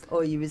 Yeah. hours?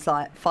 Or you was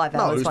like 5 No,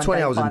 hours? it was one 20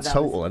 day, hours in 5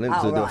 total. I didn't,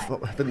 Oh, do, right.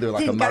 I didn't do like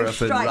Didn't a go marathon.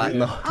 straight. Right?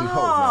 No,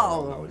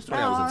 Oh, no, it's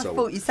 20 hours in I total.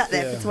 thought you sat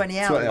there Yeah. for 20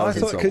 hours. 20 I hours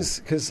in thought total.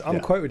 because I'm Yeah.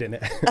 quoted in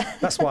it.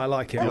 That's why I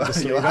like it.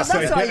 Obviously. You are. That's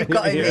why you've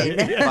got him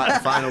in.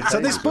 Final So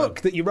page this as well.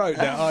 book that you wrote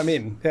that I'm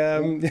in.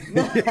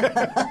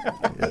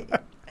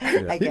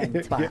 Again,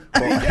 twat.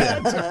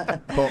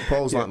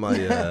 Paul's like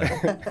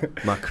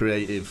my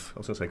creative. I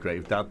was going to say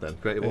creative dad then.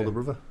 Creative older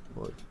brother.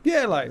 What?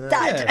 Yeah, like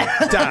Dad.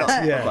 Yeah,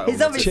 dad. Yeah. Quite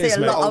He's old. obviously Cheers, a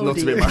mate. lot Old enough older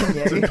to be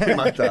than you. to be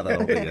my dad, I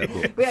don't think yet,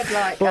 but We had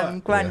like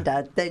But-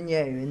 granddad, then you,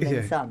 and then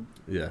Yeah. son.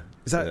 yeah.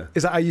 Is that yeah.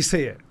 is that how you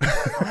see it?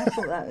 I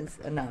thought that was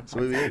enough. So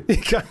who are you?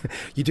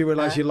 You do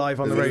realise you're live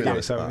on the Is it radio,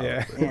 really? so Oh,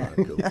 yeah. okay. Yeah.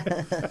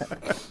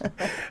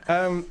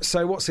 Cool.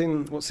 So what's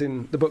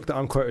in the book that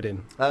I'm quoted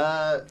in?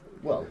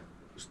 Well,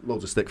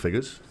 loads of stick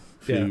figures,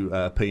 a few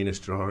penis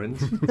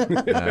drawings.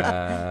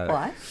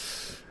 Why?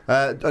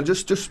 And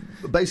just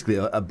basically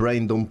a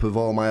brain dump of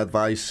all my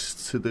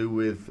advice to do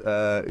with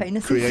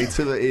Penises?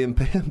 creativity and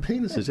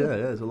penises. Yeah,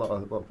 there's a lot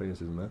of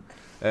penises in there.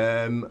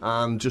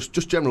 And just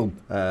general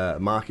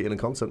marketing and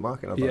content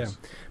marketing advice.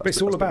 Yeah, but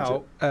it's all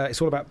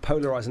about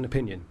polarising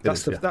opinion.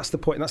 That's that's the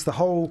point. That's the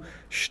whole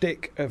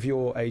shtick of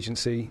your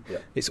agency. Yeah.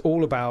 It's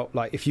all about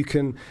like if you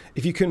can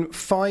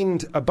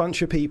find a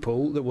bunch of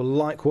people that will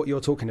like what you're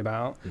talking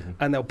about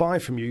and they'll buy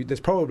from you. There's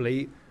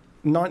probably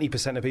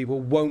 90% of people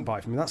won't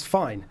buy from you. That's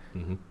fine.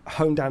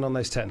 Hone down on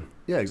those 10.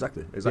 Yeah,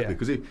 exactly. Yeah.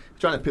 Because if you're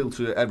trying to appeal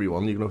to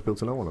everyone, you're going to appeal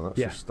to no one, and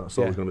that's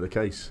always going to be the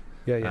case.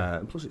 Yeah.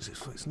 And plus,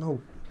 it's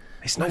no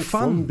no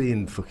fun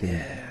being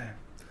fucking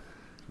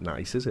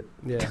nice, is it?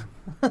 Yeah.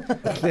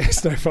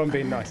 It's no fun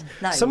being nice.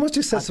 No, Someone's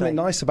just said that's something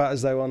right. nice about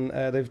us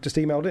though. They've just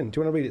emailed in. Do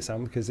you want to read it,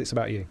 Sam? Because it's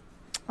about you.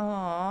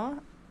 Aw.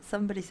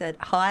 Somebody said,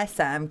 "Hi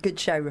Sam, good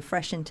show,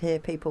 refreshing to hear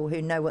people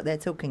who know what they're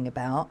talking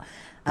about."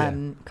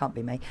 Can't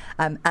be me.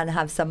 And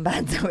have some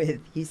banter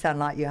with. You sound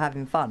like you're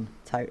having fun.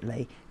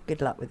 Totally.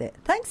 Good luck with it.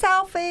 Thanks,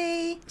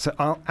 Alfie. So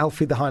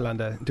Alfie the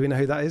Highlander. Do we know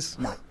who that is?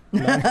 No. Is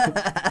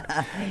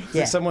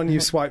Yeah. it someone you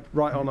swipe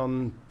right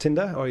on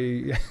Tinder, or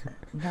you?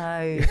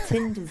 No,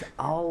 Tinder's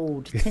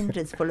old.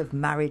 Tinder's full of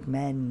married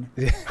men.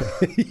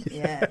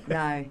 Yeah,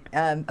 no.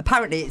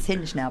 Apparently it's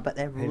Hinge now, but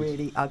they're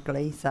really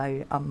ugly,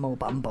 so I'm more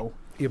Bumble.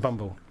 You're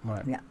Bumble,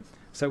 right? Yeah.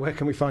 So where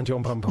can we find you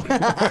on Bumble?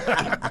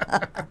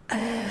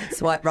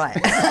 Swipe right.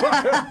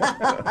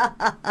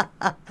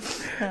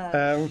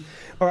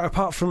 All right.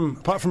 Apart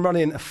from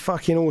running a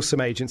fucking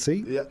awesome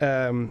agency,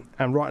 Yeah.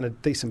 and writing a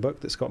decent book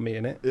that's got me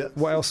in it, Yeah.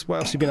 what else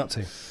have you been up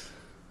to?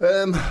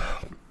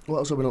 What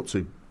else have I been up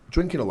to?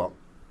 Drinking a lot.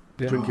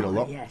 Yeah. Drinking a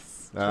lot.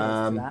 Yes. Cheers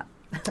to that.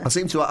 I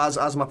seem to,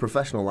 as my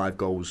professional life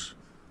goes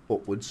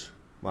upwards,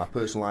 my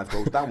personal life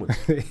goes downwards.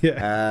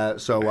 Yeah.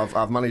 So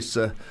I've managed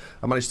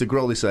to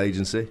grow this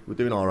agency. We're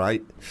doing all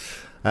right,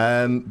 but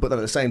then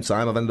at the same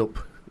time, I've ended up,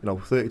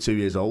 32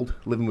 years old,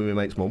 living with my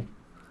mate's mum.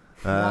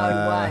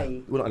 No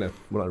way. We're not in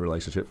a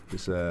relationship.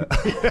 It's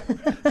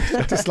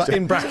Just like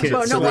in brackets.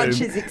 Well, not so, once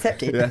she's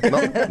accepted.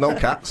 yeah, no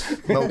cats,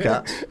 and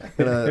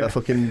a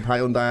fucking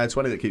Hyundai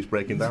i20 that keeps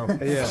breaking down.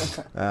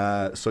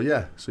 Yeah. So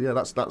yeah,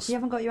 that's. You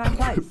haven't got your own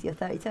place. You're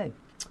 32.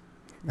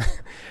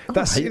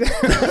 That's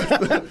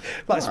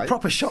that's Right.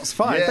 proper shots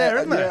fired there,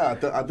 isn't there? Yeah, I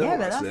don't Yeah,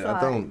 but actually. that's I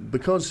like- don't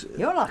because.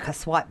 You're like a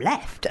swipe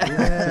left.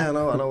 Yeah, I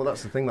know.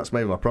 That's the thing. That's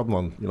maybe my problem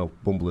on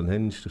Bumble and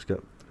Hinge. Just get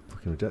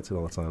fucking rejected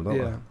all the time, don't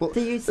Yeah. I? But Do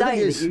you the thing say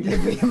that is- you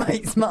live with your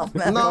mate's mum?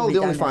 No, they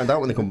only find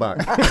out when they come back.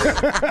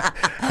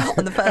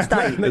 On the first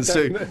date. And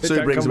Sue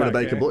don't brings come them a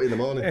back, bacon yeah. butty in the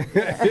morning.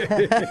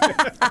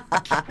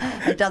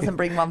 It doesn't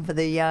bring one for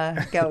the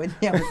girl in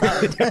the other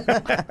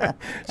side.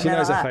 She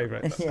knows her that.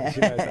 favourite. Yeah. She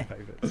knows her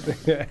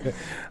favourite. Yeah.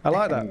 I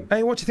like that.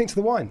 Hey, what do you think to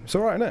the wine? It's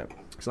all right, isn't it?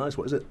 It's nice.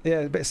 What is it? Yeah,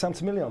 a bit of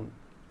Santamillion.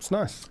 It's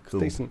nice. It's Cool.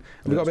 decent.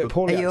 And we've got a Yeah, bit of it's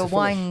Paulie Are you a to finish.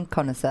 wine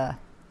connoisseur?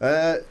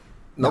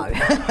 Nope.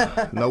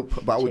 Nope.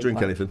 But I will Cheap drink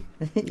wine. anything.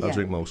 Yeah. I'll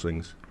drink most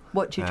things.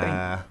 What do you drink?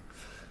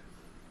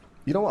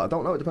 You know what? I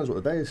don't know. It depends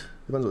what the day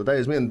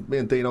is. Me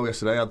and Dino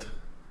yesterday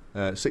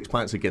had 6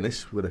 pints of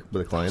Guinness with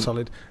a client.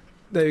 Solid.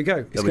 There you go.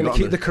 It's we going to got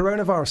keep on the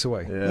coronavirus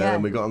away. Yeah,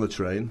 and we got on the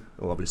train.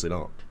 Well, obviously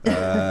not. We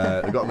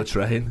got on the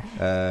train.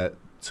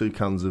 2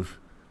 cans of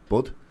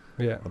Bud,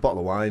 Yeah. a bottle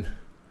of wine,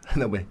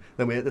 and then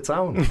we hit the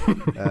town.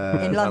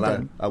 In London?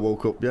 And I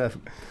woke up, literally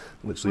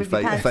With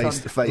your pants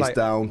face Like,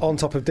 down. On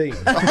top of Dean.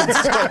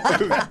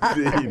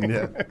 Dean,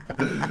 yeah.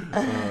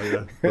 Oh,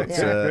 yeah.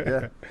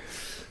 But,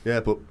 yeah,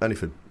 but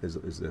anything is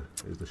the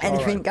shot.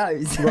 Anything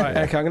goes. Right,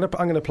 okay, I'm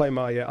gonna play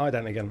my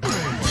ident again.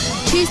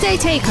 Tuesday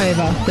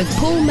Takeover with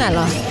Paul Mellor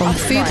on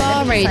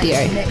Fubar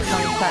Radio. Next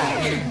time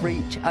back,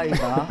 reach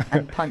over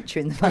and punch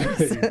you in the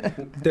face.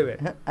 Do it.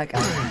 Okay.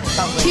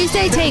 Can't wait.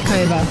 Tuesday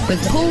Takeover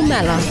with Paul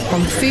Mellor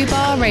on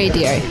Fubar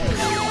Radio.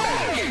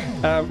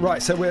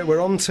 Right, so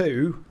we're on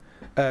to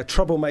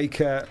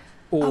Troublemaker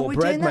or we're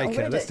bread doing that maker.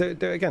 already? Let's do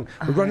it again.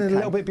 Oh, We're running a okay.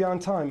 little bit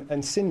behind time.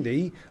 And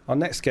Cindy, our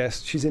next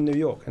guest, she's in New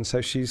York, and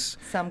so she's.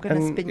 So I'm going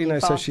to and, spin you you know,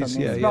 so fast on she's- this.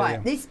 yeah, yeah, right, yeah.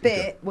 this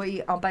bit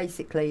we are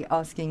basically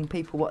asking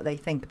people what they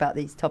think about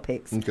these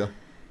topics. Okay.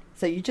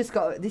 So you just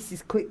got, this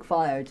is quick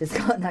fire, just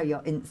got to know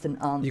your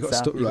instant answer. You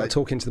got to Right.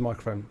 talk into the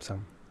microphone,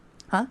 Sam.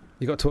 Huh?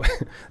 You got to talk.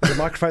 There's a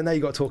microphone there.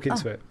 You got to talk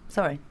into Oh. it.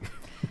 Sorry.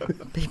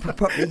 People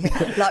probably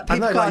like people I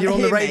know, can't like you're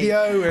on the hear me.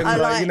 radio and I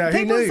like, you know, who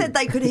people knew? said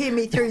they could hear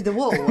me through the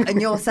wall, and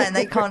you're saying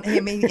they can't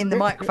hear me in the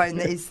microphone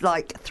that is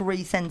like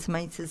 3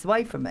 centimetres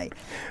away from me.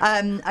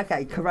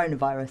 Okay,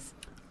 coronavirus.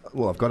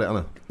 Well, I've got it,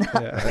 haven't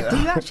Yeah. Do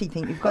you actually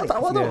think you've got it? I?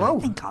 I don't Yeah. know. I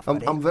think I've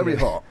got it. I'm very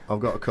hot. I've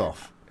got a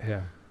cough.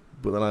 Yeah.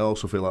 But then I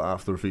also feel like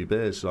after a few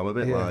beers, so I'm a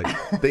bit Yeah.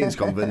 like... Dean's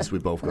convinced we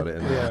both got it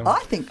in there. Yeah.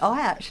 I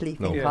actually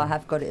think No. I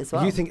have got it as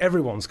well. You think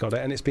everyone's got it,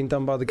 and it's been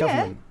done by the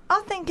government? Yeah,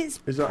 I think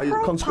it's Is that a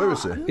proper,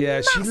 conspiracy?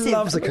 Yeah, she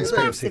loves a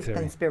conspiracy massive theory.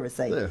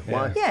 conspiracy. Yeah,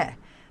 why? Yeah.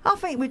 I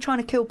think we're trying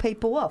to kill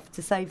people off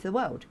to save the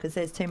world because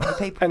there's too many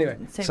people. Anyway,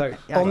 so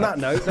on that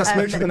note, let's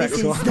move to the next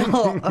this one. is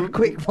not a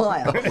quick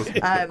fire.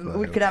 fire.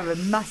 We could have a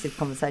massive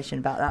conversation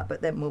about that, but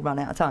then we'll run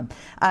out of time.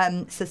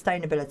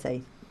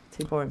 Sustainability.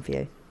 Too boring for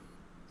you.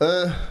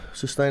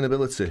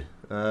 Sustainability.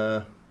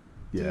 Do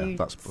Yeah, you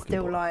that's fucking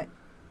still boring.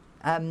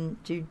 like?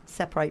 Do you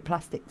separate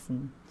plastics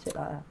and shit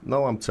like that?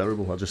 No, I'm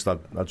terrible.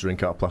 I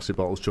drink out of plastic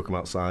bottles, chuck them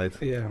outside.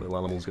 Yeah. Little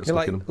animals get You're stuck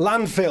like in them.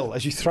 landfill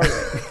as you throw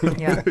it.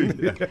 Yeah.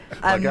 Yeah.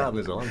 My garden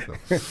is a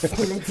landfill.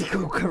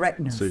 Political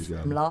correctness. Sue's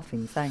garden. I'm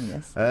laughing saying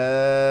this.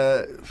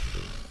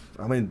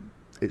 I mean,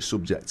 it's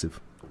subjective.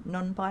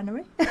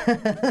 Non-binary.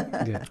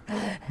 Yeah.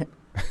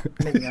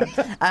 Moving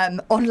on.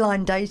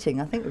 Online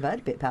dating. I think we've heard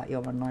a bit about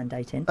your online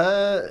dating.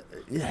 Yeah,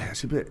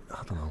 it's a bit.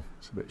 I don't know.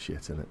 It's a bit shit,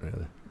 isn't it?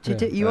 Really. Do you,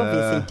 do, you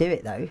obviously do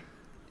it though.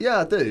 Yeah,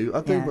 I do.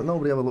 Yeah. But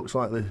nobody ever looks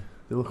like they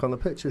look on the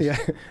pictures. Yeah,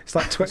 it's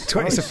like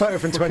it's a photo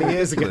from 20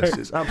 years ago.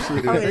 Ridiculous. It's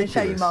absolutely I'm going to ridiculous.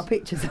 show you my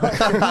pictures.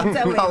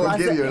 Tell me I'll what I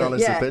give said. you an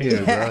honest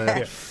opinion,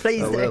 yeah.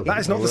 Please I do. will. That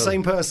is not the Well.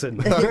 same person.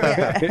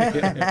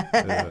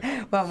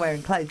 Well, I'm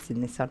wearing clothes in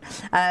this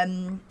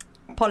one.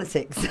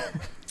 Politics.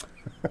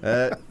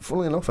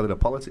 Funnily enough, I did a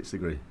politics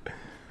degree.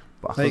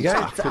 But There you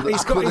go.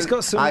 He's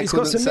got some. I He's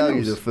got couldn't some tell you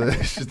minerals. the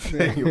first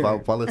thing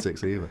about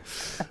politics either.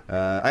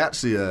 I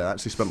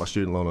actually spent my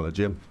student loan on a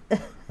gym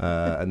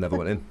and never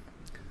went in.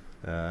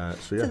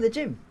 So yeah. To the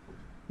gym.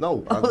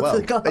 No, Oh, to well,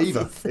 the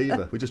classes.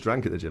 either. We just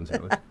drank at the gym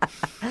together.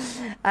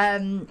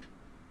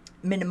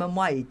 Minimum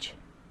wage.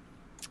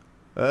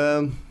 I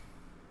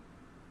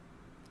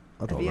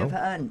don't Have know. you ever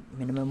earned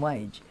minimum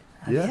wage?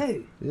 Have Yeah.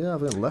 you? Yeah,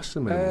 I've earned less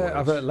than minimum wage.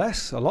 I've earned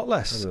less, a lot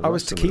less. I've earned I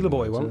was less than tequila minimum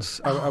boy wage,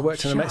 once. I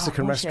worked in a shut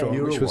Mexican up, was you? restaurant,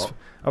 You were which was what?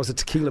 I was a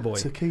tequila boy.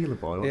 Tequila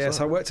boy. What's Yes,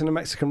 that? I worked in a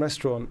Mexican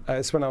restaurant.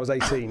 It's when I was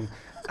 18,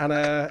 and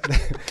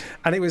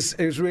and it was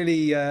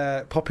really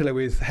popular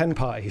with hen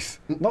parties.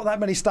 Not that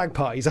many stag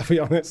parties, I'll be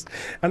honest.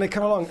 And they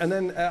come along, and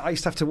then I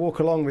used to have to walk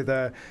along with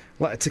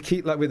like a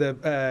tequila, like with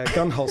a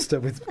gun holster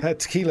with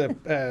tequila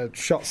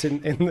shots in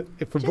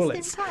for Just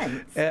bullets. in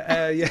pants?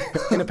 Yeah,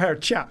 in a pair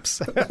of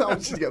chaps. How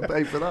much did you get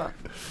paid for that?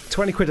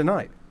 20 quid a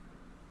night.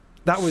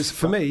 That was,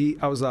 for me,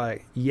 I was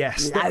like,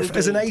 yes. Loaded.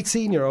 As an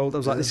 18-year-old, I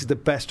was like, this is the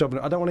best job.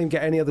 I don't want to even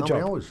get any other How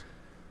many job. hours?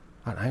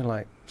 I don't know,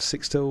 like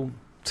 6 till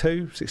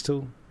 2, 6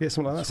 till, yeah,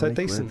 something like that. So 20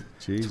 quid. decent.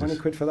 Jesus. 20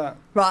 quid for that.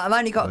 Right, I've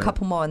only got a Right.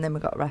 couple more and then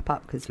we've got to wrap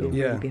up because we're Cool.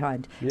 Yeah. really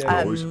behind.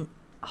 Yeah. always.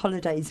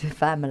 Holidays with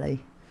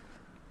family.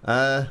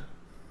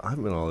 I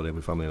haven't been on holiday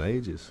with family in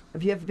ages.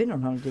 Have you ever been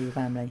on holiday with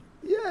family?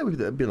 Yeah, we've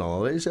been on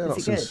holidays. Yeah, Is not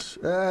it since.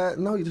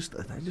 No, they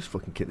just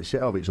fucking kick the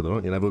shit out of each other,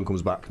 don't you? And everyone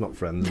comes back, not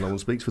friends. No one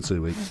speaks for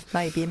 2 weeks.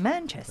 Maybe in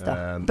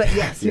Manchester. But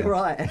yes, you're yeah.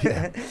 right.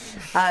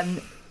 Yeah.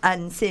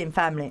 And seeing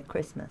family at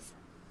Christmas.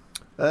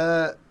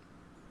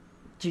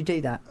 Do you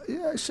do that?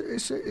 Yeah, it's Do a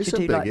you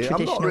do, biggie. like,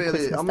 traditional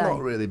Christmas I'm Day?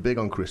 not really big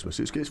on Christmas.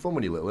 It's fun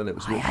when you're little, isn't it?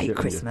 It's I a bit hate shit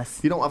when Christmas.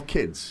 You don't have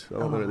kids.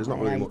 There's not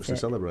I really hate much to it.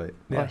 celebrate.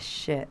 Yeah. Oh,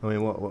 shit. I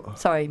mean, what?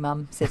 Sorry,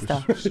 mum,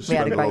 sister. Just We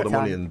had a spend a lot great of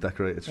money time. and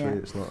decorate a tree. Yeah.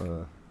 It's not.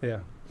 Yeah.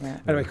 Yeah.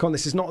 Anyway, come on,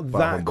 this is not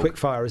Bar that humbug. quick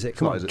fire, is it?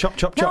 Come not, on, is it? chop,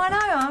 chop, No, chop. I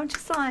know. I'm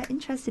just like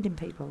interested in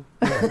people.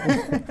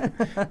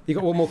 You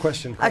got one more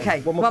question. Come on.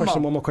 Okay, One more one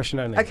question, more. one more question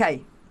only.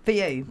 Okay, for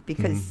you,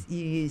 because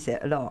you use it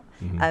a lot.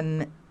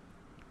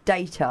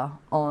 Data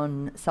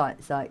on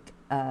sites like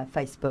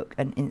Facebook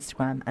and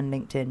Instagram and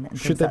LinkedIn and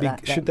Should things they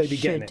like be- that. should they be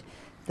getting it?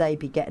 They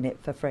be getting it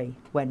for free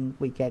when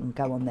we can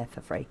go on there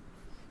for free?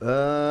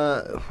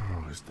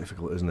 It's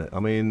difficult, isn't it? I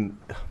mean,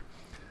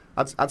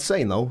 I'd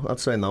say no.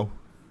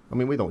 I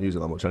mean, we don't use it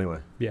that much anyway.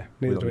 Yeah,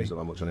 We neither don't do we. use it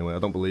that much anyway. I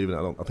don't believe in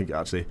it. I think it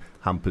actually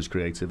hampers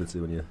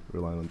creativity when you're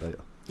relying on data.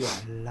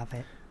 I love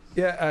it.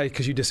 Yeah,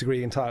 because you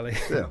disagree entirely.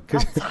 Yeah.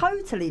 I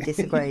totally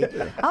disagree.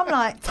 I'm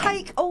like,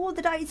 take all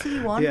the data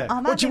you want. Yeah.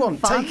 I'm What do you having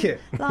want? fun. Take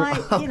it.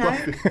 Like, you know,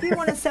 if you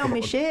want to sell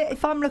me shit,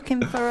 if I'm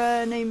looking for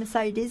a new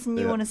Mercedes and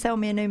you Yeah. want to sell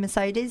me a new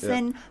Mercedes, Yeah.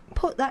 then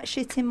put that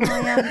shit in my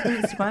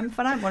Instagram. If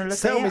I don't want to look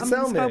Sell at me, it, I'm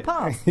sell going to me. scroll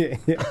past.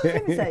 Yeah.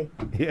 Seriously.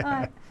 Yeah.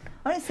 Like,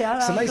 Honestly,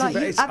 It's amazing, like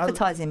but you it's-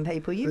 advertising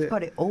people, you've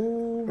got it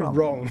all wrong.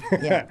 Wrong.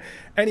 Yeah.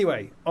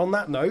 Anyway, on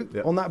that note,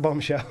 Yeah. on that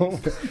bombshell,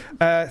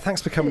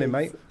 thanks for coming in,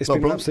 mate. It's No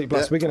been an problem. absolute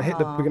blast. Yeah. We're going to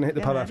hit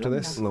the pub yeah, after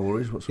this. No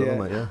worries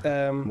whatsoever, mate.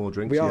 Yeah. More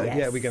drinks. We are. yeah.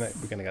 Yeah, Yes. we're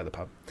gonna go to the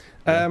pub.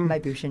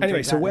 Maybe we shouldn't Anyway,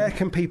 drink so that where then.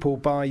 can people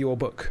buy your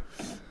book?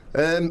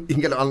 You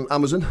can get it on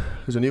Amazon.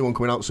 There's a new one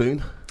coming out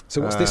soon.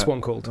 So what's this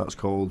one called? That's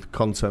called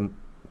Content,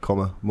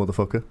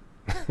 Motherfucker.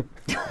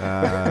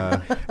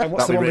 And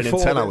what's that'll the be one written in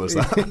before 10 that? hours.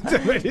 Yeah,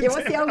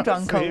 what's the old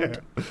one called?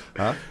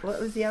 Huh?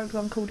 What was the old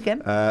one called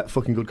again?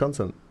 Fucking good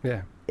content.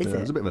 Yeah. Is Yeah, it?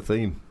 There's a bit of a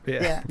theme.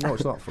 Yeah. Yeah. No,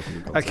 it's not fucking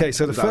good content. Okay,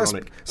 so It's the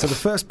ironic.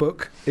 first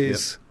book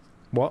is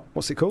what?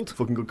 What's it called?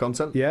 Fucking good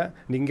content. Yeah, and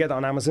you can get that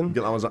on Amazon. You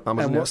get that on Amazon.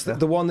 And what's yeah.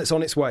 the one that's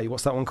on its way?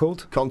 What's that one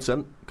called?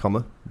 Content,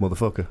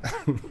 Motherfucker.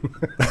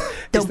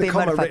 Don't Is be the a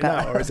comma written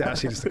motherfucker. out, or is it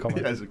actually just a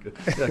comma? yeah, it's okay.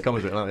 Yeah,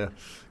 comma's written out, yeah.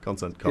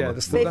 Content, comma. Yeah,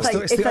 that's But if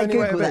it's the they only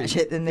way Google of that it.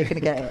 shit, then they're going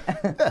to get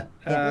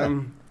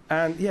it.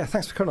 And yeah,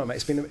 thanks for coming on,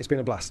 mate. It's been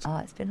a blast. Oh,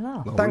 it's been a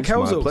laugh. No Dan worries, my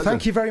Kelzel, pleasure.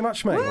 thank you very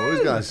much, mate. No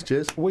worries, guys.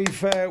 Cheers.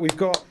 We've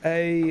got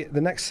the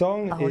next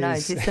song. Oh, no,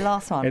 is this the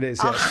last one? It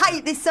is, I yeah.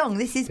 hate this song.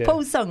 This is Yeah.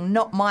 Paul's song,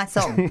 not my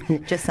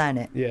song. Just saying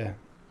it. Yeah,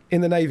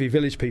 In the Navy,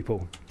 Village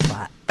People.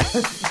 Right.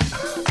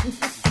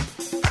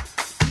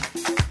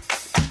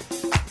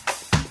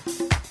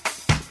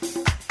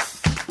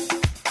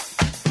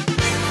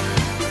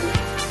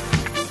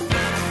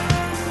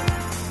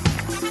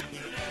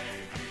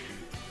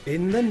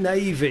 In the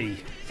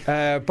Navy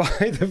by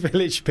the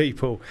Village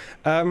People.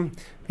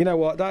 You know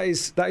what? That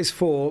is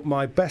for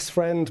my best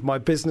friend, my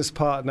business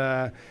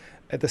partner,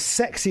 the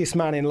sexiest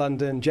man in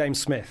London,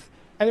 James Smith.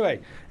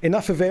 Anyway,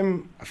 enough of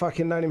him. I've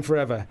fucking known him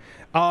forever.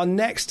 Our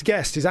next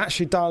guest is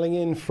actually dialing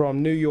in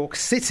from New York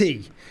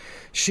City.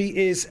 She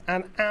is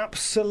an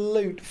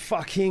absolute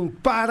fucking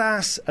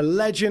badass, a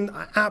legend.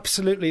 I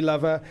absolutely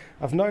love her.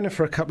 I've known her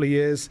for a couple of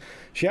years.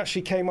 She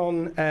actually came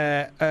on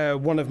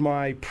one of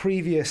my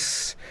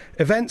previous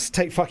events,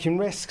 Take Fucking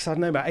Risks, I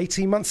don't know, about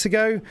 18 months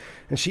ago.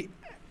 And she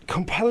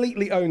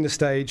completely owned the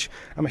stage.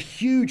 I'm a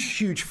huge,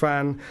 huge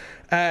fan.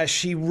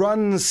 She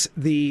runs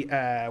the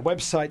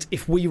website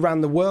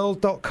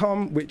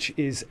ifwerantheworld.com, which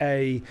is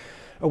a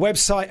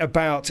website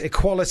about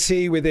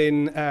equality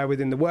within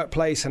the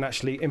workplace and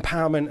actually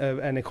empowerment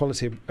and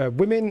equality of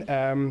women.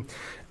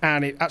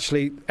 And it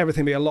actually,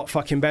 everything would be a lot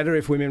fucking better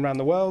if women ran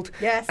the world.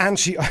 Yes. And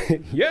she,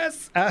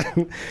 yes.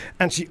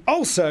 And she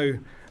also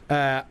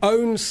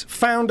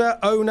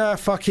owner,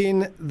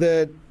 fucking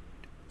the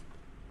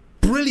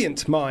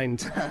brilliant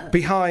mind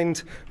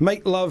behind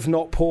Make Love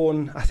Not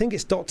Porn. I think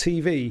it's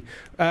 .tv.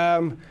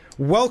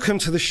 Welcome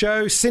to the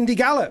show, Cindy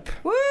Gallop.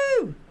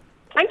 Woo!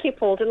 Thank you,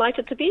 Paul.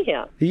 Delighted to be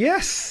here.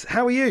 Yes.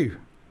 How are you?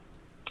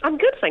 I'm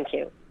good, thank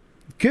you.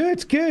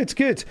 Good.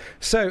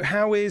 So,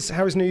 how is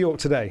New York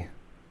today?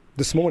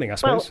 This morning, I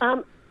suppose.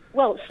 So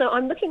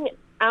I'm looking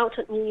out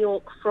at New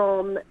York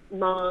from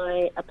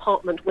my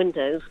apartment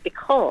windows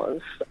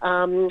because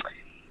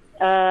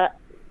the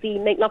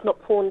Make Love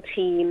Not Porn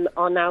team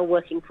are now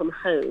working from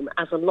home,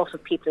 as a lot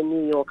of people in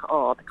New York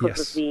are because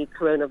Yes. of the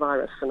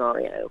coronavirus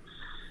scenario.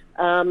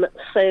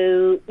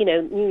 So,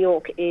 New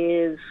York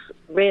is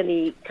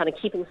really kind of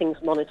keeping things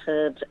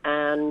monitored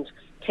and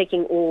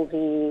taking all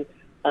the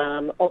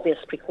obvious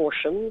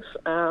precautions.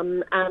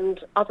 And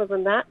other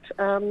than that,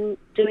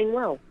 doing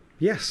well.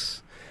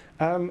 Yes.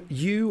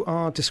 You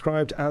are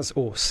described as,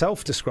 or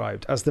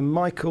self-described as, the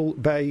Michael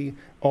Bay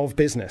of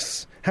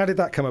business. How did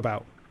that come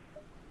about?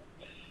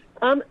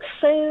 I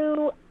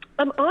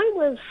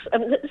was,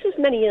 this is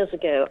many years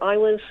ago, I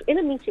was in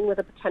a meeting with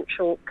a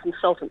potential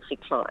consultancy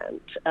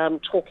client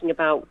talking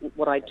about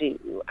what I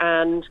do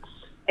and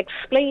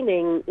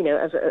explaining,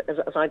 as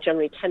I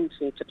generally tend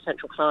to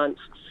potential clients,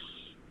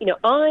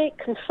 I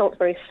consult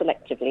very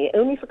selectively,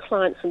 only for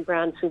clients and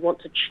brands who want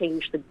to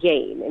change the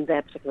game in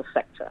their particular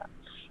sector.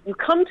 You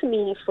come to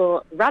me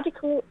for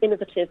radical,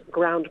 innovative,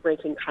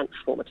 groundbreaking,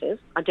 transformative.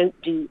 I don't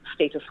do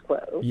status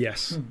quo.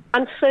 Yes.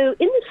 And so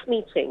in this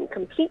meeting,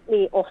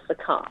 completely off the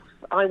cuff,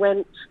 I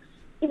went,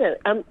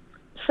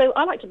 so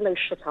I like to blow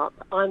shit up.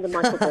 I'm the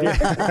Michael Bay of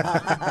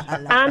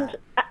business. And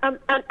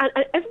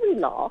everybody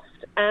laughed.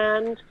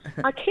 And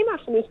I came out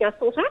of the meeting, I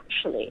thought,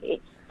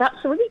 actually, that's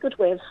a really good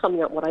way of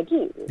summing up what I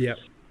do. Yeah.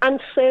 And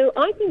so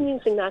I've been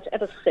using that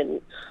ever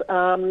since,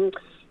 and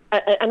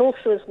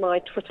also as my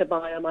Twitter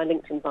bio, my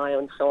LinkedIn bio,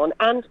 and so on.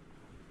 And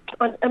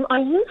I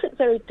use it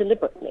very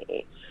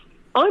deliberately.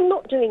 I'm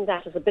not doing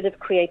that as a bit of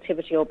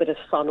creativity or a bit of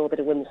fun or a bit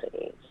of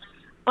whimsy.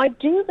 I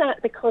do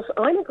that because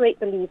I'm a great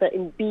believer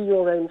in be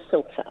your own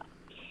filter.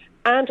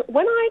 And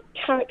when I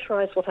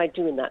characterize what I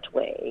do in that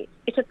way,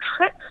 it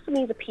attracts to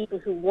me the people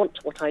who want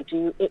what I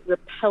do. It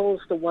repels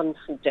the ones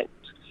who don't.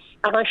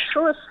 And I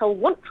sure as hell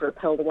want to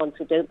repel the ones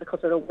who don't because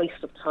they're a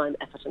waste of time,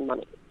 effort, and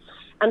money.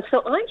 And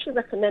so I actually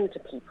recommend to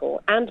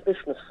people and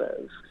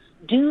businesses,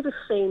 do the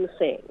same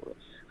thing.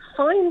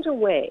 Find a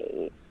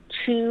way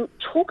to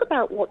talk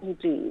about what you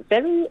do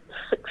very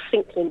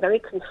succinctly and very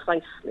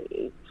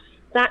concisely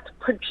that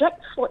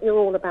projects what you're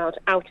all about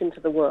out into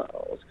the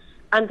world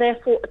and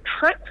therefore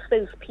attracts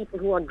those people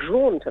who are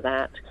drawn to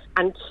that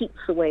and keeps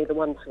away the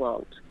ones who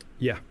aren't.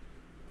 Yeah,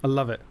 I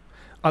love it.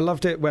 I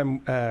loved it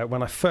when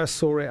I first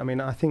saw it. I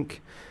mean, I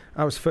think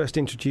I was first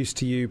introduced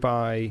to you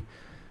by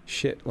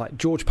like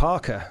George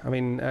Parker. I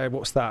mean,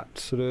 what's that?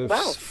 Sort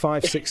of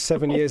 5, 6,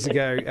 7 years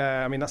ago.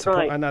 I mean, that's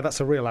right. I know that's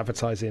a real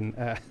advertising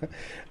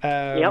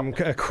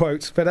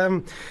quote.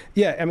 But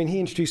yeah, I mean, he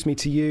introduced me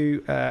to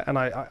you, and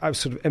I was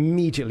sort of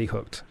immediately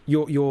hooked.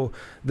 You're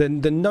the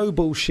no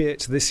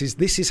bullshit. This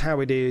is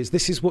how it is.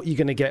 This is what you're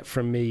going to get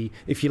from me.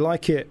 If you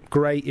like it,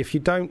 great. If you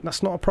don't,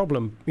 that's not a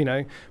problem. You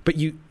know. But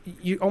you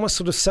almost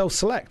sort of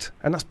self-select,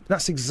 and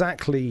that's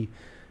exactly.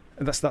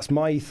 That's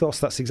my ethos.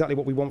 That's exactly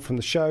what we want from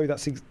the show.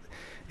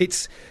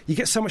 You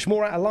get so much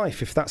more out of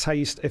life if that's how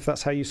you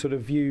sort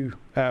of view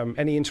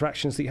any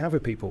interactions that you have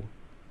with people.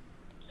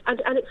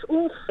 And it's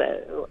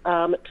also,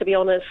 to be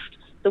honest,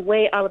 the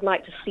way I would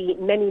like to see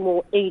many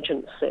more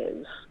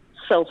agencies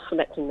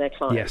self-selecting their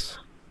clients.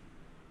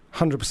 Yes,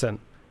 100%.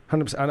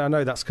 100%, and I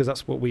know that's because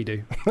that's what we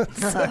do.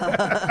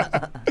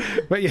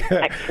 But yeah.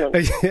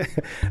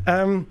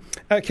 Excellent.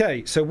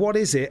 Okay, so what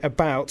is it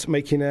about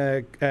making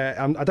I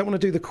don't want to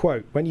do the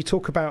quote. When you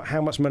talk about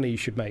how much money you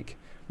should make,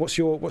 what's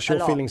your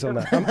feelings on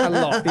that? A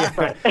lot.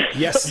 Yeah.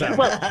 Yes, sir.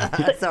 Well,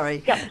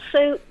 sorry. Yeah.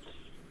 So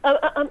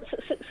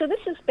this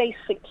is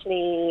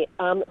basically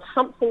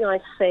something I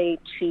say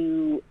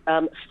to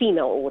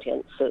female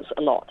audiences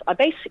a lot. I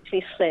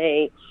basically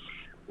say,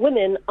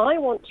 women, I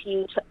want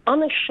you to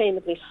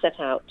unashamedly set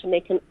out to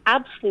make an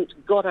absolute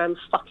goddamn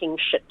fucking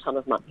shit ton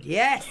of money.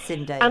 Yes,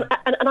 indeed. And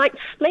I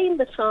explain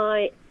that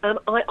I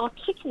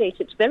articulate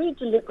it very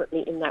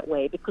deliberately in that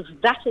way because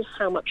that is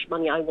how much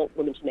money I want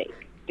women to make,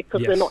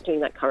 because we're not doing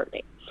that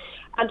currently.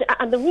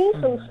 And the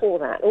reason for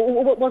that,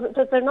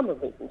 there are a number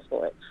of reasons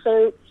for it.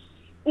 So,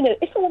 you know,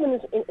 if a woman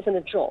is in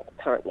a job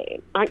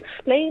currently, I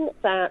explain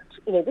that,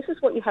 you know, this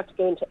is what you have to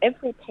go into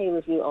every pay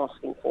review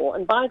asking for.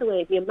 And by the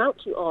way, the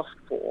amount you ask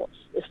for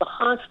is the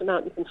highest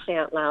amount you can say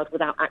out loud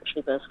without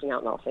actually bursting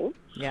out laughing.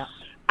 Yeah.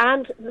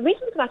 And the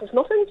reason for that is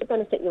not only to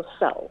benefit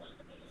yourself,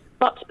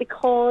 but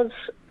because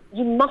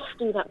you must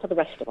do that for the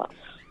rest of us.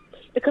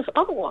 Because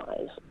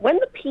otherwise, when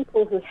the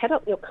people who head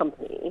up your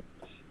company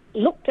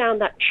look down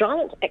that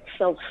giant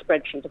Excel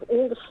spreadsheet of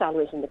all the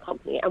salaries in the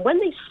company, and when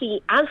they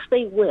see, as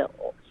they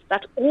will,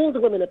 that all the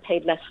women are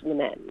paid less than the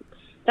men,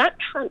 that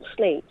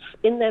translates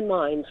in their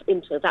minds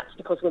into that's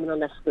because women are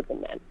less good than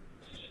men.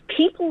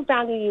 People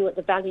value you at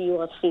the value you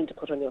are seen to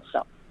put on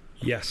yourself.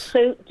 Yes.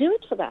 So do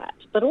it for that,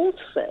 but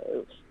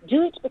also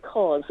do it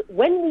because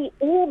when we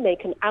all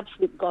make an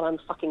absolute goddamn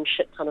fucking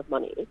shit ton of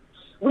money,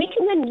 we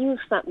can then use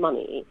that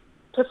money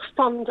to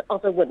fund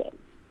other women,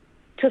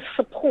 to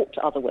support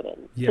other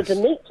women, yes, to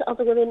donate to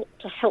other women,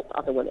 to help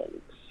other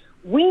women.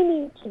 We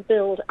need to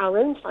build our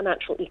own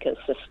financial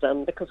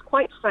ecosystem because,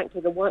 quite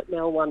frankly, the white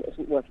male one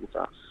isn't working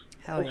for us.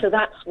 So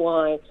that's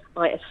why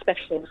I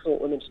especially exhort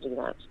women to do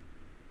that.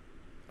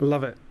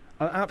 Love it.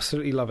 I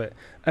absolutely love it.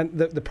 And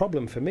the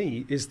problem for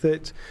me is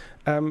that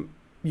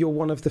you're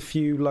one of the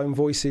few lone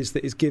voices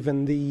that is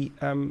given the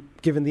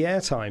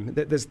airtime.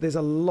 There's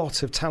a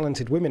lot of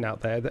talented women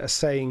out there that are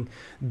saying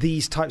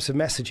these types of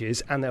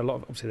messages, and there are a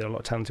lot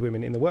of talented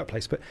women in the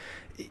workplace. But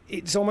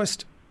it's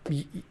almost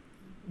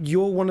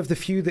you're one of the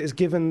few that is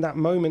given that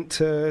moment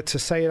to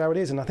say it how it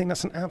is, and I think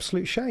that's an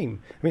absolute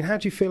shame. I mean, how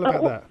do you feel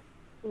about that?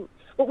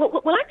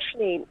 Well,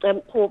 actually,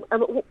 Paul,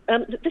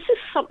 this is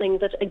something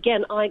that,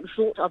 again, I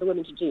exhort other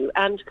women to do.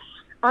 And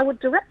I would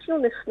direct your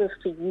listeners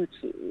to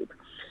YouTube.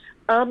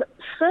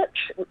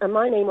 Search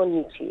my name on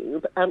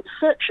YouTube.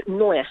 Search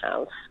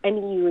Neuehouse,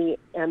 Nuehouse,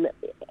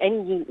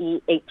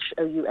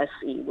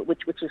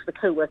 which is the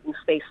co-working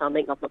space our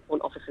Make Love Not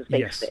Porn office is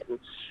based in.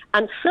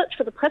 And search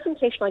for the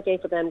presentation I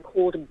gave for them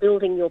called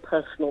Building Your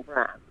Personal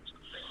Brand.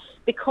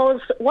 Because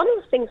one of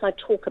the things I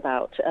talk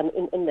about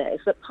in there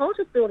is that part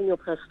of building your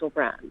personal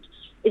brand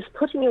is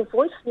putting your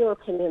voice and your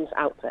opinions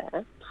out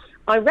there.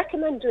 I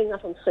recommend doing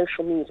that on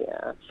social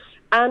media,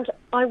 and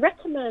I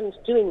recommend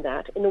doing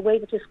that in a way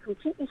that is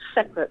completely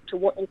separate to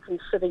what you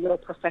consider your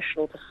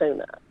professional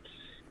persona.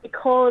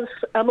 Because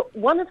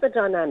one of the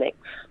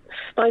dynamics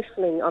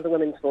stifling other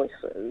women's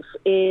voices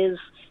is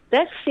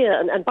their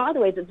fear, and by the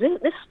way,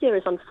 this fear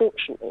is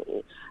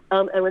unfortunately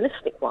a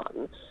realistic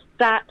one,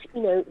 that,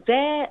 you know,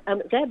 their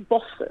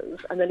bosses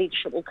and their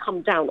leadership will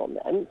come down on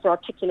them for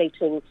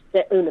articulating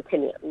their own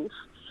opinions,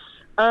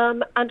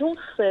 and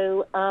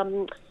also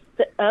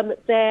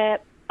their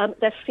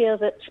fear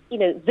that, you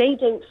know, they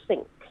don't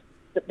think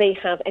that they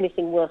have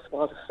anything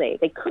worthwhile to say.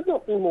 They could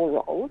not be more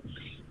wrong.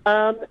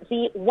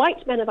 The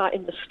white men of our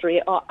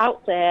industry are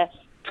out there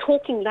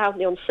talking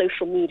loudly on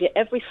social media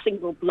every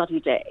single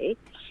bloody day,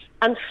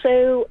 and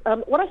so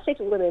what I say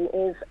to women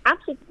is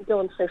absolutely go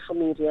on social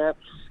media.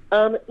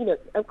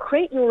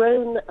 Create your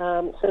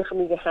own social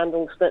media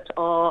handles that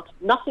are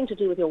nothing to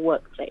do with your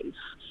workplace.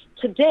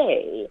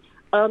 Today,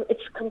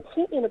 it's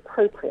completely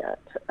inappropriate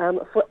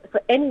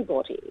for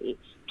anybody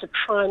to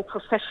try and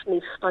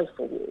professionally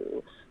stifle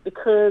you,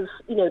 because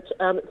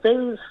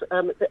those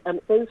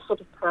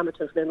sort of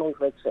parameters no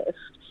longer exist.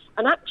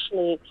 And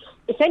actually,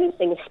 if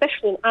anything,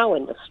 especially in our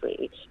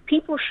industry,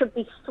 people should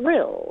be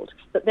thrilled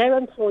that their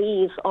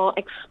employees are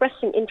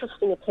expressing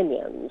interesting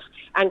opinions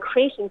and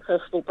creating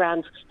personal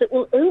brands that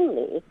will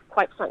only,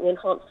 quite frankly,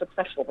 enhance the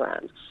professional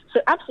brand.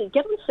 So absolutely,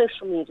 get on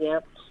social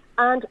media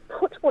and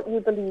put what you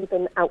believe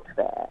in out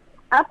there.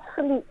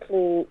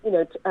 Absolutely,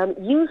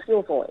 use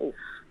your voice,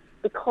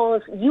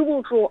 because you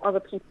will draw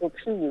other people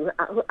to you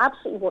who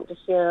absolutely want to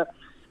hear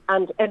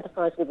and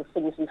empathise with the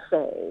things you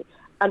say.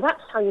 And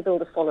that's how you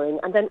build a following.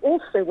 And then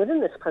also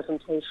within this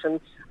presentation,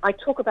 I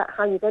talk about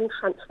how you then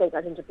translate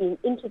that into being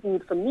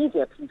interviewed for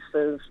media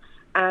pieces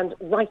and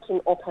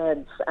writing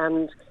op-eds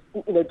and,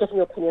 getting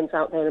your opinions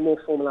out there in a more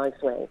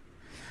formalised way.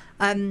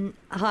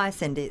 Hi,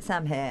 Cindy. It's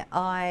Sam here.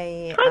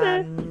 Hi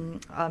there.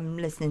 I'm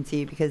listening to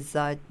you because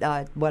I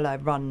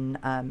run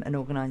an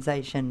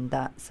organisation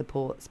that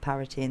supports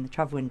parity in the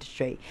travel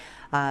industry.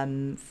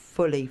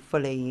 Fully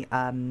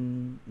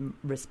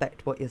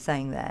respect what you're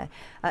saying there.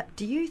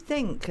 Do you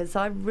think, because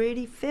I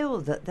really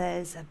feel that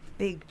there's a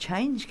big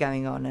change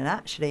going on, and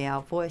actually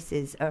our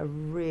voices are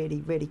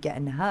really, really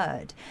getting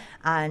heard,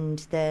 and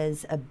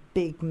there's a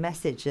big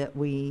message that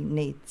we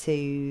need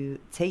to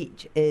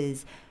teach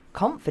is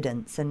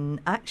confidence,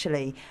 and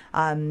actually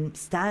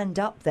stand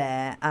up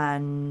there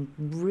and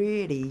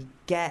really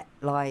get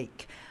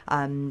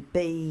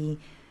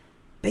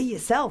be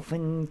yourself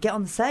and get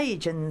on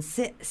stage and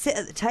sit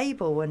at the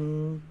table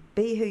and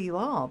be who you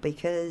are,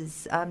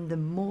 because the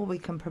more we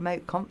can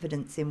promote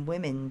confidence in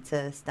women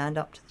to stand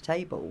up to the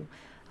table,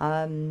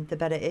 the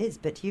better it is.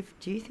 But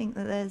do you think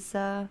that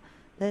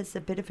there's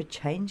a bit of a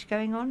change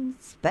going on,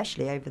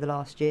 especially over the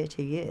last 2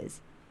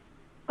 years?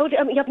 Oh,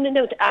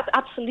 no,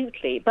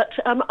 absolutely. But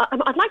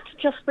I'd like to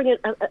just bring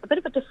a bit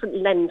of a different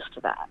lens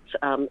to that,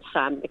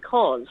 Sam,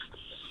 because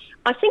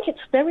I think it's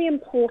very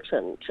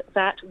important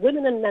that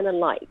women and men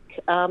alike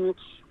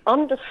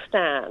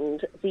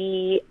understand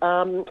the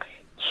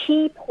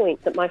key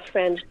point that my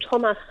friend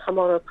Thomas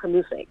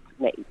Hamora-Premuzic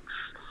makes.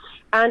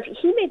 And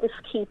he made this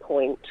key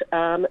point,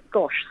 7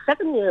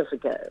 years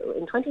ago,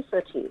 in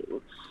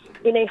 2013,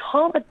 in a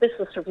Harvard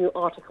Business Review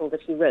article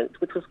that he wrote,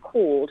 which was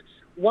called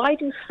 "Why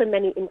Do So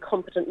Many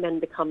Incompetent Men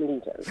Become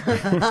Leaders?"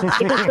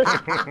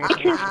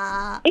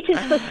 It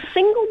is the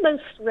single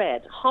most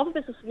read Harvard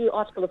Business Review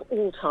article of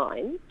all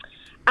time.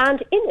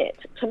 And in it,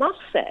 Thomas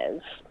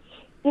says,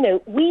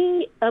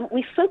 we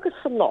focus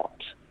a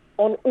lot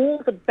on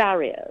all the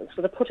barriers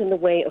that are put in the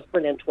way of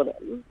brilliant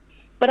women,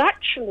 but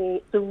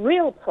actually the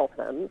real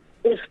problem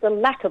is the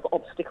lack of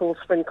obstacles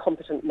for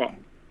incompetent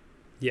men.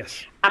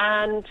 Yes.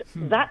 And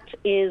that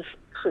is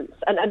truth.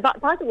 And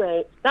by the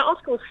way, that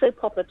article was so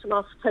popular,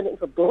 Thomas turned it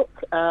into a book,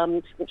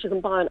 which you can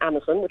buy on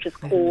Amazon, which is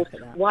called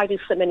 "Why Do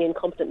So Many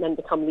Incompetent Men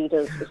Become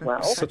Leaders" as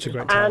well. Such a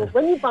great title. And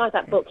when you buy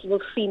that book, you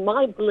will see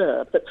my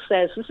blurb that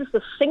says this is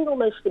the single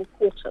most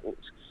important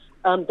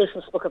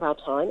business book of our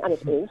time, and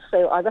it is.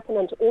 So I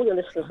recommend to all your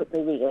listeners that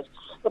they read it.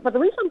 But the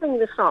reason I'm bringing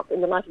this up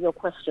in the light of your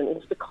question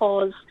is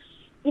because,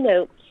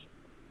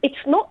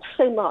 it's not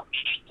so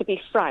much, to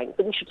be frank,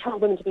 that we should tell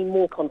women to be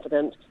more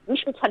confident. We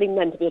should be telling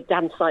men to be a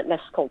damn sight less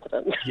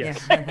confident.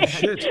 Yes, you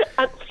should.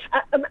 And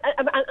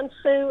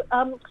so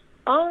I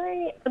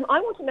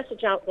want a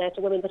message out there to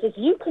women that is,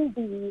 you can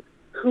be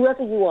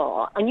whoever you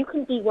are, and you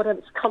can be whatever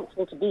it's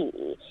comfortable to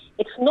be.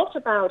 It's not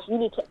about you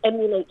need to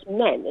emulate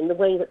men in the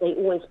way that they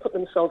always put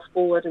themselves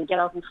forward and get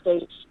out on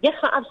stage. Yes,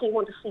 I absolutely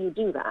want to see you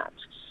do that.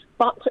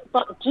 But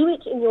do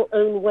it in your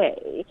own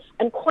way.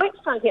 And quite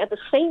frankly, at the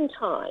same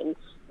time,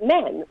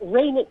 men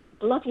rein it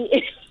bloody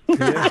in.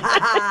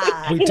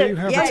 Yeah. We do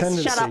have a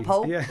tendency. Shut up,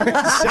 Paul. Yeah.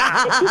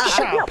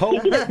 Shut up, Paul.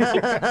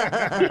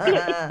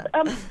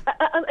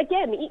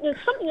 Again,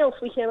 something else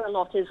we hear a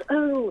lot is,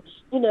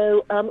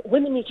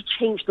 women need to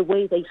change the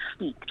way they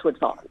speak to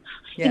advance.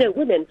 Yeah.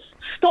 Women,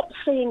 stop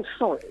saying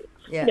sorry.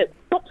 Yeah.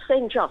 Stop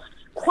saying just.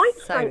 Quite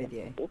So frankly, with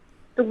you.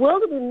 the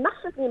world would be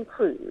massively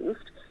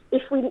improved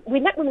if we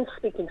let women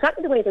speak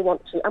exactly the way they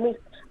want to,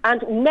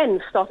 and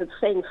men started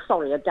saying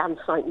sorry a damn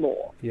sight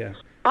more. Yeah.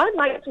 I'd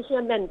like to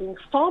hear men being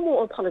far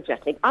more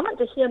apologetic. I'd like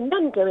to hear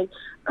men going,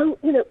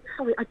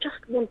 sorry, I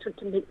just wanted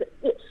to make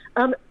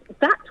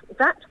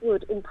that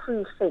would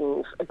improve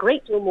things a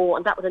great deal more,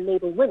 and that would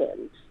enable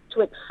women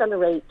to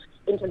accelerate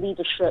into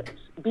leadership,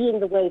 being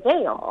the way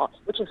they are,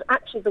 which is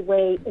actually the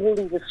way all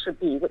leaders should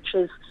be, which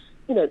is,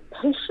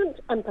 patient,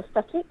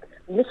 empathetic,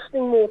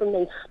 listening more than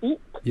they speak,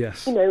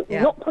 Yes.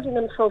 not putting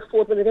themselves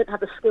forward when they don't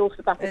have the skills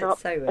to back it up,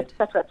 so good.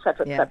 etc.,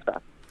 etc.,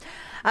 etc.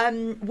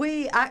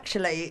 We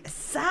actually,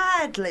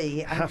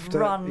 sadly, have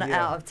run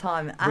out of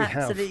time.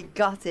 Absolutely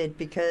gutted,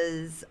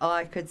 because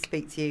I could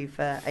speak to you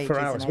for ages. For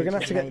hours. We're going to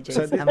have to get.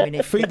 So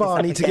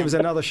FUBAR need to give us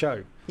another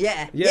show.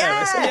 Yeah.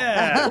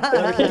 Yeah.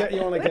 Then we can get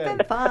you on again. It's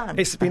been fun.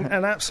 It's been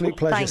an absolute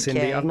pleasure, Thank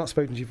Cindy. you. I've not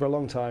spoken to you for a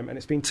long time, and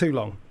it's been too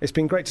long. It's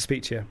been great to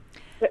speak to you.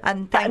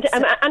 And thanks.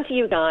 And to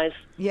you guys.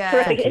 Yeah.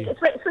 Terrific. Thank you.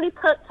 It's really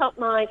perked up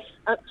my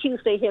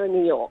Tuesday here in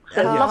New York.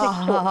 So lovely to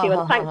talk to you,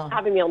 and thanks for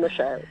having me on the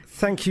show.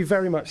 Thank you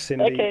very much,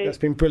 Cindy. Okay. That's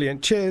been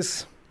brilliant.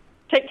 Cheers.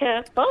 Take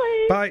care.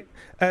 Bye. Bye.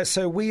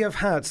 So we have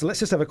had, so let's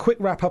just have a quick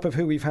wrap up of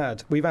who we've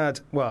had. We've had,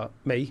 well,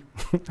 me.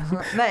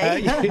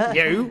 Me.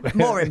 You.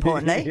 More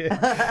importantly.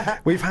 Yeah.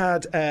 We've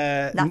had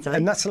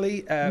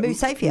Natalie.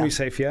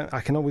 Musafia.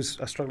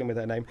 I'm struggling with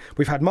her name.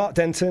 We've had Mark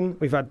Denton,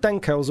 we've had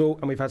Dan Kelzel,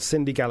 and we've had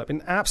Cindy Gallop.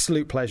 An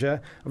absolute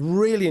pleasure.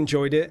 Really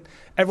enjoyed it.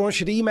 Everyone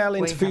should email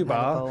into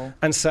Fubar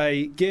and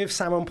say, give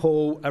Sam and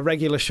Paul a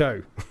regular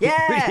show.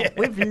 Yeah,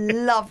 we've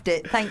loved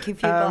it. Thank you,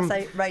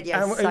 Fubar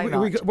Radio, so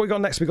much. What we got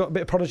next? We got a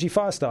bit of Prodigy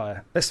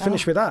Firestarter. Let's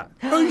finish with that.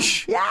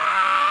 Oosh! Yeah!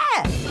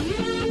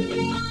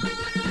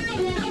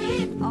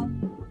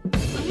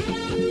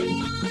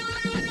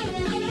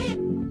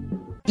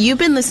 You've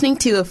been listening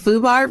to a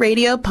Fubar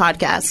Radio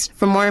podcast.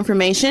 For more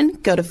information,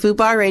 go to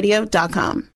fubarradio.com.